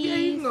 please? Yeah,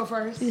 you can go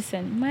first.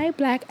 Listen, my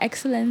black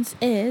excellence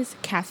is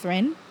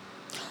Catherine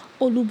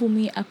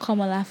Olubumi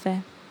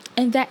Akomolafe.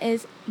 And that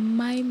is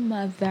my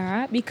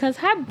mother because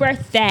her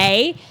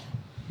birthday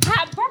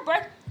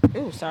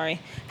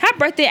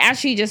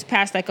actually just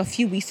passed like a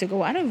few weeks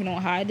ago. I don't even know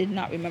how. I did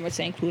not remember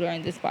to include her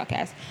in this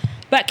podcast.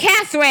 But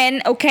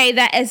Catherine, okay,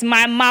 that is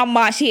my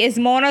mama. She is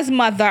Mona's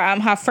mother. I'm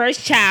her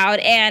first child,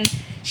 and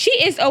she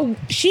is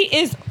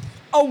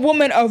a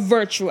woman of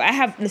virtue. I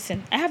have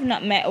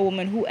not met a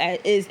woman who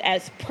is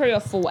as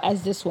prayerful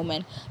as this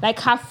woman. Like,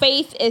 her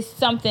faith is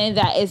something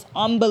that is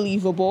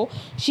unbelievable.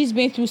 She's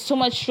been through so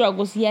much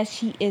struggles. Yes,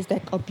 she is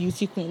like a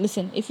beauty queen.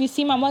 Listen, if you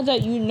see my mother,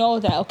 you know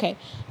that, okay,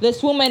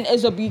 this woman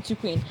is a beauty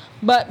queen.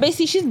 But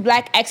basically, she's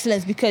black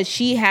excellence because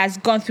she has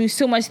gone through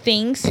so much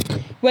things,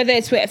 whether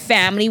it's with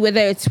family,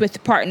 whether it's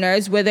with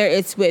partners, whether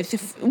it's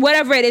with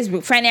whatever it is,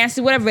 with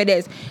finances, whatever it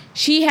is.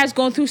 She has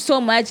gone through so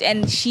much,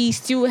 and she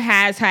still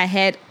has her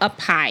head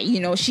up high. You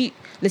know,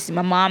 listen,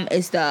 my mom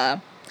is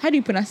the, how do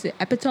you pronounce it?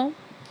 Epitome?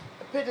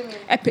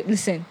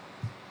 Listen,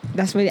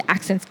 that's where the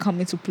accents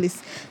come into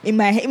place. In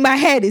my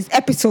head is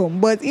epitome,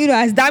 but you know,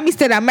 as Dami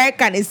said,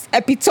 American is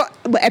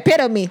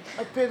epitome.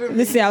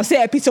 Listen, I'll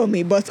say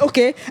epitome, but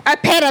okay,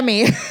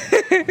 epitome.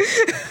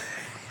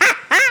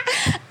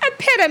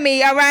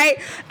 Epitome, all right?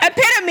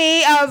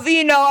 Epitome of,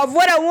 you know, of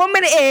what a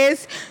woman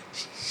is.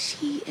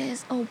 She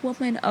is a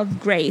woman of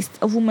grace,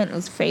 a woman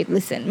of faith.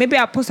 Listen, maybe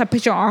I'll post a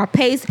picture on our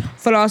page.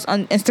 Follow us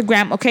on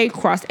Instagram, okay?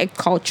 Cross X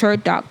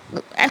Cultured Podcast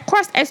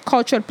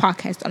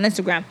on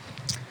Instagram.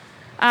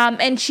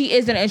 And she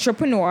is an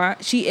entrepreneur.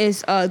 She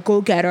is a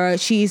go-getter.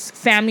 She's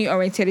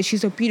family-oriented.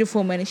 She's a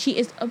beautiful woman. And she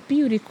is a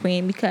beauty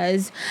queen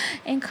because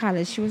in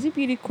college she was a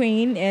beauty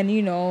queen. And,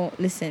 you know,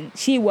 listen,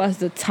 she was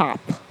the top.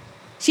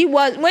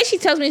 When she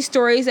tells me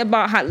stories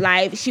about her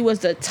life, she was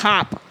the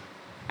top.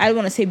 I don't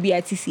want to say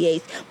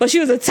BITCH, but she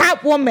was a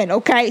top woman,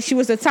 okay? She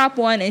was the top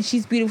one, and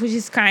she's beautiful,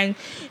 she's kind.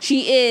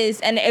 She is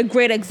a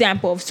great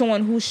example of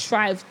someone who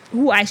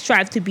I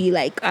strive to be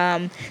like.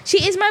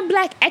 She is my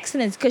black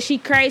excellence because she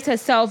carries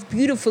herself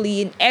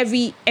beautifully in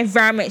every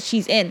environment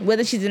she's in,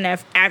 whether she's in an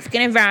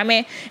African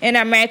environment, in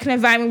an American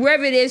environment,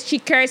 wherever it is, she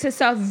carries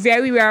herself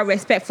very well,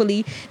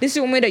 respectfully. This is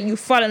a woman that you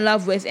fall in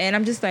love with, and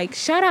I'm just like,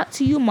 shout out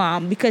to you,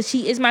 Mom, because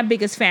she is my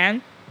biggest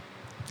fan.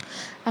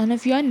 I don't know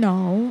if you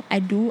know, I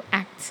do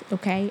act,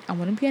 okay? I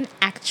want to be an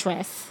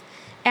actress.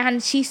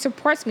 And she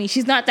supports me.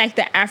 She's not like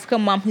the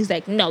African mom who's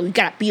like, no, you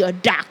got to be a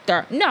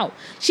doctor. No,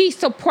 she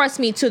supports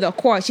me to the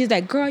core. She's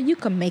like, girl, you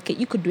can make it.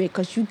 You can do it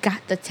because you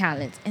got the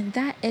talent. And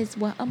that is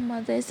what a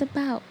mother is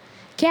about.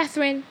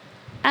 Catherine,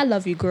 I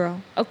love you,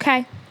 girl,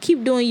 okay?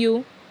 Keep doing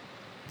you.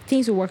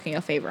 Things will work in your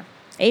favor.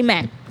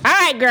 Amen. All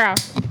right, girl.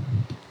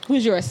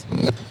 Who's yours?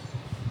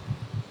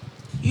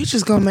 You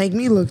just gonna make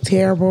me look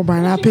terrible by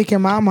not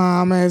picking my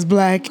mom as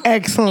black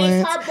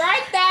excellence. It's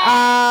her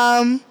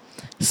birthday.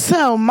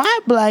 So my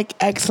black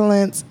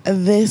excellence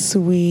this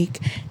week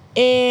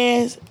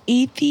is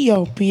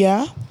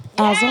Ethiopia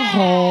as a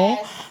whole.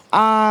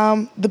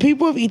 The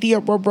people of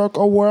Ethiopia broke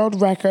a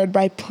world record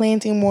by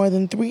planting more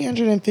than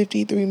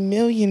 353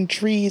 million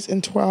trees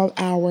in 12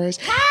 hours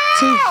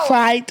to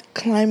fight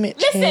climate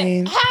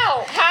change.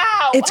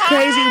 It's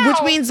crazy,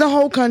 which means the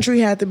whole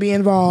country had to be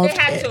involved. They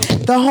had to.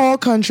 The whole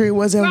country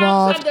was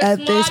involved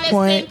at this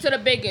point. To the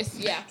biggest,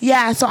 yeah.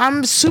 Yeah, so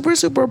I'm super,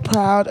 super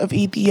proud of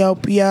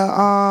Ethiopia.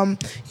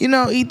 You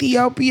know,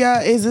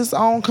 Ethiopia is its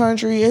own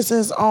country. It's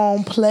its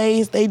own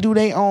place. They do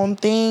their own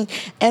thing.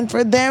 And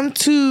for them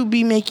to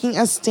be making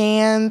a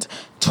stand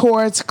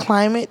towards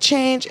climate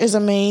change is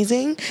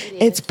amazing.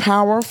 It's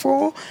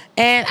powerful.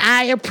 And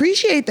I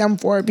appreciate them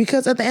for it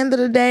because at the end of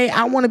the day,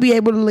 I want to be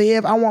able to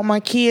live. I want my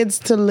kids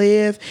to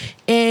live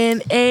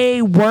in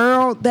a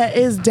world that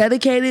is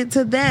dedicated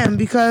to them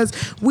because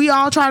we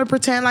all try to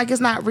pretend like it's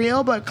not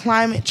real, but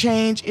climate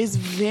change is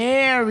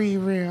very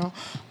real.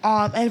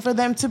 And for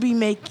them to be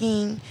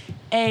making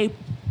a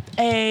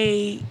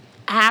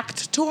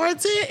act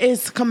towards it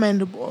is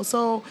commendable.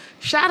 So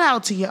shout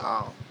out to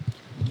y'all.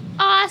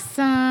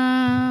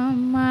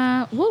 Awesome.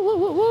 All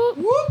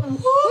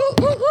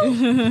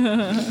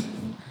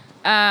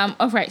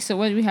right, so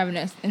what do we have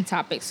in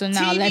topic? So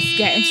now let's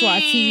get into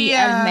our TV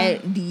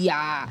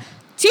media.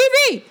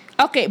 TV!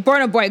 Okay,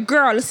 Burna Boy.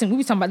 Girl, listen, we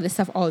be talking about this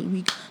stuff all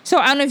week. So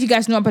I don't know if you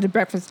guys know about The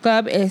Breakfast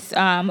Club. It's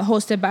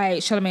hosted by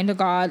Charlamagne Tha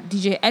God,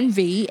 DJ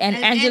Envy, and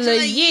Angela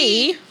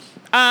Yee.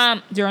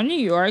 They're in New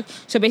York.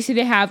 So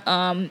basically they have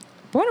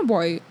Burna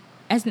Boy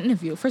as an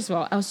interview. First of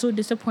all, I was so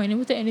disappointed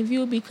with the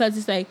interview because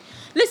it's like,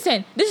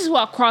 listen, this is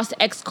what Cross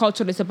X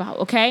Culture is about,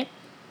 okay?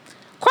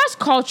 Cross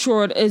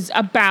Culture is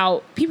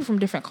about people from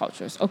different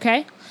cultures,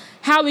 okay?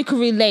 How we can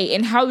relate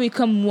and how we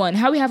become one,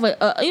 how we have an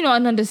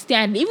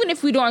understanding, even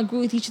if we don't agree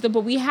with each other,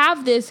 but we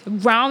have this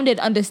rounded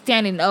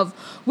understanding of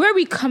where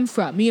we come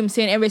from, you know what I'm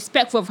saying, and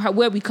respect for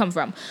where we come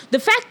from. The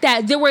fact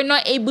that they were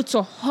not able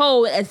to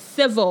hold a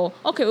civil,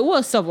 okay, it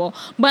was civil,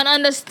 but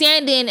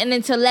understanding and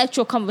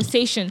intellectual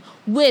conversation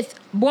with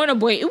Burna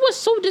Boy, it was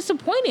so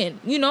disappointing,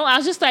 you know? I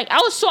was just like, I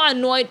was so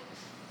annoyed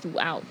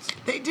throughout.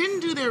 They didn't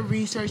do their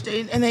research,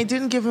 and they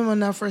didn't give him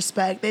enough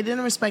respect. They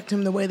didn't respect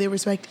him the way they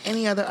respect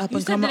any other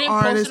up-and-coming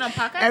artist. You said they didn't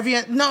post it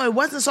on podcast? No, it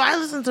wasn't. So I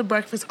listened to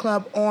Breakfast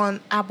Club on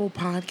Apple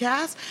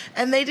Podcasts,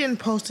 and they didn't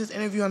post his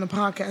interview on the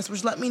podcast,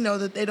 which let me know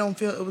that they don't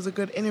feel it was a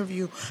good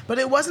interview. But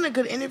it wasn't a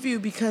good interview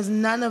because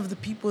none of the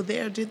people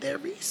there did their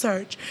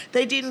research.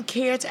 They didn't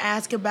care to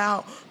ask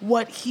about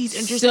what he's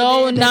interested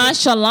So in.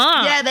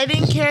 nonchalant. Yeah, they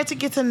didn't care to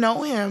get to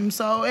know him.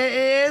 So it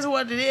is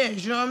what it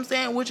is. You know what I'm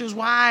saying? Which is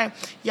why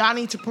y'all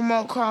need to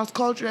promote Cross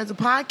Culture as a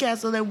podcast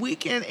so that we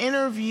can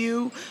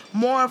interview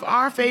more of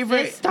our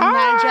favorite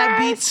Nigeria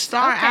beat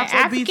star, okay. Afrobeat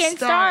African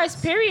stars.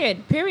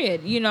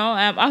 Period. You know,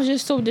 I was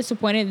just so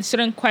disappointed. A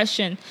certain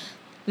question.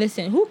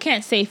 Listen, who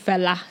can't say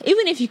fella?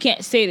 Even if you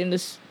can't say it in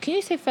this, can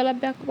you say fella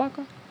back,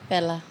 Waka?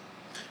 Fella.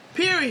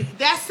 Period.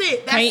 That's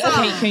it. That's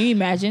all. Can you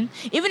imagine?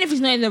 Even if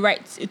it's not in the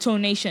right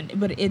tonation,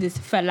 but it is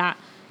fella.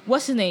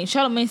 What's his name?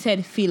 Charlamagne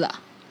said fila.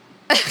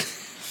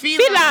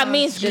 Fila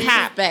means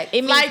cap. Disrespect.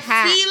 It means like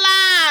hat.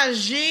 Fila,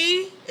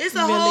 G. It's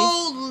a Really?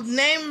 whole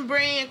name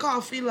brand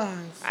called Filas.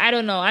 I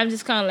don't know. I'm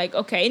just kind of like,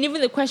 okay. And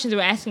even the questions they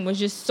were asking was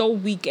just so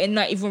weak and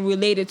not even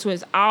related to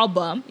his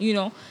album. You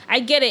know, I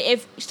get it.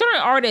 If certain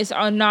artists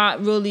are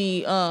not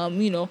really,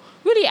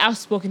 really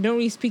outspoken, don't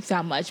really speak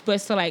that much,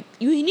 but so like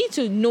you need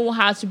to know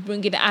how to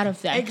bring it out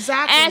of them.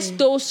 Exactly. Ask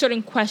those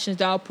certain questions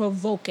that will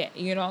provoke it,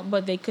 you know,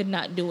 but they could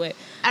not do it.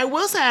 I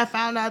will say I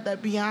found out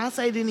that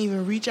Beyonce didn't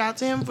even reach out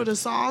to him for the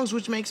songs,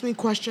 which makes me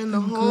question the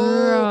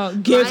Girl, whole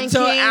gift Lion to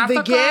King,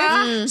 Africa?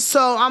 the gift.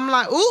 So I'm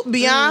like, ooh,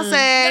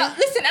 Beyonce. Now,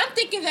 listen, I'm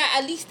thinking that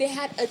at least they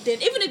had a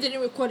dinner, even if they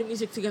didn't record the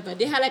music together,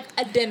 they had like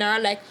a dinner,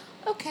 like,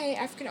 okay,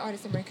 African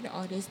artist, American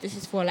artist, this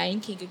is for Lion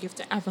King, a gift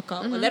to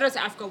Africa, or letter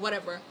to Africa,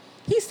 whatever.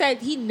 He said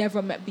he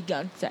never met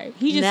Beyonce.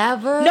 He just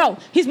Never? No,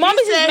 his mom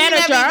is his He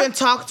manager. never even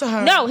talked to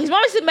her. No, his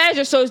mom is his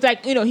manager, so it's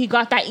like, you know, he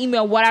got that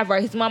email,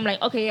 whatever. His mom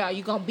like, okay, yeah,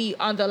 you gonna be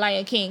on the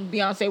Lion King,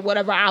 Beyonce,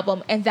 whatever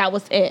album, and that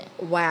was it.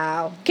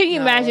 Wow. Can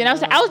you imagine? I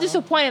was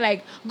disappointed,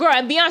 like, girl,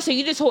 and Beyonce,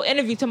 you this whole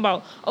interview talking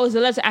about, oh, it's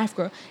a letter to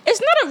Africa. It's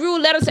not a real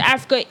letter to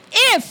Africa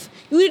if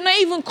you did not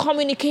even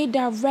communicate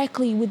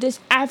directly with this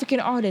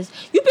African artist.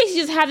 You basically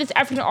just have this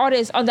African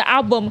artist on the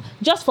album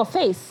just for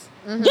face.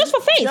 Just for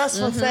face. Just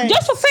for face.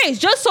 Just for face.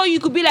 Just so you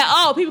could be like,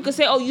 oh, people could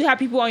say, oh, you have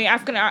people on your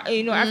African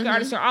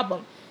artists on your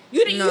album.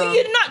 You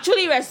did not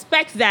truly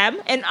respect them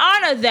and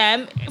honor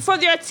them for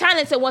their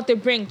talents and what they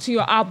bring to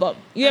your album.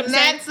 You know what I'm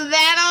saying? That's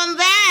that on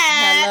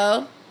that.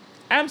 Hello.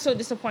 I'm so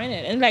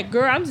disappointed. And like,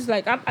 girl, I'm just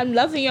like, I'm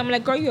loving you. I'm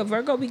like, girl, you're a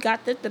Virgo. We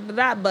got this,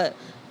 but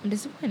I'm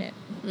disappointed.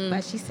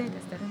 But she said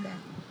this, that, and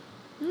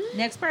that.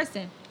 Next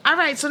person. All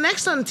right, so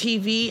next on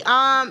TV,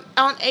 on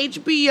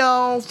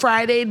HBO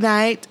Friday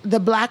night, the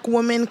Black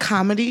Woman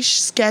Comedy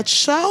Sketch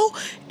Show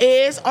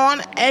is on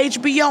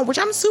HBO, which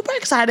I'm super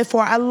excited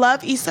for. I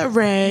love Issa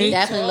Rae.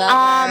 Definitely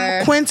love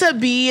her. Quinta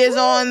B is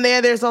on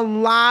there. There's a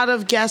lot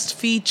of guest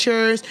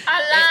features. A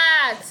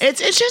lot. It's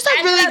just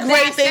a really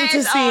great thing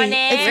to see. on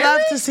it. It's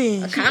love to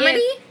see.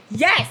 Comedy?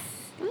 Yes.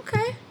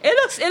 Okay.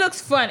 It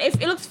looks fun. It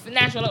looks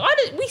natural.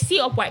 Like, we see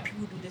white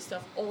people do this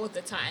stuff all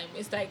the time.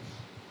 It's like,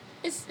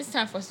 it's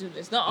time for us to do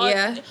this. No,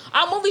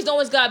 our movies don't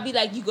always gotta be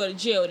like you go to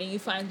jail and you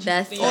find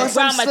That's Jesus. Or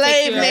some Grandma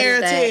slave take care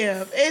of it.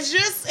 narrative.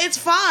 It's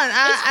fun.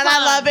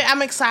 I love it.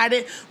 I'm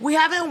excited. We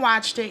haven't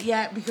watched it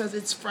yet because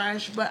it's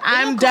fresh, but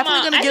I'm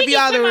definitely going to give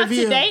y'all the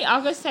review. Today,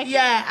 August 2nd.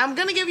 Yeah, I'm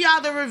going to give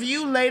y'all the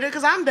review later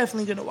because I'm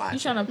definitely going to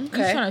watch You it.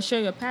 trying to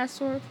share your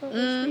password for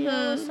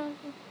HBO or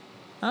something?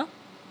 Huh?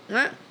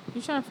 What?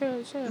 You trying to share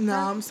your password? No,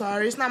 I'm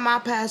sorry. It's not my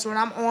password.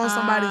 I'm on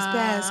somebody's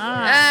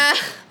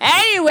password.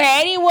 Anyway,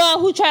 anyone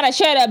who try to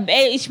share the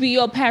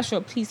HBO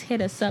password, please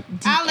hit us up.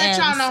 DMs. I'll let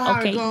y'all know how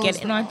it goes,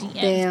 get in our DMs,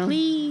 Damn.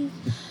 please.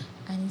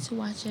 I need to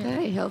watch it. That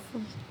ain't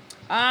helpful.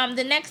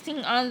 The next thing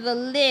on the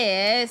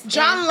list,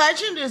 John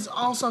Legend is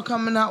also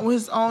coming out with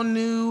his own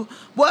new...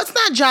 Well, it's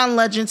not John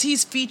Legend.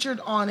 He's featured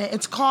on it.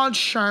 It's called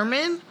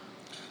Sherman.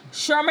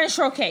 Sherman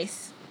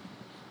Showcase.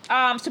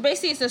 So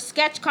basically, it's a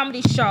sketch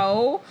comedy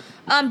show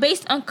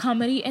based on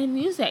comedy and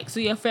music. So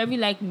your favorite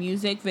like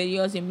music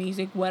videos and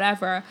music,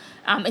 whatever,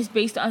 it's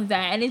based on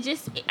that. And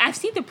I've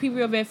seen the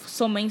preview of it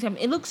so many times.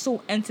 It looks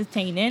so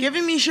entertaining.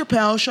 Giving me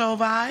Chappelle Show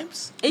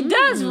vibes. It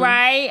does,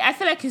 right? I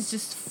feel like it's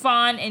just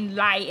fun and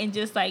light and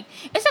just like,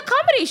 it's a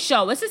comedy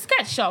show. It's a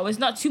sketch show. It's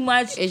not too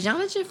much. Is John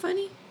Legend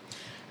funny?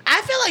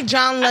 I feel like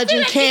John I feel Legend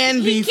like can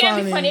he be can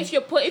funny. be funny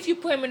if you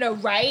put him in the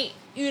right,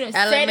 Element,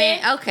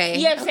 setting. okay, Yeah,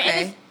 you know what I'm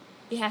saying? okay.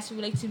 And it has to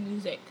relate to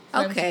music.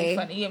 For him to be Okay.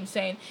 funny, you know what I'm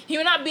saying? He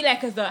will not be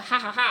like as the ha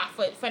ha ha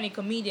funny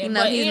comedian.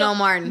 No, but, he's you know, no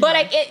Martin. But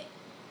like it,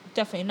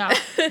 definitely not.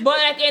 But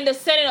like in the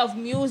setting of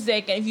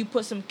music, and if you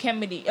put some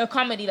comedy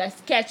like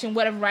sketch and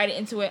whatever, write it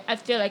into it, I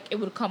feel like it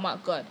would come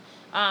out good.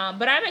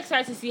 But I'm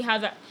excited to see how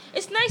that.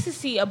 It's nice to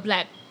see a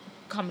black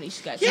comedy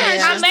sketch. Yeah, Like,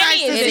 it's how just many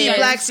nice to is see there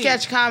black see?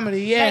 sketch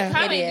comedy. Yeah. Like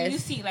how It many is. do you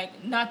see?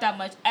 Like not that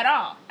much at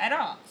all.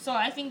 So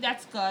I think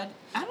that's good.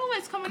 I don't know when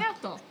it's coming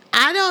out though.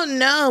 I don't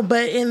know,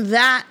 but in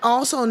that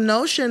also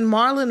notion,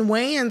 Marlon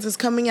Wayans is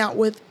coming out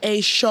with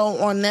a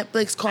show on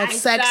Netflix called I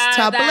Sex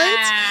saw Tuplets,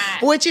 that.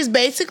 which is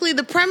basically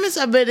the premise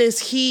of it is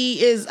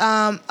he is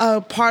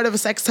a part of a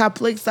sex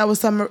tuplets that was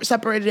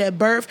separated at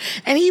birth,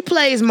 and he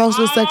plays most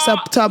of the sex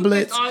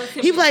tuplets.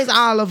 He plays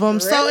all of them,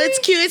 so Really? it's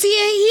cute.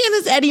 He in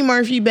his Eddie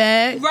Murphy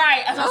bag.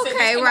 Right. As I said,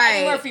 Okay, this right,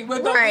 Eddie Murphy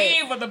with the right.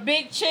 weave, with the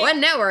big chick. What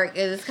network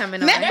is this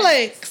coming on?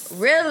 Netflix.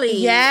 Really?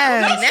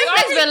 Yes.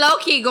 Netflix been low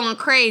key going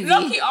crazy.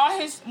 Loki, all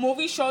his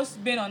movie shows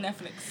been on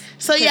Netflix.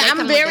 So yeah, they I'm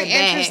come with very their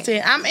bag.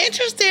 interested. I'm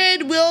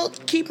interested. We'll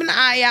keep an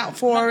eye out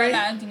for I it.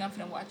 don't think I'm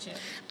gonna watch it.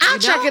 I'll You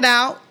check don't? it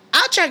out.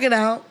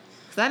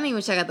 Cause I didn't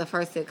even check out the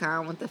first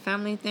sitcom with the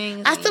family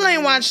thing. I still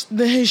ain't watched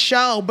his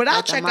show, but I'll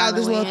Like the check out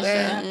this Marlon little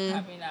Wayans thing. show.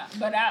 Probably not,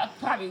 but I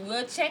probably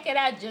will check it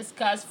out just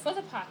cause for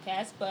the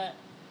podcast. But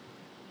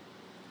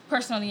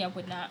personally, I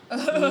would not. All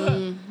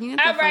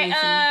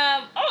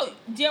right.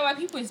 Dear White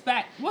People is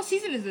back. What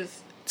season is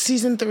this?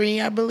 Season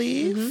 3, I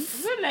believe,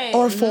 Really?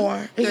 or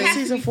 4. Is It it has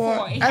to season be 4?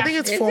 four. It I has think to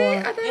it's be. 4.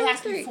 I thought It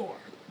has to be three. 4.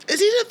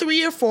 It's either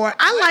 3 or 4.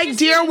 I What like is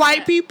Dear season White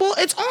that? People.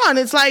 It's on.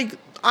 It's like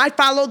I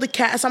follow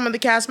some of the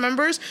cast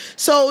members.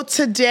 So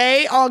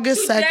today,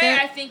 August Today,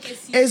 I 2nd, think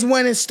it's is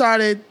when it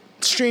started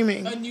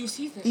streaming. a new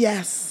season.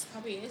 Yes.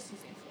 Probably is season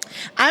 4.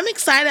 I'm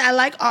excited. I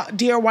like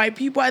Dear White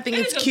People. I think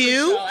It it's is a good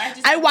cute. show. I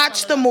just I haven't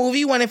watched the followed up.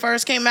 movie when it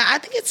first came out. I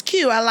think it's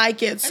cute. I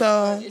like it.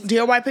 So good. It's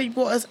Dear good. White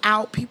People is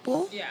out,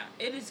 people. Yeah,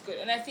 it is good,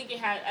 and I think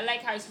I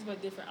like how it's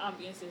about different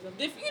ambiances.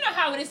 You know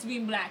how it is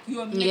being black.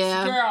 You're a mixed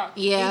Yeah. girl.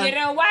 Yeah. And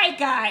you're a white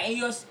guy, and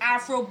you're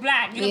Afro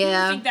black. You know, Yeah.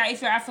 people think that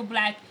if you're Afro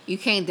black, You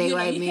can't date you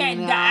white you men. can't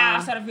no. die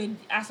outside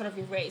of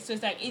your race. So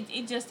it's like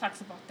it just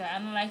talks about that. I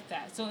don't like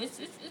that. So it's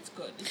good. It's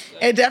good.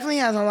 It definitely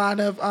has a lot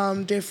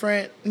of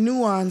different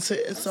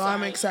nuances. So I'm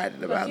Sorry. excited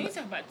But about can we it.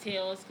 talk about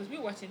Tales? Because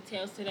we're watching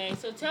Tales today.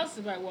 So Tales is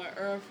about what?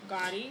 Irv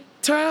Gotti.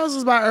 Tales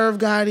is by Irv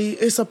Gotti.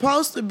 It's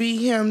supposed to be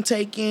him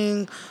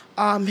taking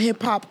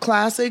hip hop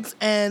classics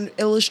and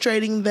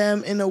illustrating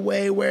them in a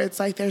way where it's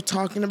like they're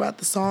talking about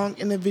the song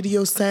in a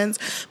video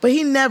sense, but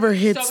he never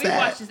hits So we that.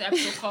 watched this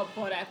episode called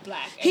Bodak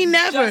Black. He and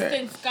never-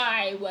 Justin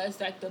Sky was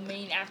like the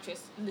main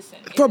actress. Listen.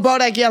 For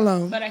Bodak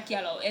Yellow. Bodak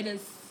Yellow. It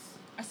is.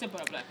 I said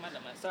Bodak Black. My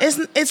dumb.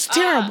 Sorry. It's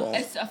terrible.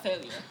 It's a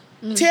failure.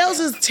 Tales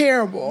is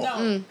terrible.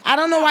 No. I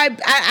don't know why.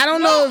 I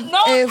don't know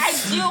No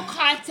if ideal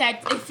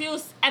contact. It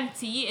feels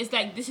empty. It's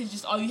like this is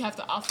just all you have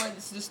to offer.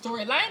 This is the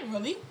storyline,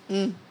 really.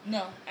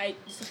 No, I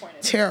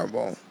disappointed.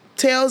 terrible.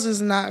 Tales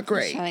is not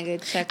great. Trying to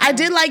get checked I out.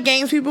 did like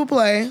games people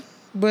play,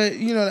 but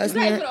you know that's It's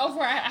not even near.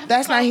 over. I have to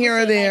That's call not here or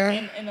Hussein, there.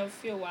 like, in a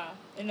few while.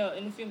 In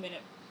a few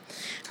minutes.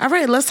 All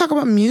right, let's talk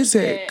about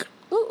music.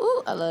 Ooh,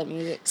 ooh, I love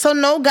music. So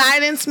No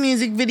Guidance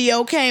music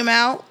video came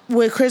out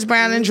with Chris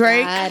Brown and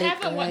Drake. Got it,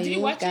 haven't wa- girl, did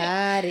you watch it?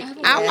 got it. I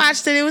haven't I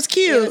watched it. It was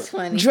cute. It was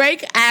funny.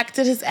 Drake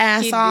acted his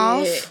ass He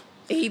off. did.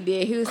 He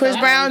did. He was Chris so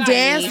Brown funny.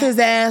 danced his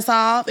ass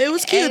off. It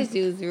was As cute.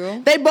 usual.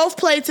 They both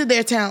played to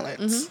their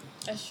talents,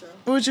 That's true.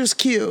 which was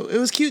cute. It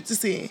was cute to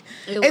see.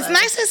 It It's was.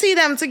 nice to see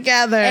them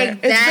together.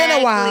 Exactly. It's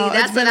been a while.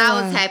 That's It's been what a I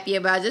while. was happy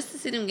about. Just to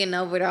see them getting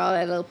over all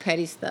that little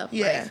petty stuff.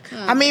 Yeah.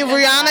 Like, I mean,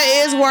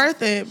 Rihanna is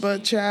worth it,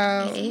 but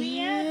child.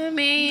 yeah,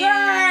 man.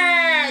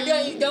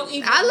 Girl, don't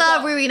even. I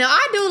love Riri. No,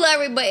 I do love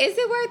Riri, but is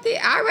it worth it?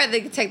 I'd rather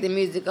take the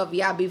music over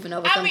y'all beefing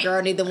over I some mean,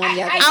 girl. Neither one of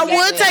y'all. I I get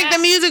would that. take the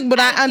music, but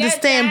I get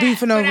understand that,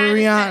 beefing but over I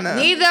understand. Rihanna.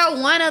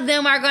 Neither one of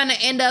them are gonna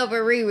end up with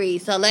Riri,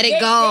 so let it They-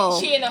 go.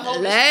 they cheating a whole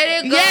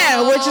Let it go.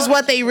 Yeah, which is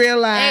what they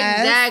realized.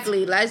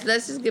 Exactly. Let's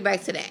just get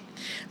back to that.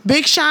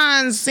 Big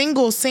Sean's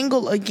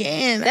single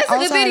again. That's a good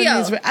Also had video.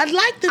 music- I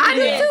liked the I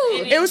video.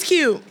 do too. It was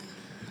cute.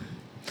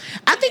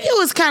 I think it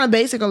was kind of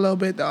basic a little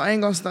bit though. I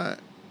ain't gonna stunt.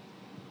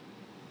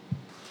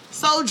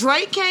 So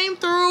Drake came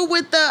through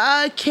with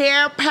the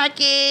care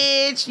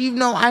package. You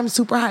know I'm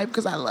super hyped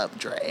because I love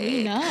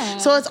Drake. know.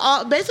 So it's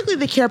all basically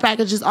the care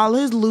package is all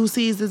his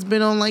Lucy's. It's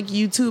been on like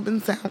YouTube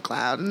and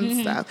SoundCloud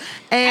and stuff.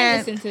 And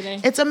listened today.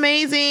 it's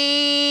amazing.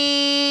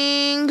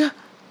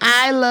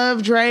 I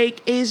love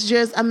Drake. It's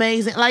just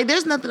amazing. Like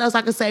there's nothing else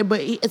I can say, but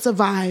it's a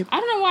vibe.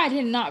 I don't know why I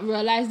did not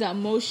realize that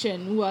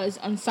Motion was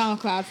on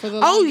SoundCloud for the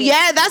Oh longest.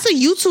 yeah, that's a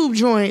YouTube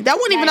joint. That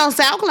wasn't even on Like,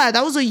 SoundCloud.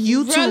 That was a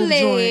YouTube Really?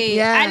 joint.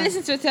 Yeah. I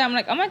listened to it today. I'm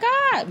like, oh my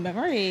god,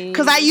 memory.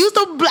 Cause I used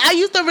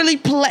to really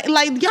play.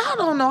 Like y'all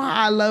don't know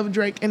how I love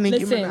Drake and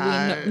Nicki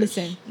Minaj.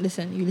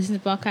 listen. You listen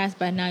to podcasts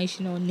by now. You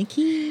should know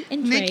Nicki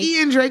and Drake. Nicki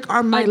and Drake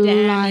are my are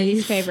Danny's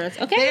life. favorites.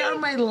 Okay, They are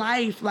my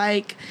life.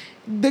 Like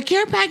the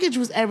care package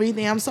was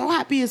everything. I'm so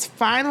happy it's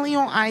finally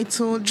on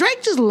iTunes.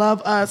 Drake just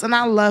love us, and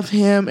I love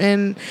him.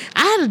 And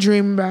I had a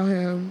dream about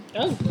him.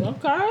 Oh,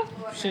 okay.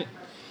 Shit.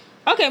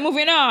 Okay,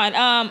 moving on.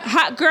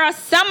 Hot Girl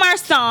Summer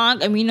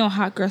song, and we know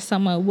Hot Girl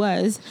Summer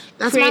was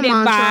That's my created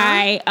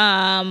mantra.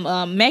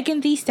 by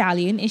Megan Thee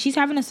Stallion, and she's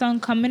having a song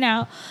coming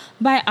out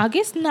on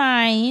August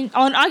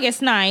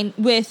 9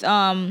 with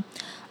Ty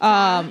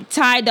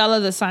Dolla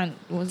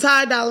 $ign.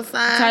 Ty Dolla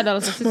 $ign. Ty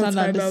Dolla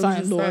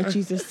 $ign, Lord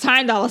Jesus.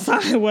 Ty Dolla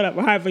 $ign,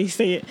 whatever, however you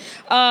say it.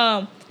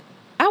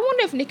 I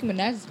wonder if Nicki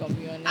Minaj is gonna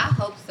be on I there.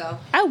 hope so.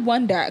 I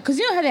wonder, because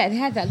you know how they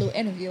had that little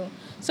interview,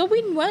 so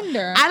we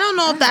wonder. I don't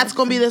know if that's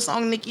gonna be the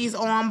song Nicki's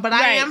on, but I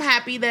Right. am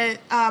happy that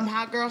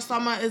Hot Girl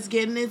Summer is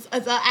getting it's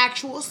an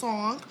actual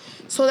song,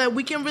 so that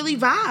we can really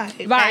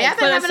vibe. Right, Y'all for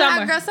been the having a summer.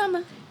 hot girl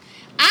summer?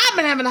 I've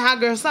been having a Hot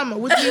Girl Summer,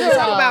 which we can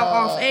talk about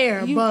off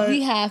air, but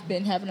we have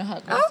been having a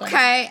hot girl summer.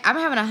 Okay, I'm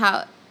having a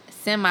hot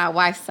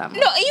semi-wife summer.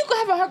 No, and you can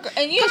have a hot girl.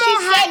 And come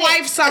on, Hot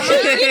Wife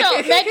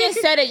Summer. Megan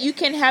said that you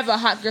can have a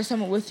hot girl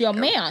summer with your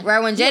man. Right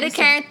when Jada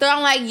came through,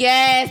 I'm like,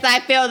 yes, I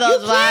feel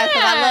those You vibes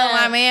because I love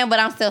can. my man, but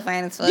I'm still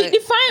fine as fuck. You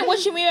define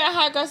what you mean by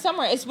hot girl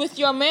summer. It's with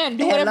your man.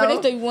 Do whatever it Hello?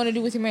 is that you want to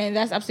do with your man.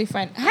 That's absolutely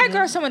fine. Hot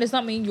girl summer does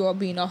not mean you're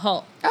being a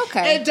hoe.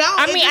 Okay. It don't.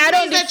 I mean, It just I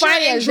don't means that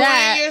define it you're as enjoying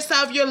that.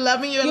 yourself. You're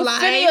loving your You're life.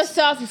 feeling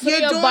yourself. You're feeling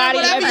You're your doing body.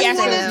 whatever Every you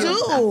want aspect. to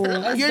do.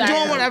 You're Exactly.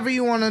 doing whatever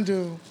you want to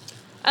do.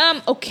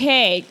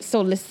 Okay, so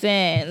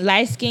listen,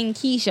 light skinned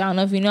Keisha. I don't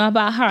know if you know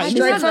about her.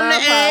 Straight Listen- from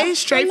the A.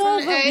 Straight I from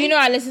love the her. A. You know,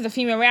 I listen to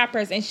female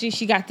rappers, and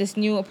she got this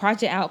new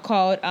project out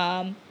called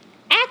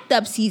Act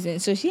Up Season.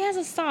 So she has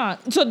a song.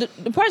 So the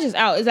project's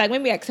out. It's like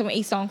maybe like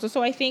 7-8 songs or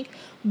so, I think.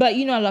 But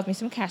you know, I love me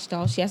some Cash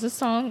Doll. She has a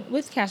song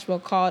with Cash Doll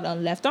called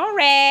Left on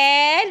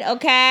Red.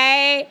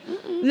 Okay,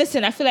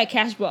 listen, I feel like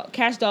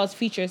Cash Doll's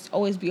features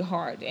always be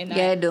hard, and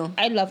Yeah, it do.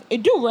 I love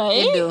it. Do right?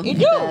 It do. It do.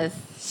 does.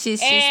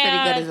 She's pretty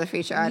And good as a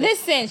feature artist.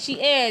 Listen, she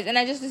is, and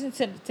I just listened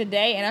to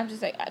today, and I'm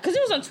just like, because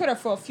it was on Twitter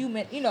for a few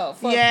minutes, you know,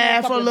 for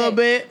For a little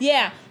bit.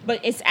 Yeah,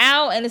 but it's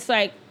out, and it's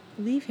like,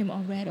 leave him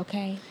on red,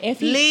 okay?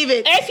 Leave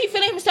it. If he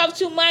feeling himself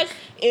too much,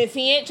 if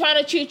he ain't trying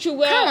to treat you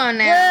well, Come on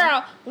now.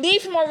 girl,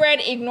 leave him on red.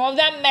 Ignore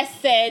that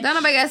message. Don't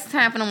nobody got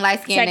time for them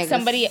light skinned Check niggas.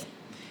 somebody.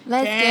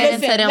 Let's Damn. get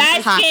into Listen, them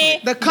light topics. skin.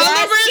 The dark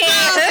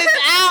colorism skin. is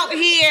out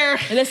here.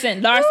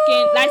 Listen, dark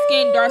skin, light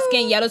skin, dark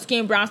skin, yellow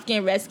skin, brown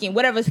skin, red skin,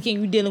 whatever skin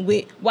you dealing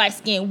with, white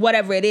skin,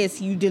 whatever it is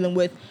you dealing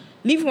with,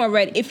 leave him on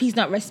red if he's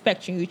not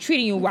respecting you,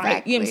 treating you right. You know what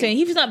I'm Exactly. saying?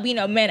 If he's not being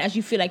a man as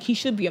you feel like he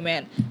should be a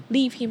man,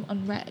 leave him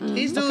on red.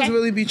 These dudes Okay?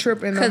 really be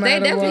tripping no Because they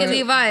matter definitely what.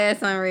 leave our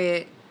ass on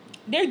red.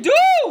 They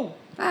do.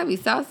 That'd be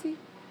saucy.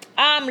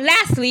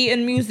 Lastly,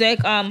 in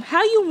music,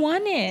 How You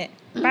Want It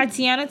by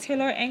Tiana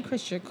Taylor and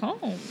Christian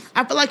Combs.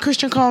 I feel like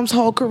Christian Combs'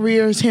 whole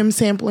career is him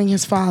sampling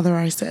his father.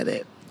 I said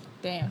it.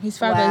 Damn, his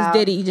father Wow. is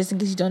Diddy. Just in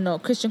case you don't know,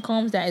 Christian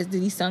Combs, that is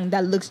Diddy's son.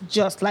 That looks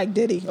just like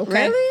Diddy.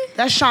 Okay. Really?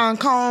 That's Sean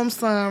Combs'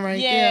 son right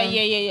Yeah, there.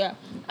 yeah.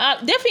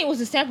 Definitely was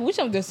a sample. Which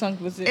of the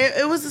songs was it?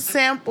 It was a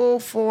sample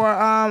for,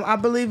 I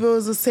believe it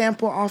was a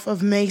sample off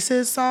of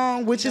Mace's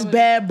song, which is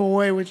Bad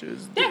Boy, which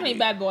is Definitely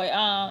Bad Boy.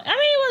 I mean,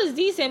 it was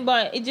decent,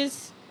 but it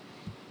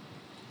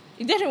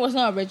definitely was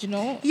not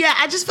original. Yeah,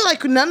 I just feel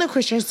like none of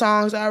Christian's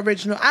songs are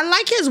original. I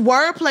like his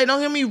wordplay. Don't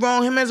get me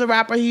wrong. Him as a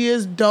rapper, he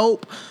is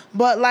dope.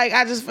 But like,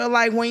 I just feel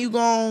like when you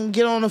gonna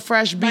get on a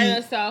fresh beat, By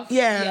yourself.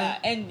 Yeah.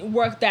 And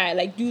work that,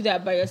 like do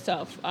that by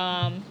yourself.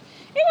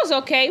 It was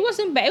okay. It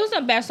wasn't bad. It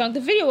wasn't a bad song.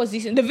 The video was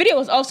decent. The video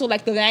was also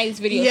like the 90s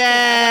video.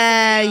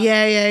 yeah.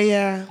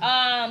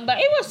 But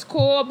it was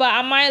cool. But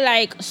am I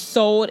like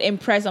sold,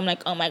 impressed? I'm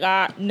like, oh my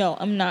god, no,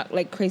 I'm not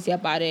like crazy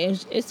about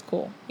it. It's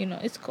cool. You know,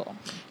 it's cool.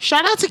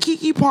 Shout out to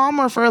Keke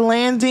Palmer for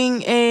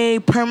landing a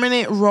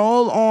permanent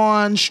role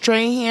on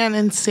Strahan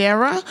and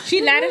Sarah.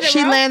 She landed. She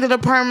landed a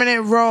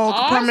permanent role,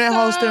 permanent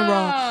hosting role.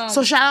 Awesome.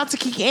 So shout out to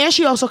Keke, and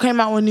she also came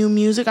out with new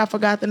music. I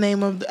forgot the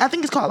name of. I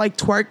think it's called like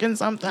Twerking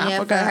something. I Yeah,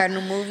 for forgot. her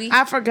new movie.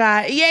 I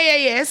forgot.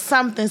 Yeah. It's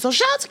something. So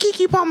shout out to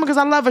Keke Palmer because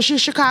I love her.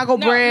 She's Chicago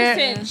No, bred.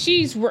 listen,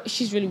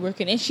 she's really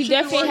working, and she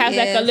definitely working. has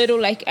like a Yes. little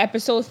like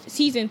episode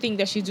season thing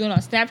that she's doing on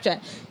Snapchat.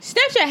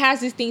 Snapchat has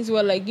these things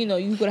where like you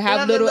could have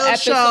Yeah, the little little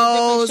episodes,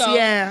 shows, different shows.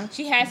 yeah.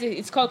 She has it.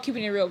 It's called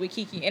Keeping It Real with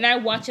Kiki, and I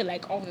watch it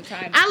like all the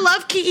time. I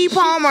love Keke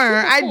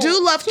Palmer. super I cool.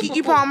 do love Super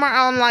Keke cool. Palmer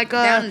on like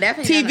a Definitely down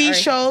to TV earth.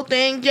 show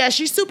thing. Yeah,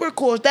 she's super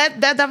cool. That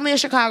definitely a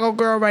Chicago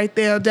girl right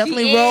there.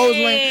 Definitely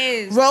She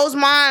is.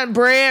 Rosemont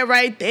bread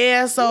right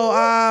there. So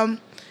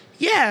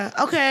yeah,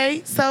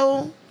 okay.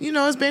 So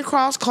it's been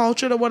cross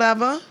cultured or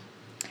whatever.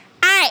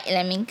 Alright,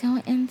 let me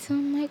go into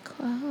my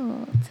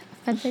quote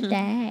for the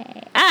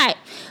day. Alright,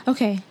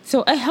 okay.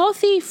 So a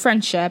healthy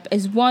friendship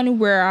is one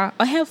where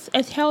a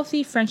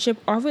healthy friendship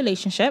or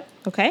relationship,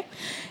 okay,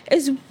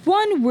 is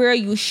one where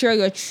you share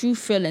your true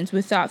feelings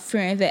without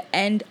fearing the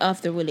end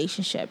of the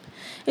relationship.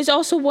 It's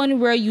also one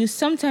where you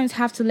sometimes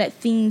have to let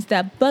things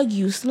that bug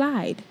you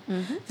slide.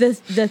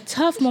 The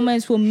tough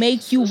moments will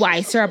make you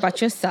wiser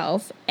about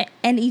yourself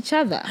and each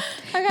other.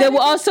 They will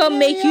also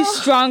make you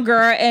stronger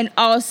and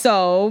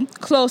also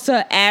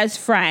closer as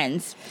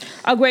friends.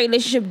 A great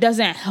relationship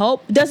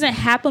doesn't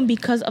happen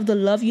because of the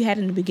love you had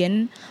in the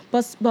beginning,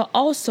 but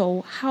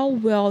also how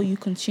well you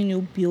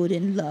continue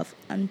building love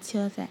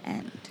until the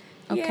end.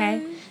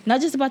 Okay, Yes.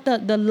 not just about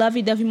the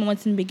lovey-dovey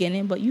moments in the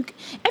beginning, but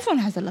everyone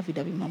has a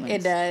lovey-dovey moment.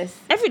 It does.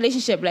 Every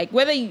relationship, like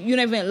whether you're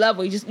not even in love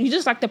or you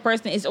just like the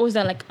person, it's always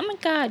that like, oh my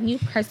god, new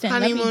person,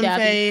 Honeymoon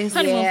lovey-dovey. phase.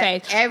 Honeymoon Yeah,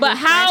 phase. every But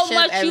how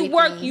friendship, much you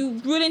work, everything. you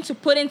willing to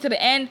put into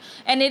the end,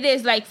 and it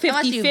is like 50-50. How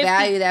much you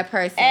value that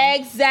person.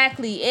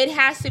 Exactly. It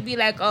has to be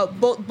like a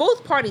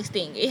both parties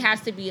thing. It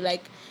has to be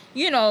like,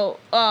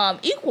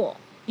 equal.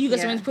 You guys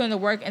are willing to put in the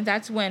work, and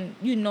that's when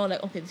you know,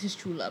 like, okay, this is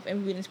true love, and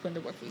we're willing to put in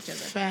the work for each other.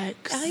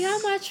 Facts. Oh, y'all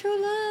my true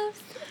loves.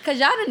 Because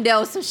y'all done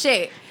dealt with some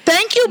shit.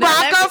 Thank you, Now,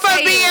 let me Baka, for tell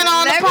you, being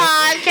on the let me-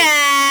 podcast.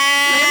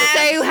 Let me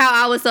tell you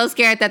how I was so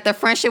scared that the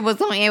friendship was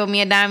going to end with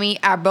me and Dami.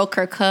 I broke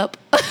her cup.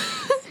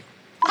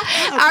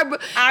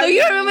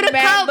 You remember the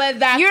cup?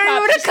 That You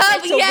remember the cup?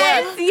 cup?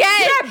 Yes,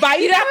 yes. Did I buy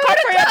you that cup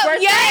for your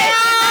birthday?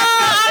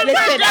 Yes.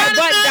 Listen, I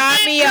bought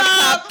Dami a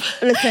cup.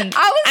 Listen,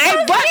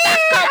 I bought that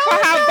cup for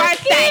her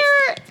birthday.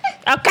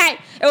 Okay,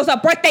 it was a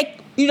birthday.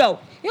 You know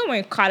when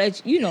in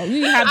college, you have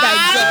that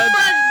jug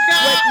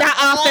with the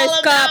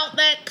office cup.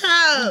 That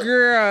cup.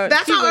 Girl,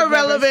 That's she how would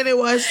irrelevant it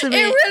was to me.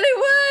 It really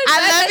was. I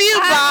love you,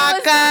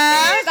 Baka.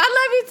 I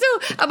love you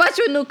too. I bought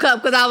you a new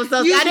cup because I was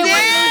so. You I didn't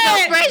want to lose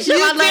no friendship.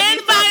 You I love did you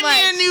so buy much.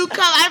 me a new cup.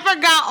 I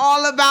forgot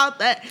all about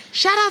that.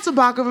 Shout out to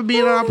Baka for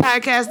being on our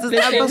podcast this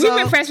Listen, episode. we've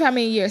been friends for how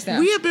many years now?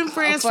 We have been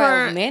friends For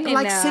a for minute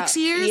like now. 6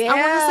 years. Yeah, I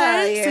want to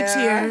say yeah, 6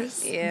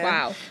 years. Yeah.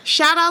 Wow.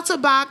 Shout out to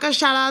Baka.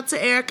 Shout out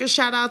to Erica.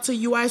 Shout out to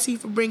UIC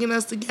for bringing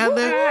us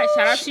together. Yeah,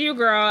 shout out to you,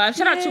 girl. And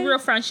shout out to real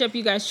friendship.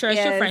 You guys cherish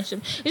your Yes.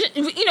 friendship. It's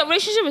just,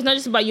 relationship is not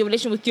just about your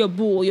relation with your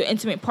boo or your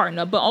intimate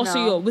partner, but also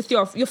No. with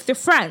your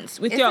friends,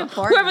 with It's your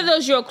important. whoever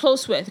those you're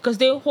close with, because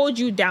they hold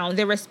you down,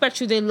 they respect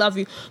you, they love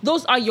you.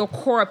 Those are your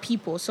core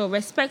people. So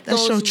respect That's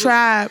those. your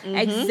tribe.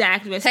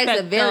 Exactly. Respect Takes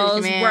a village,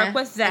 those. man. Work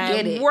with them. I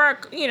get it.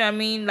 Work. You know what I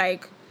mean?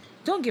 Like,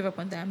 don't give up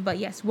on them. But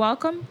yes,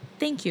 welcome.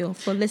 Thank you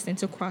for listening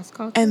to Cross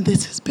Culture. And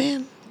this has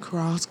been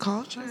Cross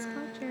Culture.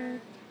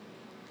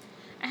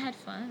 I had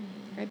fun.